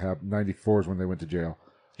 '93 when it happened. '94 is when they went to jail.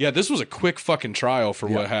 Yeah, this was a quick fucking trial for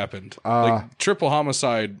what happened. Like triple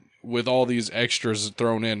homicide with all these extras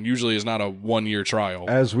thrown in usually is not a 1-year trial.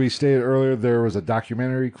 As we stated earlier, there was a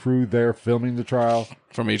documentary crew there filming the trial.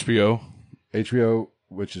 From HBO? HBO,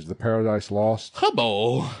 which is the Paradise Lost.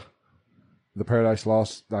 Hubble. The Paradise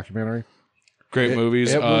Lost documentary. Great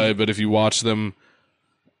movies, but if you watch them,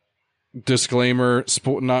 disclaimer,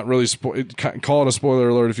 not really, call it a spoiler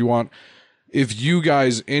alert if you want. If you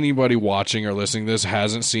guys, anybody watching or listening to this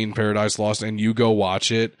hasn't seen Paradise Lost and you go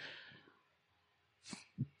watch it,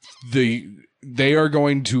 they are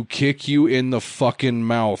going to kick you in the fucking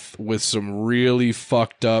mouth with some really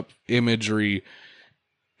fucked up imagery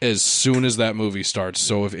as soon as that movie starts.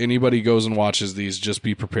 So if anybody goes and watches these, just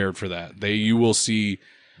be prepared for that. You will see,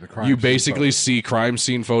 you basically see crime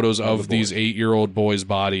scene photos of these 8-year-old boys'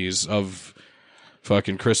 bodies of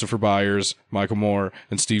fucking Christopher Byers, Michael Moore,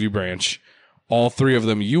 and Stevie Branch. All 3 of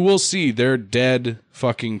them, you will see their dead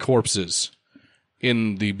fucking corpses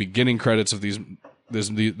in the beginning credits of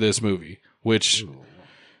this movie, which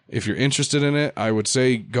if you're interested in it, I would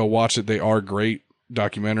say go watch it. They are great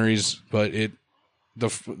documentaries, but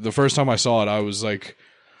the first time I saw it, I was like,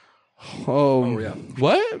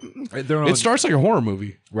 what? It starts like a horror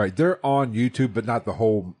movie. Right. They're on YouTube, but not the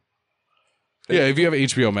whole. Yeah, if you have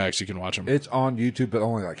HBO Max, you can watch them. It's on YouTube, but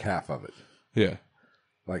only like half of it. Yeah.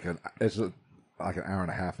 It's like an hour and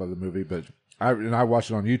a half of the movie, but I watched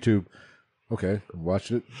it on YouTube. Okay, watched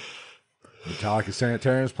it. Metallica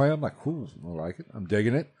Sanitarium's playing. I'm like, cool, I like it. I'm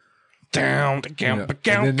digging it. And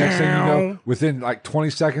then next thing you know, within like 20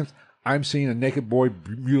 seconds, I'm seeing a naked boy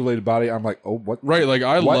mutilated body. I'm like, oh, what? Right, like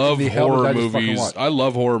I love horror movies. I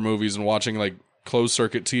love horror movies and watching like closed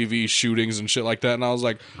circuit TV shootings and shit like that. And I was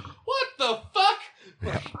like, what the fuck?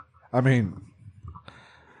 Yeah. I mean,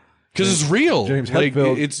 because it's real. James like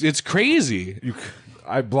Hetfield, it's crazy.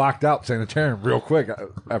 I blocked out Sanitarium real quick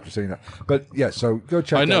after seeing that. But yeah, so go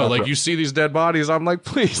check. I know, like you see these dead bodies, I'm like,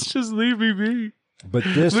 please just leave me be. But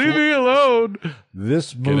this Leave me alone.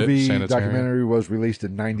 this it? movie Sanitarium. documentary was released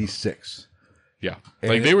in '96. Yeah,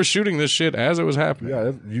 like they were shooting this shit as it was happening.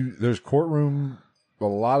 Yeah, there's courtroom, a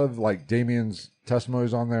lot of like Damien's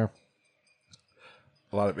testimonies on there,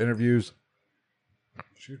 a lot of interviews.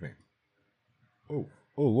 Excuse me. Oh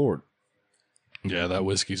Lord. Yeah, that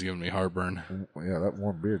whiskey's giving me heartburn. Yeah, that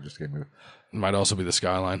warm beer just gave me. Might also be the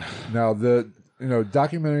skyline. Now the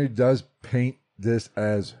documentary does paint this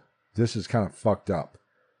as this is kind of fucked up.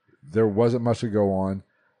 There wasn't much to go on.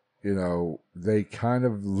 They kind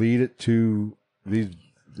of lead it to these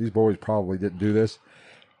boys probably didn't do this.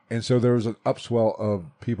 And so there was an upswell of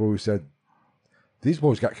people who said these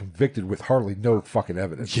boys got convicted with hardly no fucking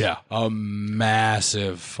evidence. Yeah, a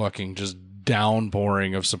massive fucking just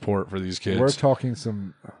downpouring of support for these kids. We're talking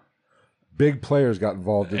some big players got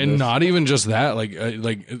involved in and this. not even just that,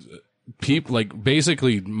 people like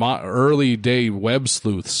basically early day web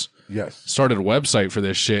sleuths Yes. started a website for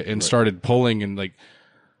this shit and started pulling and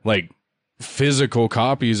like physical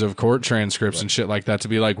copies of court transcripts and shit like that to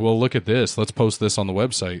be like, well, look at this. Let's post this on the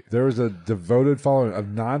website. There was a devoted following of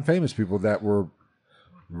non-famous people that were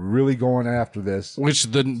really going after this. Which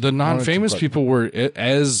the non-famous people were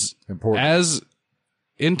as Important. as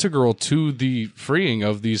integral to the freeing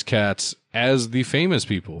of these cats as the famous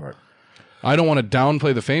people. Right. I don't want to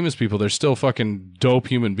downplay the famous people. They're still fucking dope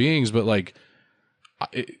human beings, but like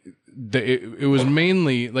it was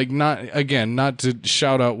mainly like not to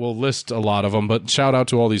shout out, we'll list a lot of them, but shout out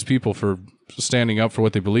to all these people for standing up for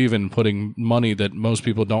what they believe in, putting money that most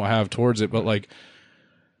people don't have towards it. But like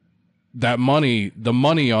that money, the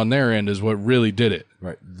money on their end is what really did it.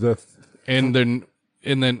 Right. And then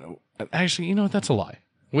actually, that's a lie.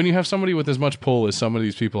 When you have somebody with as much pull as some of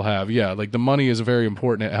these people have, yeah, like the money is very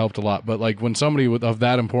important. It helped a lot. But like when somebody of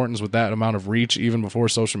that importance, with that amount of reach, even before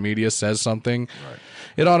social media says something,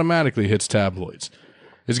 it automatically hits tabloids.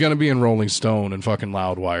 It's going to be in Rolling Stone and fucking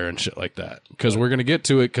Loudwire and shit like that. Because we're going to get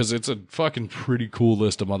to it because it's a fucking pretty cool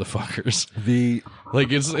list of motherfuckers.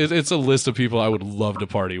 It's a list of people I would love to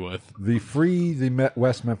party with. The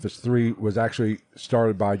West Memphis 3 was actually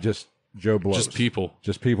started by just Joe Blows. Just people.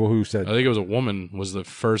 Just people who said. I think it was a woman was the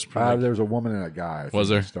first. There was a woman and a guy. Was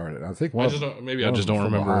there? Started. I think I just don't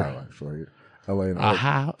remember. Ohio, actually. LA and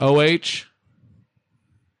Ohio. OH?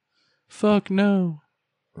 Fuck no.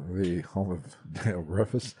 The home of Dale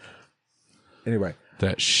Griffiths. Anyway.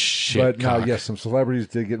 That shit. But now, yes, some celebrities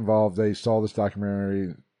did get involved. They saw this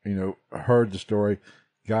documentary, heard the story.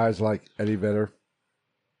 Guys like Eddie Vedder,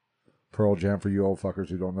 Pearl Jam, for you old fuckers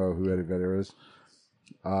who don't know who Eddie Vedder is.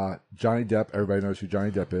 Johnny Depp, everybody knows who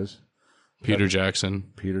Johnny Depp is. Peter Jackson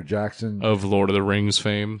of Lord of the Rings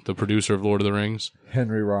fame, the producer of Lord of the Rings.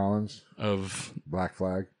 Henry Rollins of Black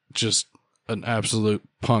Flag, just an absolute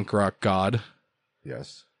punk rock god.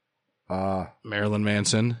 Yes. Marilyn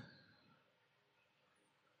Manson.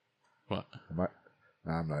 What?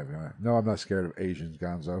 I'm not even gonna. No, I'm not scared of Asians,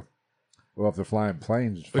 Gonzo. Well, if they're flying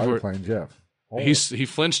planes, fighter planes, yeah. He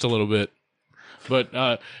flinched a little bit.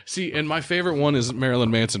 But see, and my favorite one is Marilyn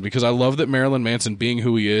Manson, because I love that Marilyn Manson, being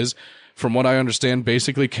who he is, from what I understand,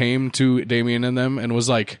 basically came to Damien and them and was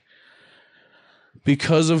like,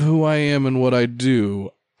 because of who I am and what I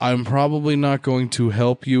do, I'm probably not going to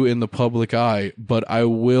help you in the public eye, but I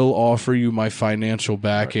will offer you my financial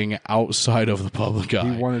backing outside of the public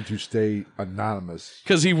eye. He wanted to stay anonymous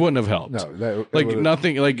because he wouldn't have helped. No,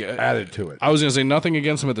 nothing added to it. I was going to say nothing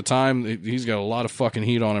against him at the time. He's got a lot of fucking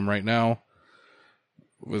heat on him right now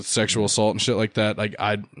with sexual assault and shit like that. Like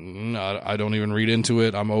I don't even read into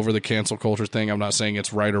it. I'm over the cancel culture thing. I'm not saying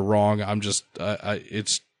it's right or wrong. I'm just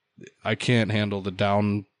I can't handle the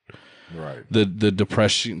down. Right. The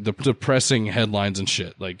depressing headlines and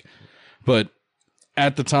shit. But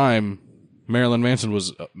at the time, Marilyn Manson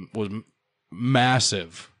was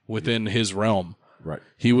massive within his realm. Right.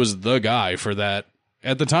 He was the guy for that.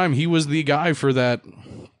 At the time, he was the guy for that.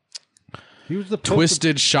 He was the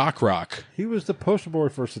twisted shock rock. He was the poster boy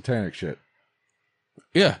for satanic shit.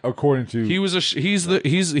 Yeah. According to he was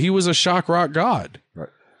a shock rock god. Right.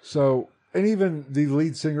 So, and even the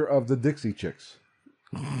lead singer of the Dixie Chicks.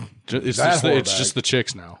 It's just the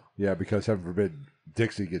chicks now. Yeah, because heaven forbid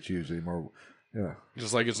Dixie gets used anymore. Yeah.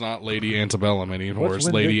 Just like it's not Lady Antebellum anymore. It's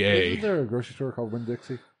Win Lady A. Isn't there a grocery store called Winn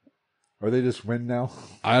Dixie? Or are they just Win now?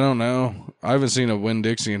 I don't know. I haven't seen a Winn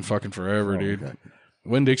Dixie in fucking forever, dude. Okay.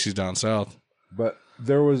 Winn Dixie's down south. But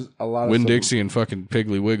there was a lot of Winn Dixie and fucking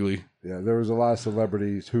Piggly Wiggly. Yeah, there was a lot of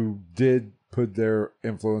celebrities who did put their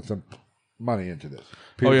influence and money into this.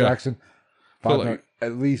 Peter Jackson,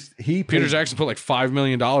 at least he Peter Jackson put like $5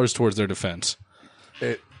 million towards their defense.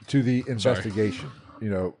 To the investigation.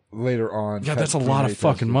 Later on. Yeah, that's a lot of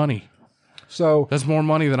fucking money. So That's more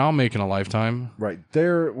money than I'll make in a lifetime. right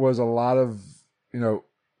there was a lot of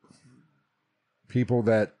people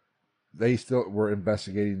that they still were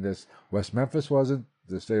investigating this. West Memphis wasn't,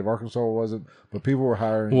 the state of Arkansas wasn't, but people were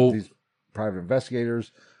hiring these private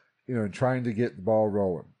investigators, and trying to get the ball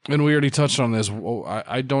rolling. And we already touched on this.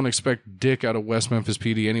 I don't expect dick out of West Memphis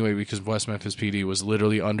PD anyway, because West Memphis PD was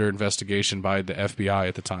literally under investigation by the FBI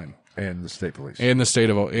at the time And the state police. and the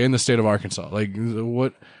state of Arkansas. Like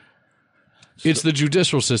what? It's the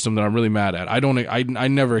judicial system that I'm really mad at. I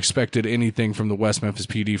never expected anything from the West Memphis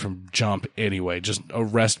PD from jump anyway. Just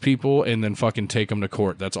arrest people and then fucking take them to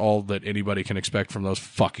court. That's all that anybody can expect from those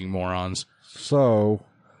fucking morons. So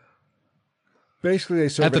basically they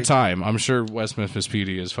surveyed. At the time, I'm sure West Memphis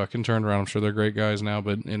PD is fucking turned around. I'm sure they're great guys now,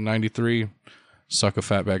 but in 93, suck a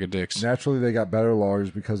fat bag of dicks. Naturally, they got better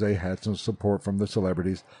lawyers because they had some support from the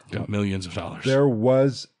celebrities. Got millions of dollars. There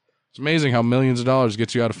was... It's amazing how millions of dollars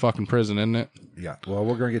gets you out of fucking prison, isn't it? Yeah, well,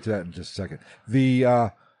 we're going to get to that in just a second.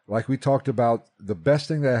 The like we talked about, the best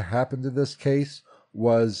thing that happened to this case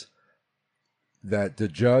was that the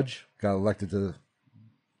judge got elected to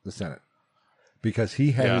the Senate because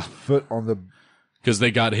he had his foot on the... Because they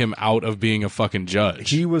got him out of being a fucking judge.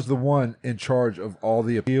 He was the one in charge of all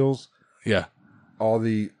the appeals, Yeah. all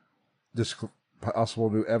the possible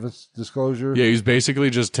new evidence disclosure. Yeah, he's basically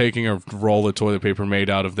just taking a roll of toilet paper made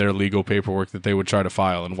out of their legal paperwork that they would try to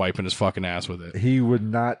file and wiping his fucking ass with it. He would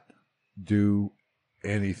not do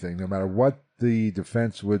anything, no matter what the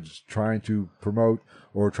defense was trying to promote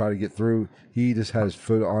or try to get through. He just had his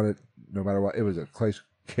foot on it, no matter what. It was a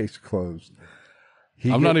case closed.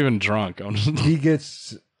 I'm not even drunk. He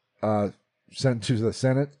gets sent to the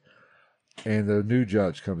Senate, and the new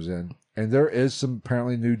judge comes in, and there is some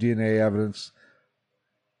apparently new DNA evidence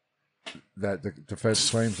that the defense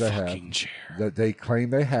claims they have, that they claim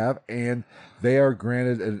they have, and they are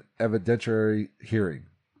granted an evidentiary hearing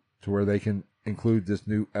to where they can include this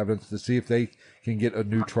new evidence to see if they can get a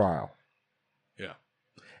new trial. Yeah.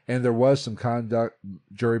 And there was some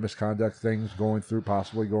jury misconduct things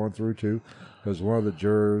possibly going through too, because one of the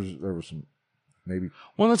jurors, there was some maybe.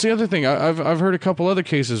 Well, that's the other thing. I've heard a couple other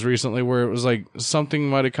cases recently where it was like something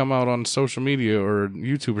might have come out on social media or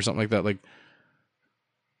YouTube or something like that. Like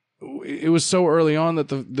it was so early on that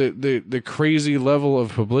the crazy level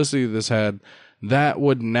of publicity this had, that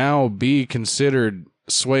would now be considered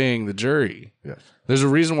swaying the jury. Yes. There's a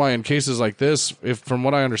reason why in cases like this, if from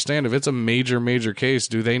what I understand, if it's a major case,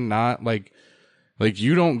 do they not like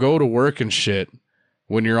you don't go to work and shit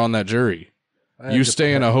when you're on that jury. You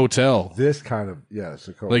stay in a hotel. This kind of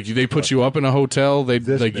like they put you up in a hotel. They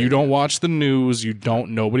like you don't watch the news.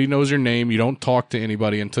 Nobody knows your name. You don't talk to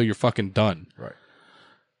anybody until you're fucking done. Right.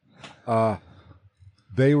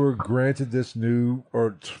 They were granted this new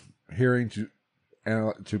hearing to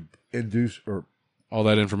induce or all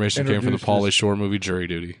that information came from the Pauly Shore movie Jury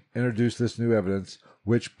Duty. Introduce this new evidence,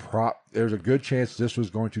 which there's a good chance this was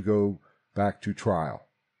going to go back to trial.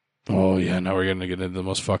 Oh yeah, now we're gonna get into the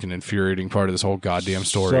most fucking infuriating part of this whole goddamn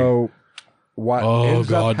story. So what? Oh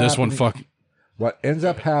god, this one fucking. What ends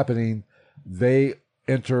up happening? They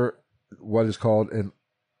enter what is called an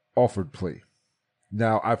offered plea.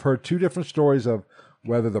 Now, I've heard two different stories of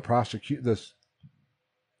whether the prosecutor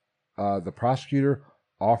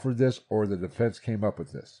offered this or the defense came up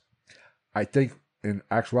with this. I think in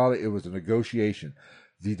actuality it was a negotiation.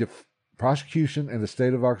 The prosecution and the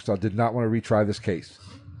state of Arkansas did not want to retry this case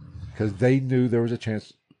because they knew there was a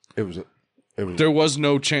chance. There was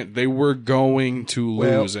no chance. They were going to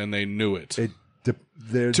lose, and they knew it.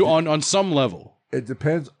 On some level. It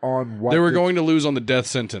depends on what they were going to lose on the death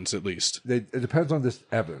sentence, at least. It depends on this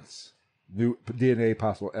evidence, new DNA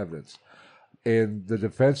possible evidence, and the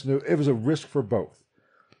defense knew it was a risk for both.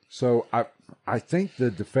 So I think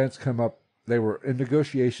the defense come up. They were in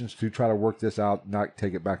negotiations to try to work this out, not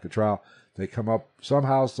take it back to trial. They come up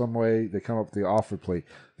somehow, some way. They come up with the offered plea.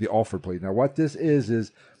 The offered plea. Now, what this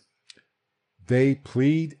is they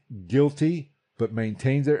plead guilty but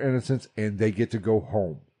maintain their innocence, and they get to go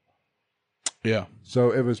home. Yeah.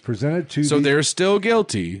 So it was presented to. So they're still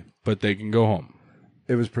guilty, but they can go home.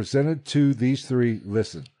 It was presented to these three.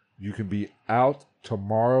 Listen, you can be out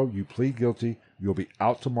tomorrow. You plead guilty. You'll be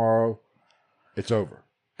out tomorrow. It's over.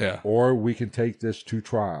 Yeah. Or we can take this to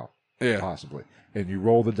trial. Yeah. Possibly. And you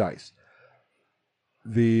roll the dice.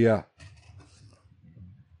 The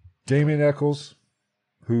Damien Echols,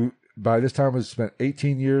 who by this time has spent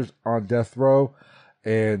 18 years on death row,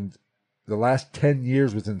 and the last 10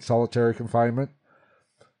 years was in solitary confinement.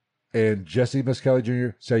 And Jesse Miskelly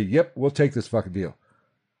Jr. say, yep, we'll take this fucking deal.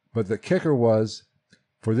 But the kicker was,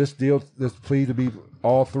 for this plea to be,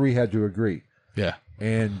 all three had to agree. Yeah.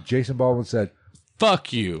 And Jason Baldwin said,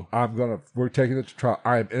 Fuck you. we're taking it to trial.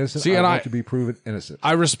 I am innocent. See, I and want to be proven innocent.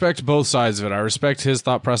 I respect both sides of it. I respect his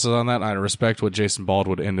thought process on that, and I respect what Jason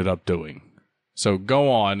Baldwin ended up doing. So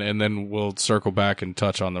go on, and then we'll circle back and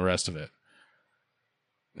touch on the rest of it.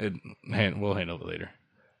 We'll handle it later.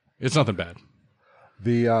 It's nothing bad.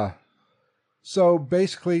 So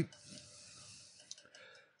basically,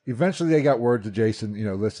 eventually they got word to Jason,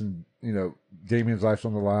 listen, Damien's life's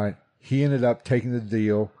on the line. He ended up taking the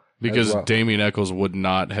deal. Because Damien Echols would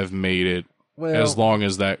not have made it as long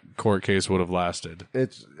as that court case would have lasted.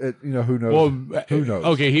 Who knows? Well, who knows?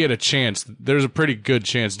 Okay, he had a chance. There's a pretty good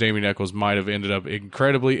chance Damien Echols might have ended up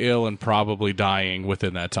incredibly ill and probably dying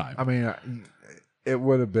within that time. I mean, it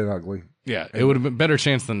would have been ugly. Yeah, it would have been better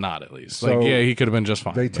chance than not, at least. So he could have been just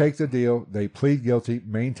fine. They take the deal. They plead guilty,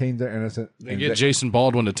 maintain their innocence. They get Jason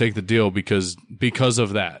Baldwin to take the deal because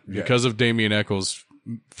of that, because of Damien Echols'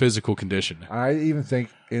 physical condition. I even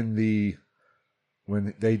think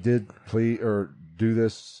when they did plead or do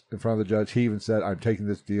this in front of the judge, he even said, I'm taking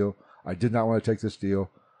this deal. I did not want to take this deal,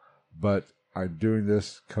 but I'm doing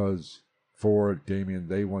this because for Damien,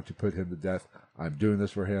 they want to put him to death. I'm doing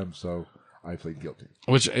this for him, so I plead guilty.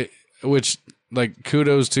 Which, like,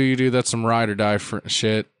 kudos to you, dude. That's some ride or die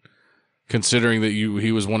shit. Considering that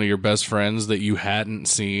he was one of your best friends that you hadn't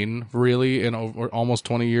seen really in over almost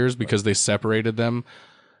 20 years because they separated them.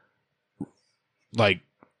 Like,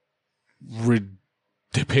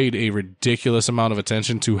 they paid a ridiculous amount of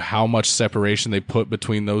attention to how much separation they put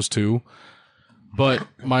between those two. But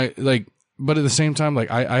at the same time, like,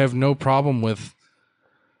 I have no problem with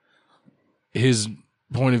his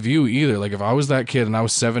point of view either. Like, if I was that kid and I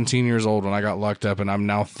was 17 years old when I got locked up and I'm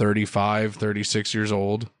now 35, 36 years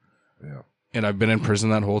old, and I've been in prison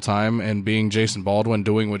that whole time, and being Jason Baldwin,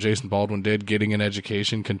 doing what Jason Baldwin did, getting an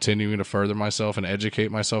education, continuing to further myself and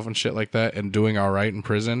educate myself and shit like that, and doing all right in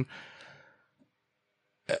prison,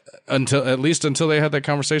 until they had that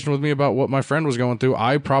conversation with me about what my friend was going through,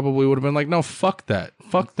 I probably would have been like, no, fuck that.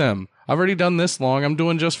 Fuck them. I've already done this long. I'm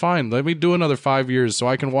doing just fine. Let me do another 5 years so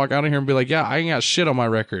I can walk out of here and be like, yeah, I ain't got shit on my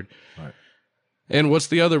record. Right. And what's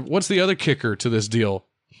the other kicker to this deal,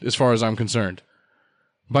 as far as I'm concerned?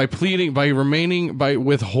 By withholding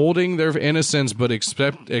their innocence but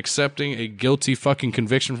accepting a guilty fucking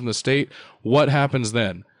conviction from the state, what happens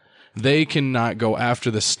then? They cannot go after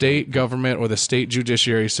the state government or the state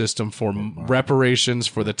judiciary system for reparations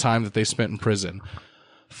for the time that they spent in prison.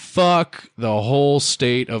 Fuck the whole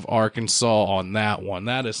state of Arkansas on that one.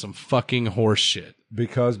 That is some fucking horse shit.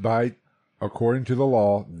 Because according to the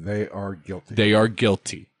law, they are guilty. They are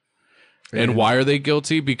guilty. And why are they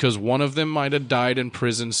guilty? Because one of them might have died in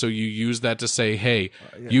prison, so you use that to say, hey,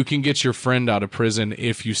 you can get your friend out of prison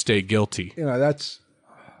if you stay guilty. That's...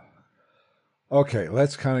 Okay,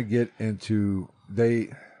 let's kind of get into...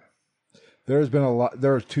 There's been a lot...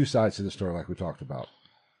 There are two sides to the story, like we talked about.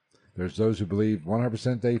 There's those who believe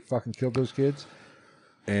 100% they fucking killed those kids,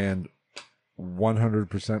 and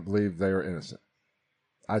 100% believe they are innocent.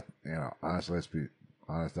 Honestly, let's be...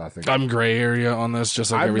 Honest, I think I'm gray area on this,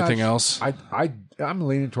 just like everything else. I'm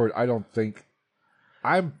leaning toward. I don't think.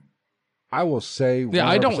 I will say. 100%. Yeah,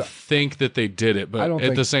 I don't think that they did it, but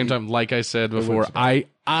at the same time, like I said before,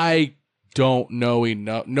 I don't know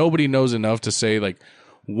enough. Nobody knows enough to say like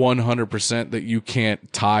 100% that you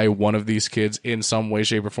can't tie one of these kids in some way,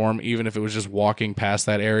 shape, or form, even if it was just walking past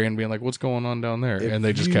that area and being like, "What's going on down there?" And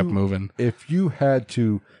they just kept moving. If you had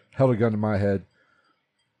to held a gun to my head,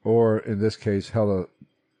 or in this case, held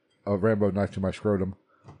a Rambo knife to my scrotum,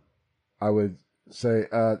 I would say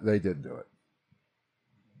they didn't do it.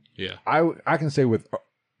 Yeah. I can say with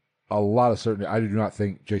a lot of certainty, I do not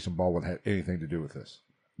think Jason Baldwin had anything to do with this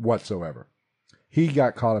whatsoever. He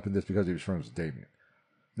got caught up in this because he was friends with Damien.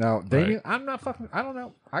 Now, Damien, right. I don't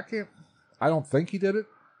know. I don't think he did it,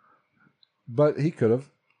 but he could have,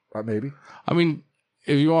 maybe. I mean,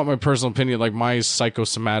 if you want my personal opinion, like my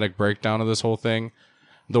psychosomatic breakdown of this whole thing,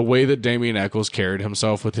 the way that Damien Echols carried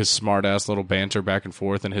himself with his smart-ass little banter back and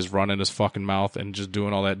forth and his run in his fucking mouth and just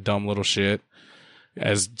doing all that dumb little shit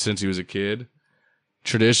since he was a kid.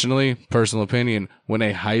 Traditionally, personal opinion, when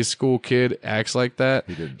a high school kid acts like that,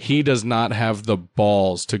 he does not have the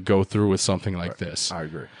balls to go through with something like this. I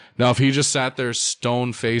agree. Now, if he just sat there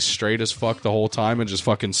stone-faced straight as fuck the whole time and just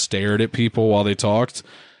fucking stared at people while they talked,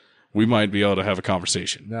 we might be able to have a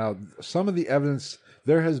conversation. Now, some of the evidence...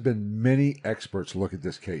 There has been many experts look at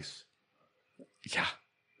this case. Yeah.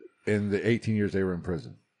 In the 18 years they were in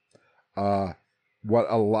prison. Some of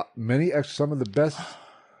the best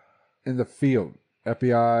in the field,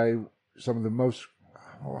 FBI, some of the most,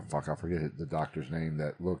 I forget the doctor's name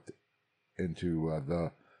that looked into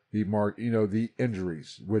He marked, the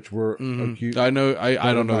injuries, which were acute. I know.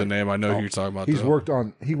 I don't know the name. I know who you're talking about. He's worked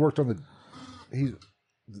on he's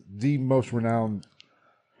the most renowned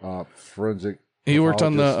forensic. He worked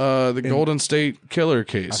on pathologist the Golden State Killer I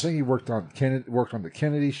case. think he worked on the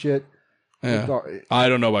Kennedy shit. Yeah. I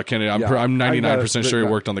don't know about Kennedy. I'm 99% sure he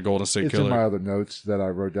worked on the Golden State It's Killer. in my other notes that I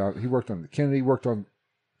wrote down. He worked on the Kennedy. Worked on.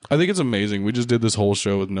 I think it's amazing. We just did this whole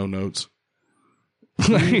show with no notes.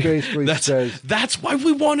 He basically says That's why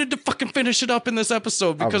we wanted to fucking finish it up in this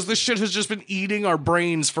episode, because this shit has just been eating our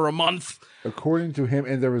brains for a month. according to him,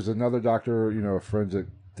 and there was another doctor, a forensic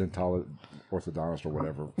orthodontist or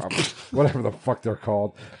whatever the fuck they're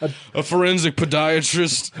called, A forensic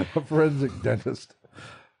podiatrist. a forensic dentist.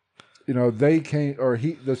 They came, or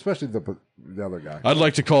he, especially the other guy. I'd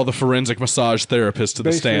like to call the forensic massage therapist to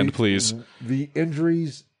the stand, please. The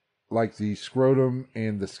injuries, like the scrotum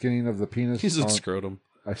and the skinning of the penis. He said scrotum.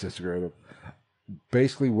 I said scrotum.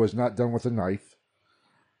 Basically, was not done with a knife.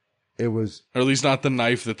 It was, Or at least not the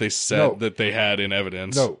knife that they said that they had in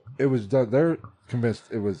evidence. no, it was done. They're convinced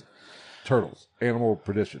it was turtles, animal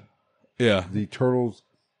perdition. Yeah. The turtles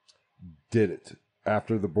did it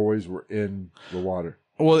after the boys were in the water.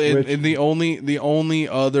 Well, and the only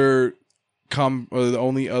other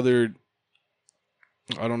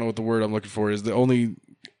I don't know what the word I'm looking for is, the only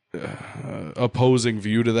opposing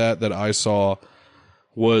view to that I saw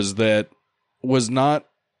was not,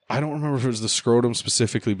 I don't remember if it was the scrotum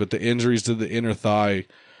specifically, but the injuries to the inner thigh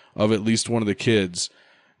of at least one of the kids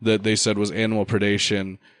that they said was animal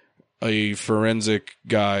predation. A forensic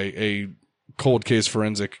guy, a cold case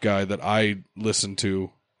forensic guy that I listened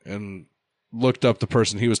to and looked up the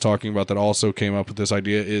person he was talking about that also came up with this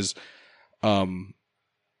idea is,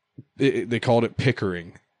 they called it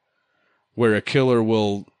pickering, where a killer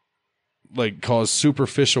will cause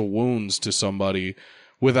superficial wounds to somebody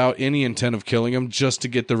without any intent of killing him, just to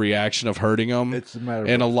get the reaction of hurting him. It's a matter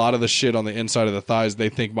and a lot of the shit on the inside of the thighs, they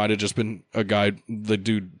think might have just been the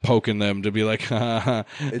dude poking them to be like,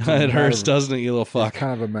 it hurts, doesn't it, you little fuck? It's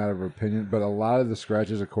kind of a matter of opinion, but a lot of the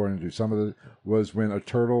scratches, according to some of the, was when a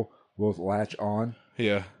turtle will latch on.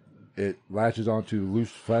 Yeah. It latches onto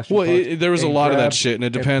loose flesh. Well, there was a lot of that shit, and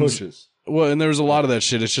it depends. Pushes. Well, and there was a lot of that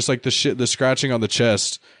shit. It's just like the scratching on the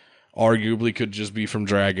chest arguably could just be from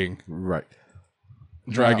dragging Right.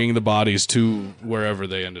 the bodies to wherever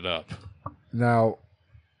they ended up. Now,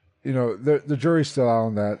 the jury's still out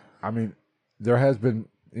on that. I mean, there has been,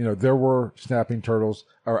 there were snapping turtles,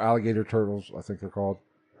 or alligator turtles, I think they're called.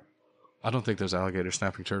 I don't think there's alligator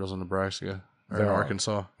snapping turtles in Nebraska or There in are.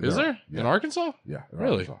 Arkansas. Is there? Yeah. In Arkansas? Yeah. in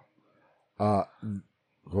Really? Arkansas. Well,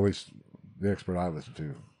 at least the expert I listened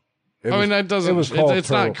to. That doesn't. It's turtle.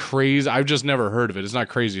 not crazy. I've just never heard of it. It's not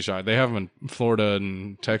crazy shot. They have them in Florida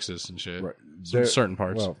and Texas and shit. Right. Some certain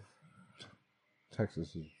parts. Well,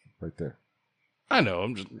 Texas is right there. I know.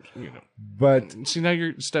 I'm just But See, now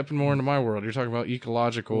you're stepping more into my world. You're talking about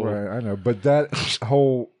ecological. right, I know. But that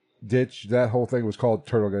whole ditch, that whole thing was called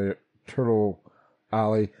Turtle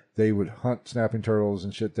Alley. They would hunt snapping turtles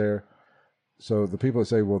and shit there. So the people that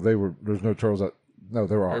say, well, there's no turtles no,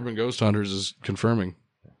 there are. Urban Ghost Hunters is confirming.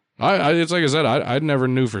 It's like I said, I never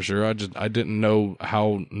knew for sure. I didn't know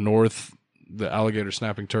how north the alligator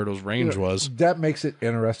snapping turtle's range was. That makes it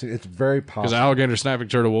interesting. It's very Because possible. alligator snapping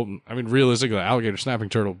turtle realistically, the alligator snapping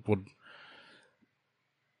turtle would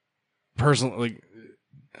personally,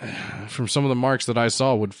 from some of the marks that I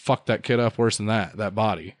saw, would fuck that kid up worse than that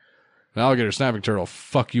body. An alligator snapping turtle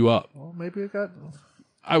fuck you up. Well, maybe it got.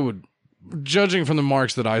 I would, judging from the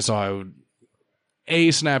marks that I saw, I would.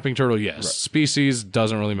 A snapping turtle, yes. Right. Species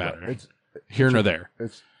doesn't really matter. It's here nor there.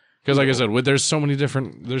 It's because, like I said, there's so many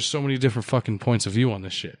different fucking points of view on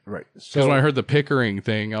this shit. Right. Because when I heard the Pickering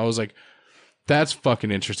thing, I was like, that's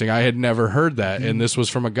fucking interesting. I had never heard that, and this was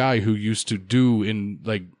from a guy who used to do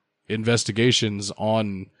investigations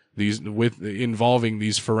on these involving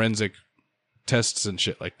these forensic tests and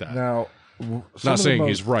shit like that. Now, not saying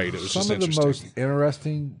he's right. It was just interesting. Some of the most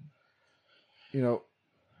interesting,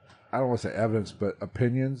 I don't want to say evidence, but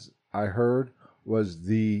opinions I heard was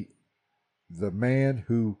the man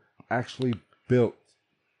who actually built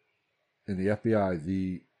in the FBI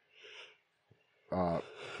the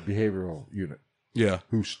behavioral unit. Yeah.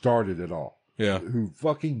 Who started it all. Yeah. Who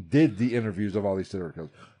fucking did the interviews of all these serial killers.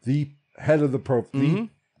 The head of the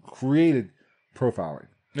created profiling.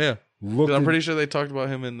 Yeah. I'm pretty sure they talked about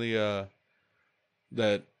him in the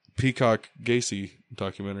that Peacock Gacy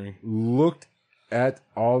documentary. Looked at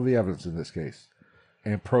all the evidence in this case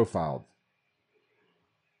and profiled.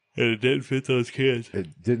 And it didn't fit those kids.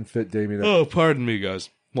 It didn't fit Damien. Oh, pardon me, guys.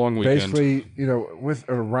 Long weekend. Basically, with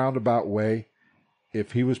a roundabout way,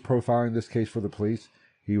 if he was profiling this case for the police,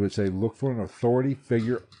 he would say, look for an authority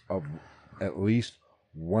figure of at least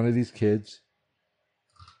one of these kids.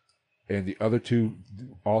 And the other two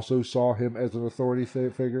also saw him as an authority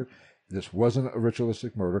figure. This wasn't a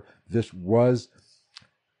ritualistic murder. This was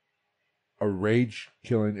a rage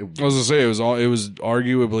killing. I was gonna say it was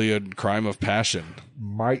arguably a crime of passion.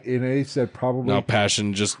 And they said probably Now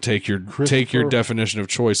passion, just take your definition of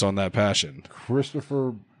choice on that passion.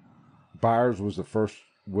 Christopher Byers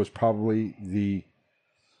was probably the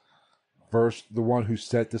one who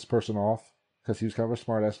set this person off, because he was kind of a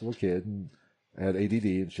smart ass little kid and had ADD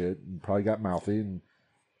and shit, and probably got mouthy and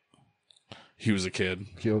he was a kid.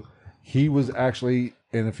 Killed. He was actually,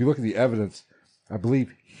 and if you look at the evidence, I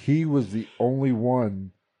believe he was the only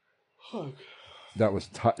one that was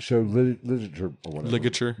showed literature or whatever.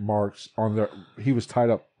 Ligature marks on there. He was tied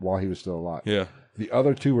up while he was still alive. Yeah. The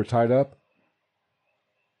other two were tied up.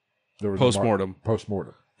 There was Post-mortem.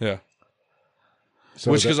 Yeah.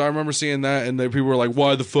 So because I remember seeing that, and people were like,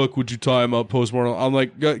 "Why the fuck would you tie him up post-mortem?" I'm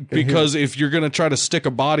like, because if you're gonna try to stick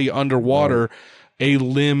a body underwater, a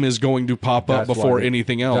limb is going to pop up before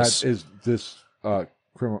anything else. That is this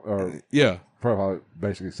criminal. Yeah. Profile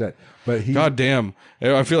basically said, but God damn!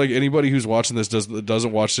 I feel like anybody who's watching this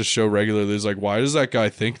doesn't watch this show regularly is like, why does that guy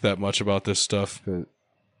think that much about this stuff?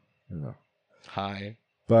 Hi.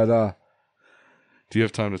 But do you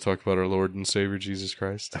have time to talk about our Lord and Savior Jesus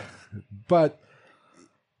Christ? But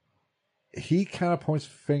he kind of points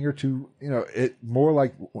the finger to it more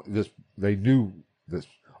like this. They knew this.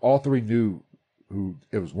 All three knew who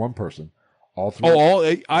it was. One person. All three.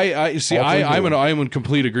 I'm in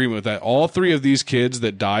complete agreement with that. All three of these kids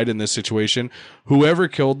that died in this situation, whoever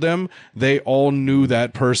killed them, they all knew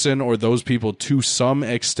that person or those people to some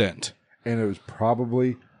extent. And it was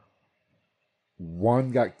probably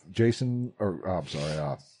one got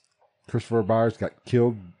Christopher Byers got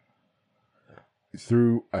killed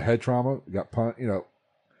through a head trauma, got and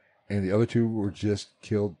the other two were just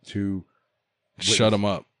killed to shut them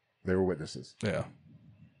up. They were witnesses. Yeah.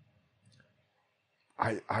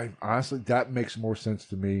 I honestly, that makes more sense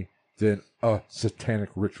to me than a satanic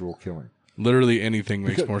ritual killing. Literally anything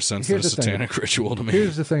makes more sense than a satanic ritual to me.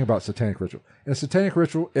 Here's the thing about satanic ritual. In a satanic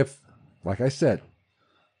ritual, if, like I said,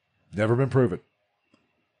 never been proven,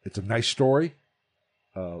 it's a nice story.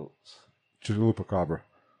 Chupacabra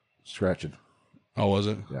scratching. Oh, was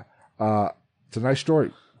it? Yeah. It's a nice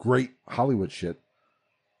story. Great Hollywood shit.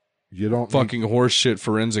 You don't fucking horse shit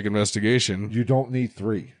forensic investigation. You don't need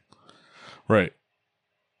 3. Right.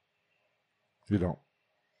 You don't.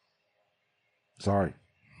 Sorry.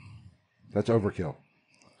 That's overkill.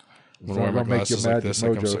 When I wear my glasses like this,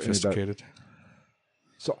 like I'm sophisticated.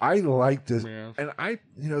 So I like this, and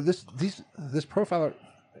this profiler.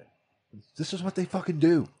 This is what they fucking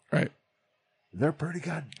do. Right. They're pretty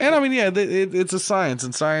good. And I mean, it's a science,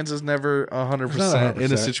 and science is never 100%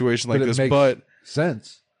 in a situation like this. But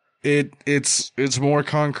sense. It's more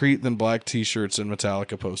concrete than black T-shirts and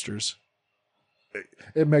Metallica posters.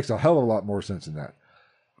 It makes a hell of a lot more sense than that.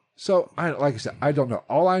 So, like I said, I don't know.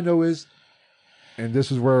 All I know is, and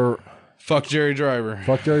this is where fuck Jerry Driver.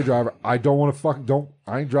 Fuck Jerry Driver. I don't want to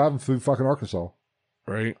I ain't driving through fucking Arkansas.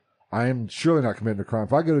 Right. I am surely not committing a crime.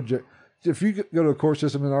 If you go to a court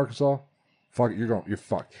system in Arkansas, fuck it, you're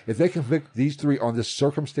fucked. If they convict these 3 on this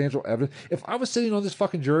circumstantial evidence, if I was sitting on this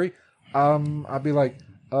fucking jury, I'd be like,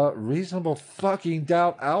 reasonable fucking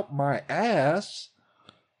doubt out my ass.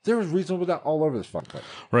 There was reasonable doubt all over this fucking place.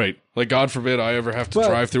 Right. Like, God forbid I ever have to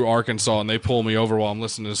drive through Arkansas and they pull me over while I'm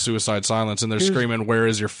listening to Suicide Silence and they're screaming, "Where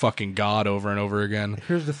is your fucking God?" over and over again.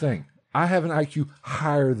 Here's the thing. I have an IQ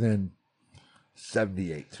higher than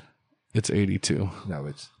 78. It's 82. No,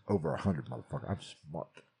 it's over 100, motherfucker. I'm smart.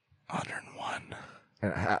 101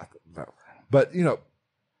 and a half. No. But,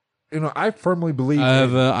 I firmly believe... I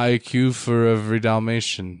have an IQ for every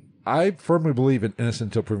Dalmatian. I firmly believe in innocent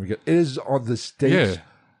until proven guilty. It is on the states... Yeah.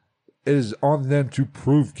 It is on them to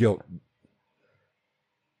prove guilt.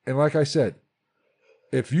 And like I said,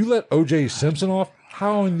 if you let O.J. Simpson off,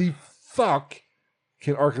 how in the fuck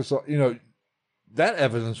can Arkansas... that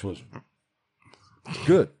evidence was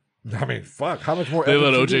good. I mean, fuck. How much more they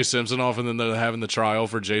let O.J. Simpson off, and then they're having the trial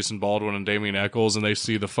for Jason Baldwin and Damien Echols, and they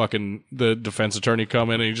see the defense attorney come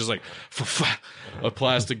in, and he's just like, a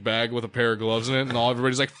plastic bag with a pair of gloves in it, and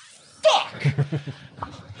everybody's like, fuck!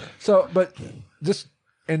 So, but this...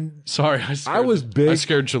 And sorry, I was big. I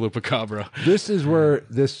scared Chupacabra. This is where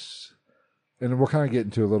this, and we'll kind of get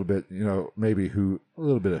into a little bit, maybe a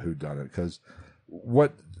little bit of who done it, because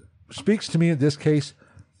what speaks to me in this case,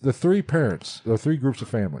 the 3 parents, the 3 groups of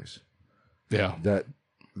families, that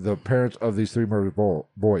the parents of these 3 murdered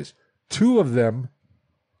boys, 2 of them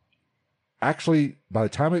actually, by the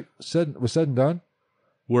time it was said and done,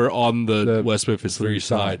 We're on the West Memphis 3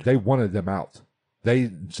 side. they wanted them out. They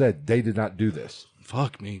said they did not do this.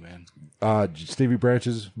 Fuck me, man. Stevie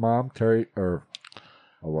Branch's mom, Terry, or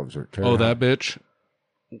what was her? Terry That bitch.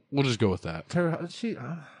 We'll just go with that.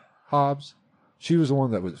 Hobbs. She was the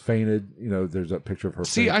one that was fainted. You know, there's a picture of her.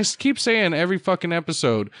 See, I keep saying every fucking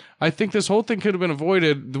episode, I think this whole thing could have been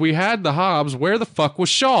avoided. We had the Hobbs. Where the fuck was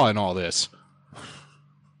Shaw in all this?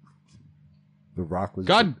 The Rock was.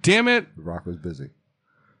 God damn it. The Rock was busy.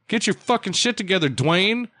 Get your fucking shit together,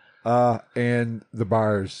 Dwayne. And the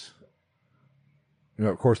Byers. You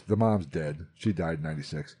know, of course, the mom's dead. She died in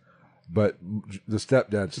 96. But the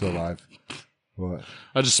stepdad's still alive. What?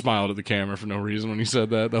 I just smiled at the camera for no reason when he said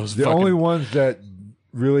that. That was the only ones that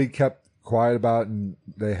really kept quiet about and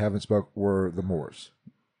they haven't spoke were the Moores.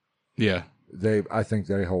 Yeah. I think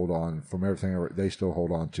they hold on from everything. They still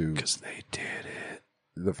hold on to because they did it.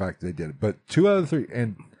 The fact they did it, but 2 out of 3,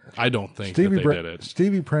 and I don't think that they did it.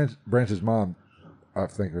 Stevie Branch's mom, I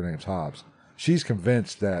think her name's Hobbs. She's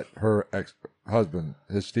convinced that her ex-husband,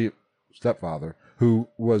 his stepfather, who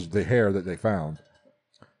was the hair that they found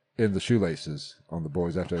in the shoelaces on the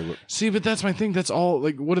boys after they looked. See, but that's my thing. That's all.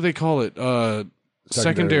 Like, what do they call it?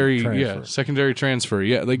 Secondary transfer. Yeah, secondary transfer.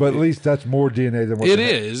 Yeah, like, but at least that's more DNA than what it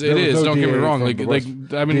is. It is. No don't DNA get me wrong. Like,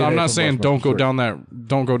 I mean, I'm not saying don't go down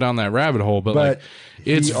that rabbit hole, but like,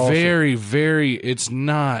 it's very, very. It's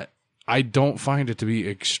not. I don't find it to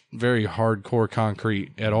be very hardcore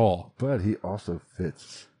concrete at all. But he also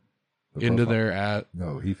fits into their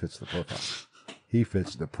No, he fits the profile. He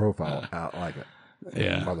fits the profile out like a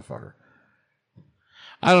motherfucker.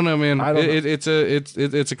 I don't know, man. It's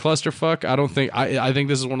a clusterfuck. I don't think. I think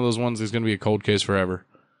this is one of those ones that's going to be a cold case forever.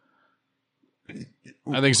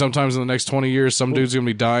 I think sometimes in the next 20 years, some dude's going to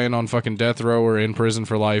be dying on fucking death row or in prison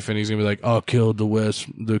for life, and he's going to be like, "I killed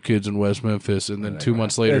the kids in West Memphis," and then 2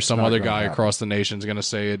 months later, some other guy across the nation is going to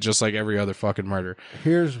say it, just like every other fucking murder.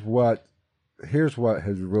 Here's what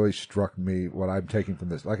has really struck me. What I'm taking from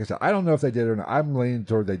this, like I said, I don't know if they did it or not. I'm leaning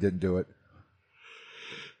toward they didn't do it.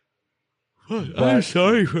 I'm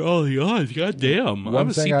sorry for all the odds. God damn. I'm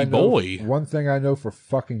a CP boy. One thing I know for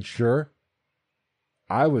fucking sure,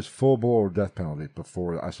 I was full bore death penalty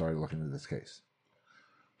before I started looking into this case.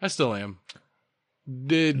 I still am.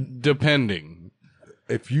 Depending.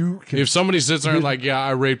 If somebody sits there and like, yeah,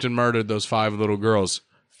 I raped and murdered those 5 little girls,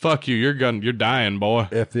 fuck you. You're dying, boy.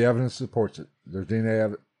 If the evidence supports it, there's DNA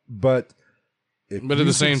evidence. But at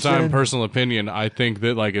the same time, personal opinion, I think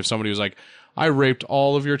that like if somebody was like, I raped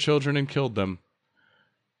all of your children and killed them,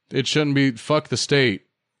 it shouldn't be fuck the state.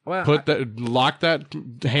 Well, handcuff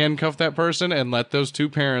that person and let those 2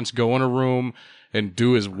 parents go in a room and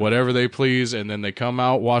do whatever they please, and then they come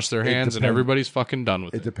out, wash their hands, and everybody's fucking done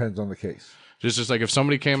with it. It depends on the case. Just like if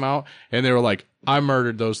somebody came out and they were like, I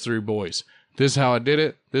murdered those 3 boys. This is how I did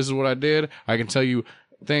it. This is what I did. I can tell you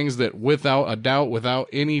things that without a doubt, without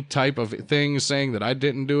any type of thing saying that I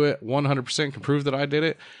didn't do it, 100% can prove that I did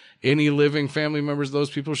it. Any living family members of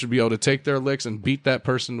those people should be able to take their licks and beat that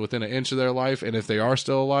person within an inch of their life. And if they are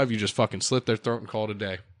still alive, you just fucking slit their throat and call it a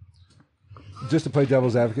day. Just to play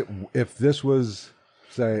devil's advocate, if this was,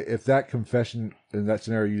 say, if that confession in that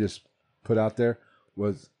scenario you just put out there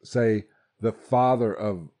was, say, the father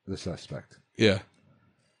of the suspect. Yeah.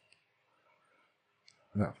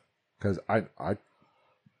 No. Because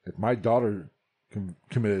if my daughter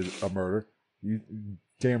committed a murder, you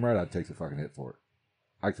damn right I'd take the fucking hit for it.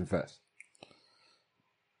 I confess.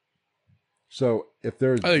 So if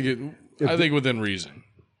there's, I think within reason.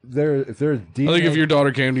 If there's DNA, I think if your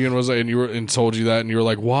daughter came to you and was like, and told you that, and you were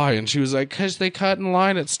like, why? And she was like, because they cut in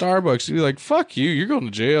line at Starbucks. You'd be like, fuck you, you're going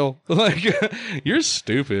to jail. Like, you're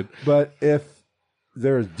stupid. But if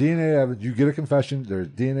there's DNA evidence, you get a confession. There's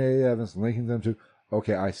DNA evidence linking them to.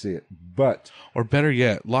 Okay, I see it. But or better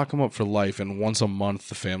yet, lock them up for life, and once a month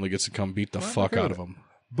the family gets to come beat the fuck out of them.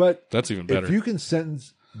 But that's even better. If you can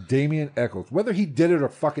sentence Damien Echols, whether he did it or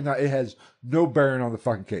fucking not, it has no bearing on the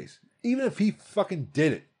fucking case. Even if he fucking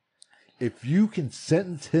did it, if you can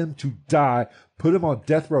sentence him to die, put him on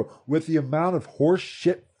death row with the amount of horse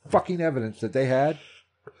shit fucking evidence that they had,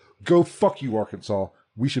 go fuck you, Arkansas.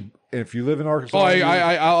 We should, and if you live in Arkansas,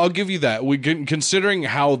 I'll give you that. Considering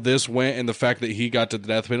how this went and the fact that he got to the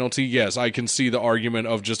death penalty, yes, I can see the argument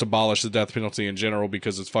of just abolish the death penalty in general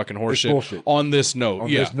because it's fucking horseshit. On this note,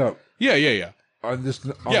 yeah. On this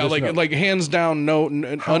note. Like hands down, no,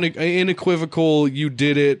 unequivocal. You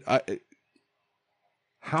did it.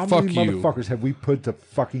 How many motherfuckers have we put to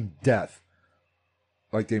fucking death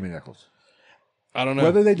like Damien Echols? I don't know.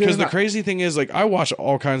 Whether they did, because the crazy thing is, like, I watch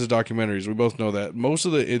all kinds of documentaries. We both know that most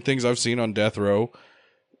of the things I've seen on death row,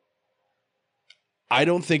 I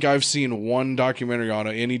don't think I've seen one documentary on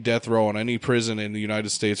any death row on any prison in the United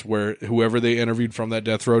States where whoever they interviewed from that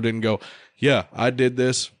death row didn't go, yeah, I did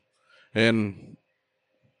this. And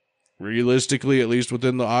realistically, at least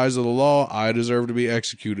within the eyes of the law, I deserve to be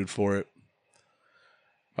executed for it.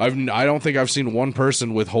 I don't think I've seen one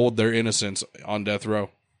person withhold their innocence on death row.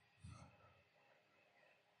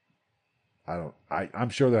 I'm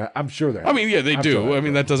sure that. I mean, yeah, they do. Sure I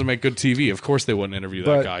mean, that doesn't make good TV. Of course, they wouldn't interview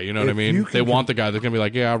that But guy. You know what I if mean? you They can want the guy that's gonna be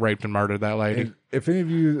like, "Yeah, I raped and murdered that lady." And if any of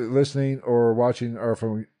you listening or watching are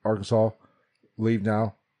from Arkansas, leave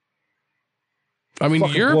now. I mean,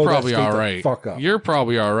 fucking you're blow that probably state the all right. fuck up. You're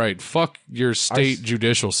probably all right. Fuck your state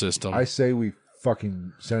judicial system. I say we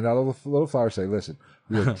fucking send out a little flyer. Say, listen,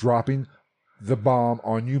 we are dropping the bomb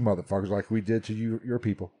on you, motherfuckers, like we did to your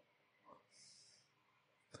people.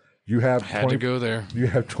 You have had to go there. You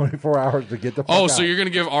have 24 hours to get the fuck Oh, out. so you're going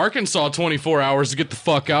to give Arkansas 24 hours to get the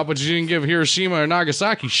fuck out, but you didn't give Hiroshima or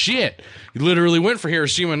Nagasaki shit. You literally went for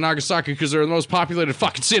Hiroshima and Nagasaki because they're the most populated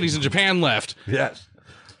fucking cities in Japan left. Yes.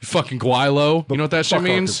 You fucking guaylo. You know what that shit fuck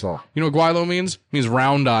means? Arkansas. You know what guaylo means? It means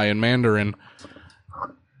round eye in Mandarin.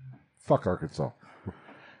 Fuck Arkansas.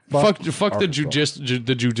 Fuck the Arkansas.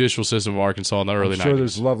 the judicial system of Arkansas in the early I'm sure 90s.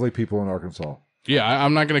 there's lovely people in Arkansas. Yeah,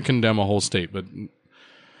 I'm not going to condemn a whole state, but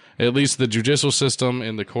at least the judicial system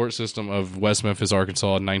and the court system of West Memphis,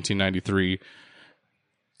 Arkansas in 1993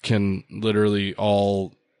 can literally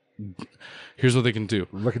all... Here's what they can do.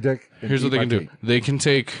 Look at Dick. Here's what they can do. They can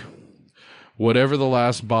take whatever the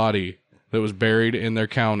last body that was buried in their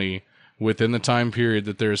county within the time period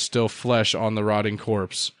that there is still flesh on the rotting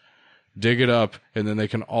corpse, dig it up, and then they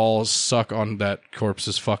can all suck on that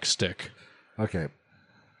corpse's fuck stick. Okay.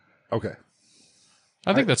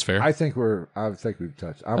 I think that's fair. I think we've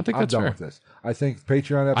touched. I'm think that's done fair. with this. I think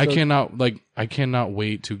Patreon episode. I cannot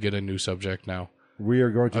wait to get a new subject now. We are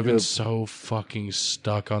going to. I've been so fucking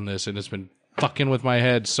stuck on this, and it's been fucking with my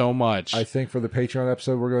head so much. I think for the Patreon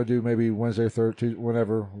episode, we're going to do maybe Wednesday,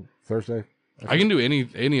 whenever Thursday. I can do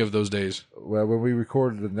any of those days. Well, when we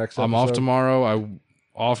record the next episode, I'm off tomorrow. I'm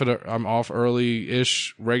off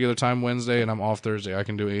early-ish regular time Wednesday, and I'm off Thursday. I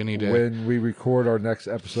can do any day. When we record our next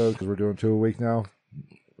episode, because we're doing 2 a week now.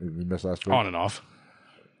 We missed last week. On and off.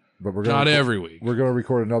 But we're Not every week. We're going to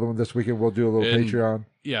record another one this week, and we'll do a little Patreon.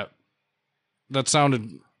 Yeah. That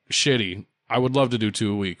sounded shitty. I would love to do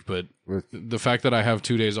 2 a week, but the fact that I have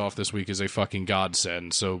 2 days off this week is a fucking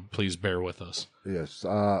godsend, so please bear with us. Yes.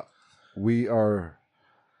 We are...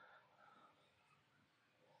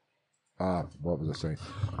 what was I saying?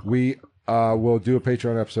 We will do a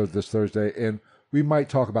Patreon episode this Thursday, and we might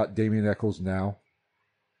talk about Damien Eccles now.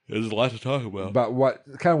 There's a lot to talk about. About what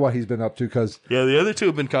he's been up to, because yeah, the other two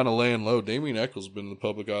have been kind of laying low. Damien Eccles has been in the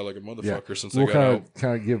public eye like a motherfucker since they got out.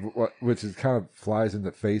 Kind of give which is kind of flies in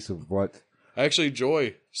the face of what. Actually,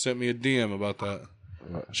 Joy sent me a DM about that.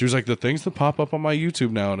 She was like, "The things that pop up on my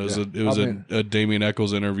YouTube now," and it was a Damien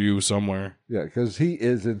Eccles interview somewhere. Yeah, because he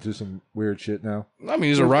is into some weird shit now. I mean,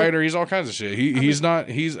 he's a writer. He's all kinds of shit. He's not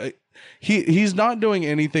doing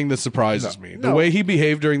anything that surprises me. The way he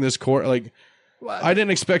behaved during this court, like. I didn't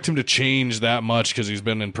expect him to change that much because he's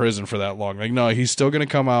been in prison for that long. Like, no, he's still going to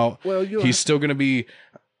come out. Well, he's still going to be.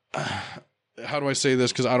 How do I say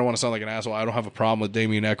this? Because I don't want to sound like an asshole. I don't have a problem with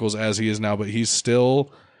Damien Eccles as he is now, but he's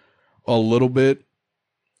still a little bit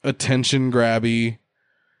attention grabby.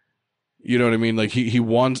 You know what I mean? Like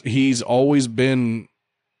he's always been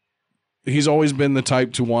the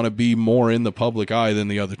type to want to be more in the public eye than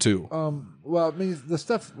the other two. Well, I mean,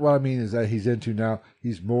 what I mean is that he's into now,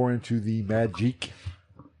 he's more into the magic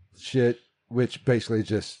shit, which basically is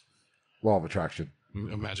just law of attraction.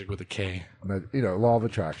 Magic with a K. Law of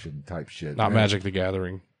attraction type shit. Not Magic the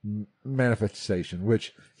Gathering. Manifestation,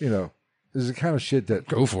 which, is the kind of shit that...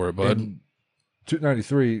 Go for it, bud.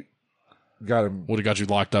 293 got him... Would have got you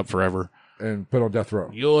locked up forever. And put on death row.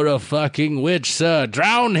 You're a fucking witch, sir.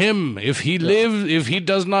 Drown him. If he if he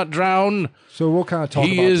does not drown, so we'll kind of talk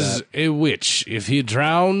about that. He is a witch. If he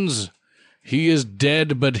drowns, he is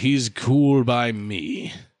dead, but he's cool by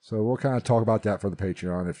me. So we'll kind of talk about that for the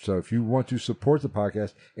Patreon. If you want to support the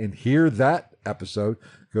podcast and hear that episode,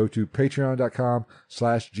 go to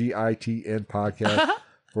patreon.com/GITN podcast.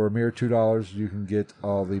 For a mere $2, you can get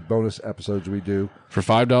all the bonus episodes we do. For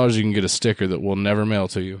 $5, you can get a sticker that we'll never mail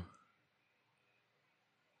to you.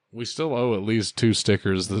 We still owe at least 2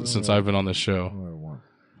 stickers since I've been on this show. One.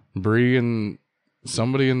 Bree and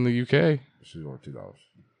somebody in the UK. She's only $2.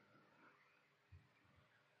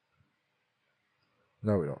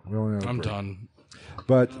 No, we don't. We only have I'm Bree. done.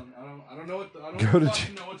 But I don't know what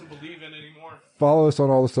know what to believe in anymore. Follow us on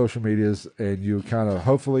all the social medias, and you kind of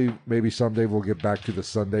hopefully maybe someday we'll get back to the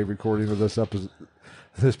Sunday recording of this episode.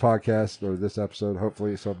 this podcast or this episode,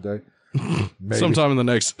 hopefully someday. Maybe Sometime in the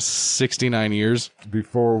next 69 years.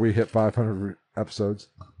 before we hit 500 episodes,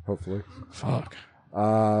 hopefully. Fuck.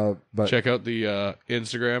 But Check out the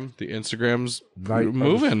Instagram. The Instagram's Night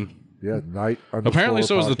moving. night. Apparently,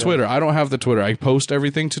 so is the podcast. Twitter. I don't have the Twitter. I post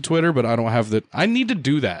everything to Twitter, but I don't have the. I need to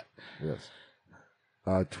do that. Yes.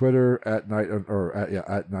 Twitter at night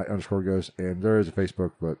at night _goes, and there is a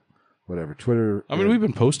Facebook, but whatever. Twitter. I mean, we've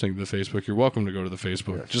been posting to the Facebook. You're welcome to go to the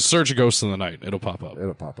Facebook. Yes. Just search "Ghosts in the Night." It'll pop up.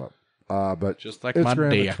 It'll pop up. But Just like my Instagram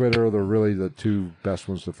dick. and Twitter are really the two best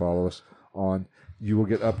ones to follow us on. You will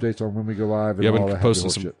get updates on when we go live and Yeah, I've all been that posting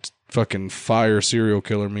heavy some shit. fucking fire serial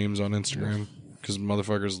killer memes on Instagram because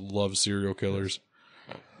motherfuckers love serial killers.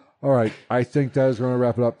 All right, I think that is going to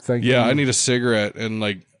wrap it up. Thank you. Yeah, I need a cigarette and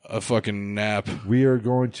like a fucking nap. We are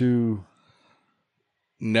going to.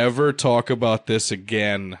 Never talk about this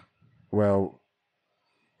again. Well,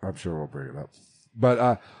 I'm sure we'll bring it up.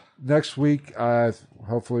 But next week,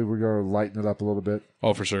 hopefully, we're going to lighten it up a little bit.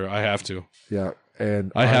 Oh, for sure. I have to. Yeah,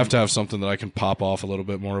 and I have to have something that I can pop off a little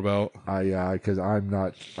bit more about. because I'm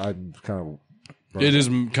kind of. It is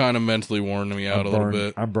kind of mentally worn me out a little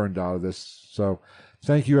bit. I'm burned out of this. So,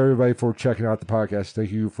 thank you everybody for checking out the podcast.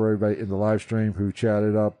 Thank you for everybody in the live stream who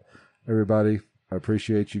chatted up. Everybody, I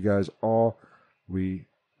appreciate you guys all. We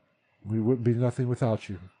wouldn't be nothing without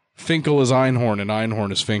you. Finkel is Einhorn and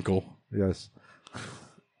Einhorn is Finkel. Yes,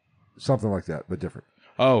 something like that, but different.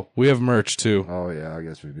 Oh, we have merch too. Oh yeah, I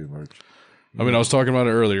guess we do merch. I mean, I was talking about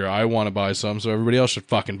it earlier. I want to buy some, so everybody else should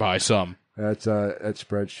fucking buy some. That's at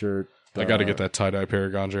Spreadshirt. I got to get that tie-dye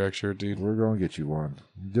Paragon Jack shirt, dude. We're going to get you one.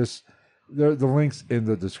 Just the links in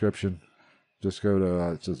the description. Just go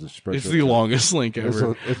to it says the Spreadshirt. It's the longest link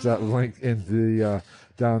ever. It's that link in the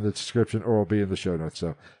down in the description, or it'll be in the show notes.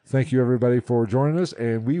 So thank you everybody for joining us,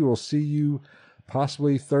 and we will see you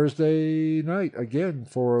possibly Thursday night again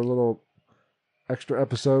for a little extra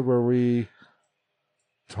episode where we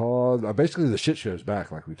talk. Basically, the shit show's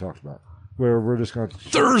back, like we talked about. Where we're just going to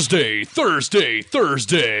Thursday.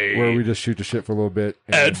 where we just shoot the shit for a little bit.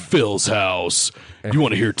 At Phil's house. You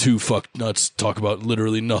want to hear two fuck nuts talk about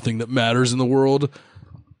literally nothing that matters in the world?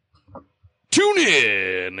 Tune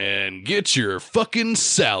in and get your fucking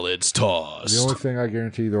salads tossed. The only thing I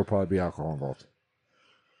guarantee there'll probably be alcohol involved.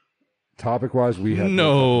 Topic wise, we have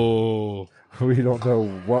No. we don't know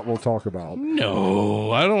what we'll talk about.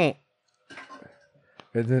 No, I don't.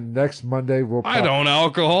 And then next Monday I don't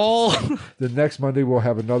alcohol. The next Monday we'll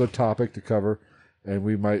have another topic to cover, and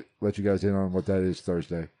we might let you guys in on what that is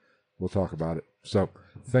Thursday. We'll talk about it. So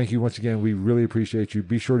thank you once again. We really appreciate you.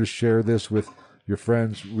 Be sure to share this with your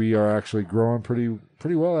friends. We are actually growing pretty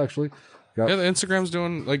well, actually. Got Yeah, the Instagram's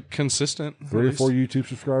doing like consistent. 3 or 4 YouTube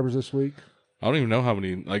subscribers this week. I don't even know how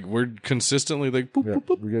many. Like we're consistently like boop, Yeah, boop,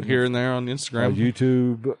 boop, we're getting- here and there on Instagram.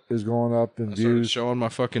 YouTube is going up in I started views. showing my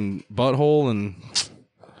fucking butthole and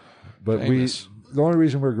But famous. the only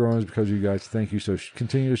reason we're growing is because of you guys. Thank you. So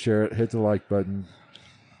continue to share it. Hit the like button.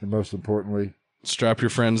 And most importantly, strap your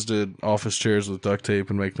friends to office chairs with duct tape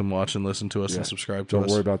and make them watch and listen to us and subscribe to don't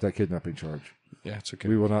us. worry about that kidnapping charge. Yeah, it's okay.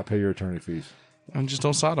 We will not pay your attorney fees. And just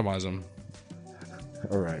don't sodomize them.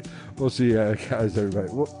 All right. We'll see you guys, everybody.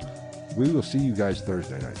 We will see you guys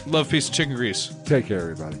Thursday night. Love, peace, and chicken grease. Take care,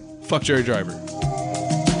 everybody. Fuck Jerry Driver.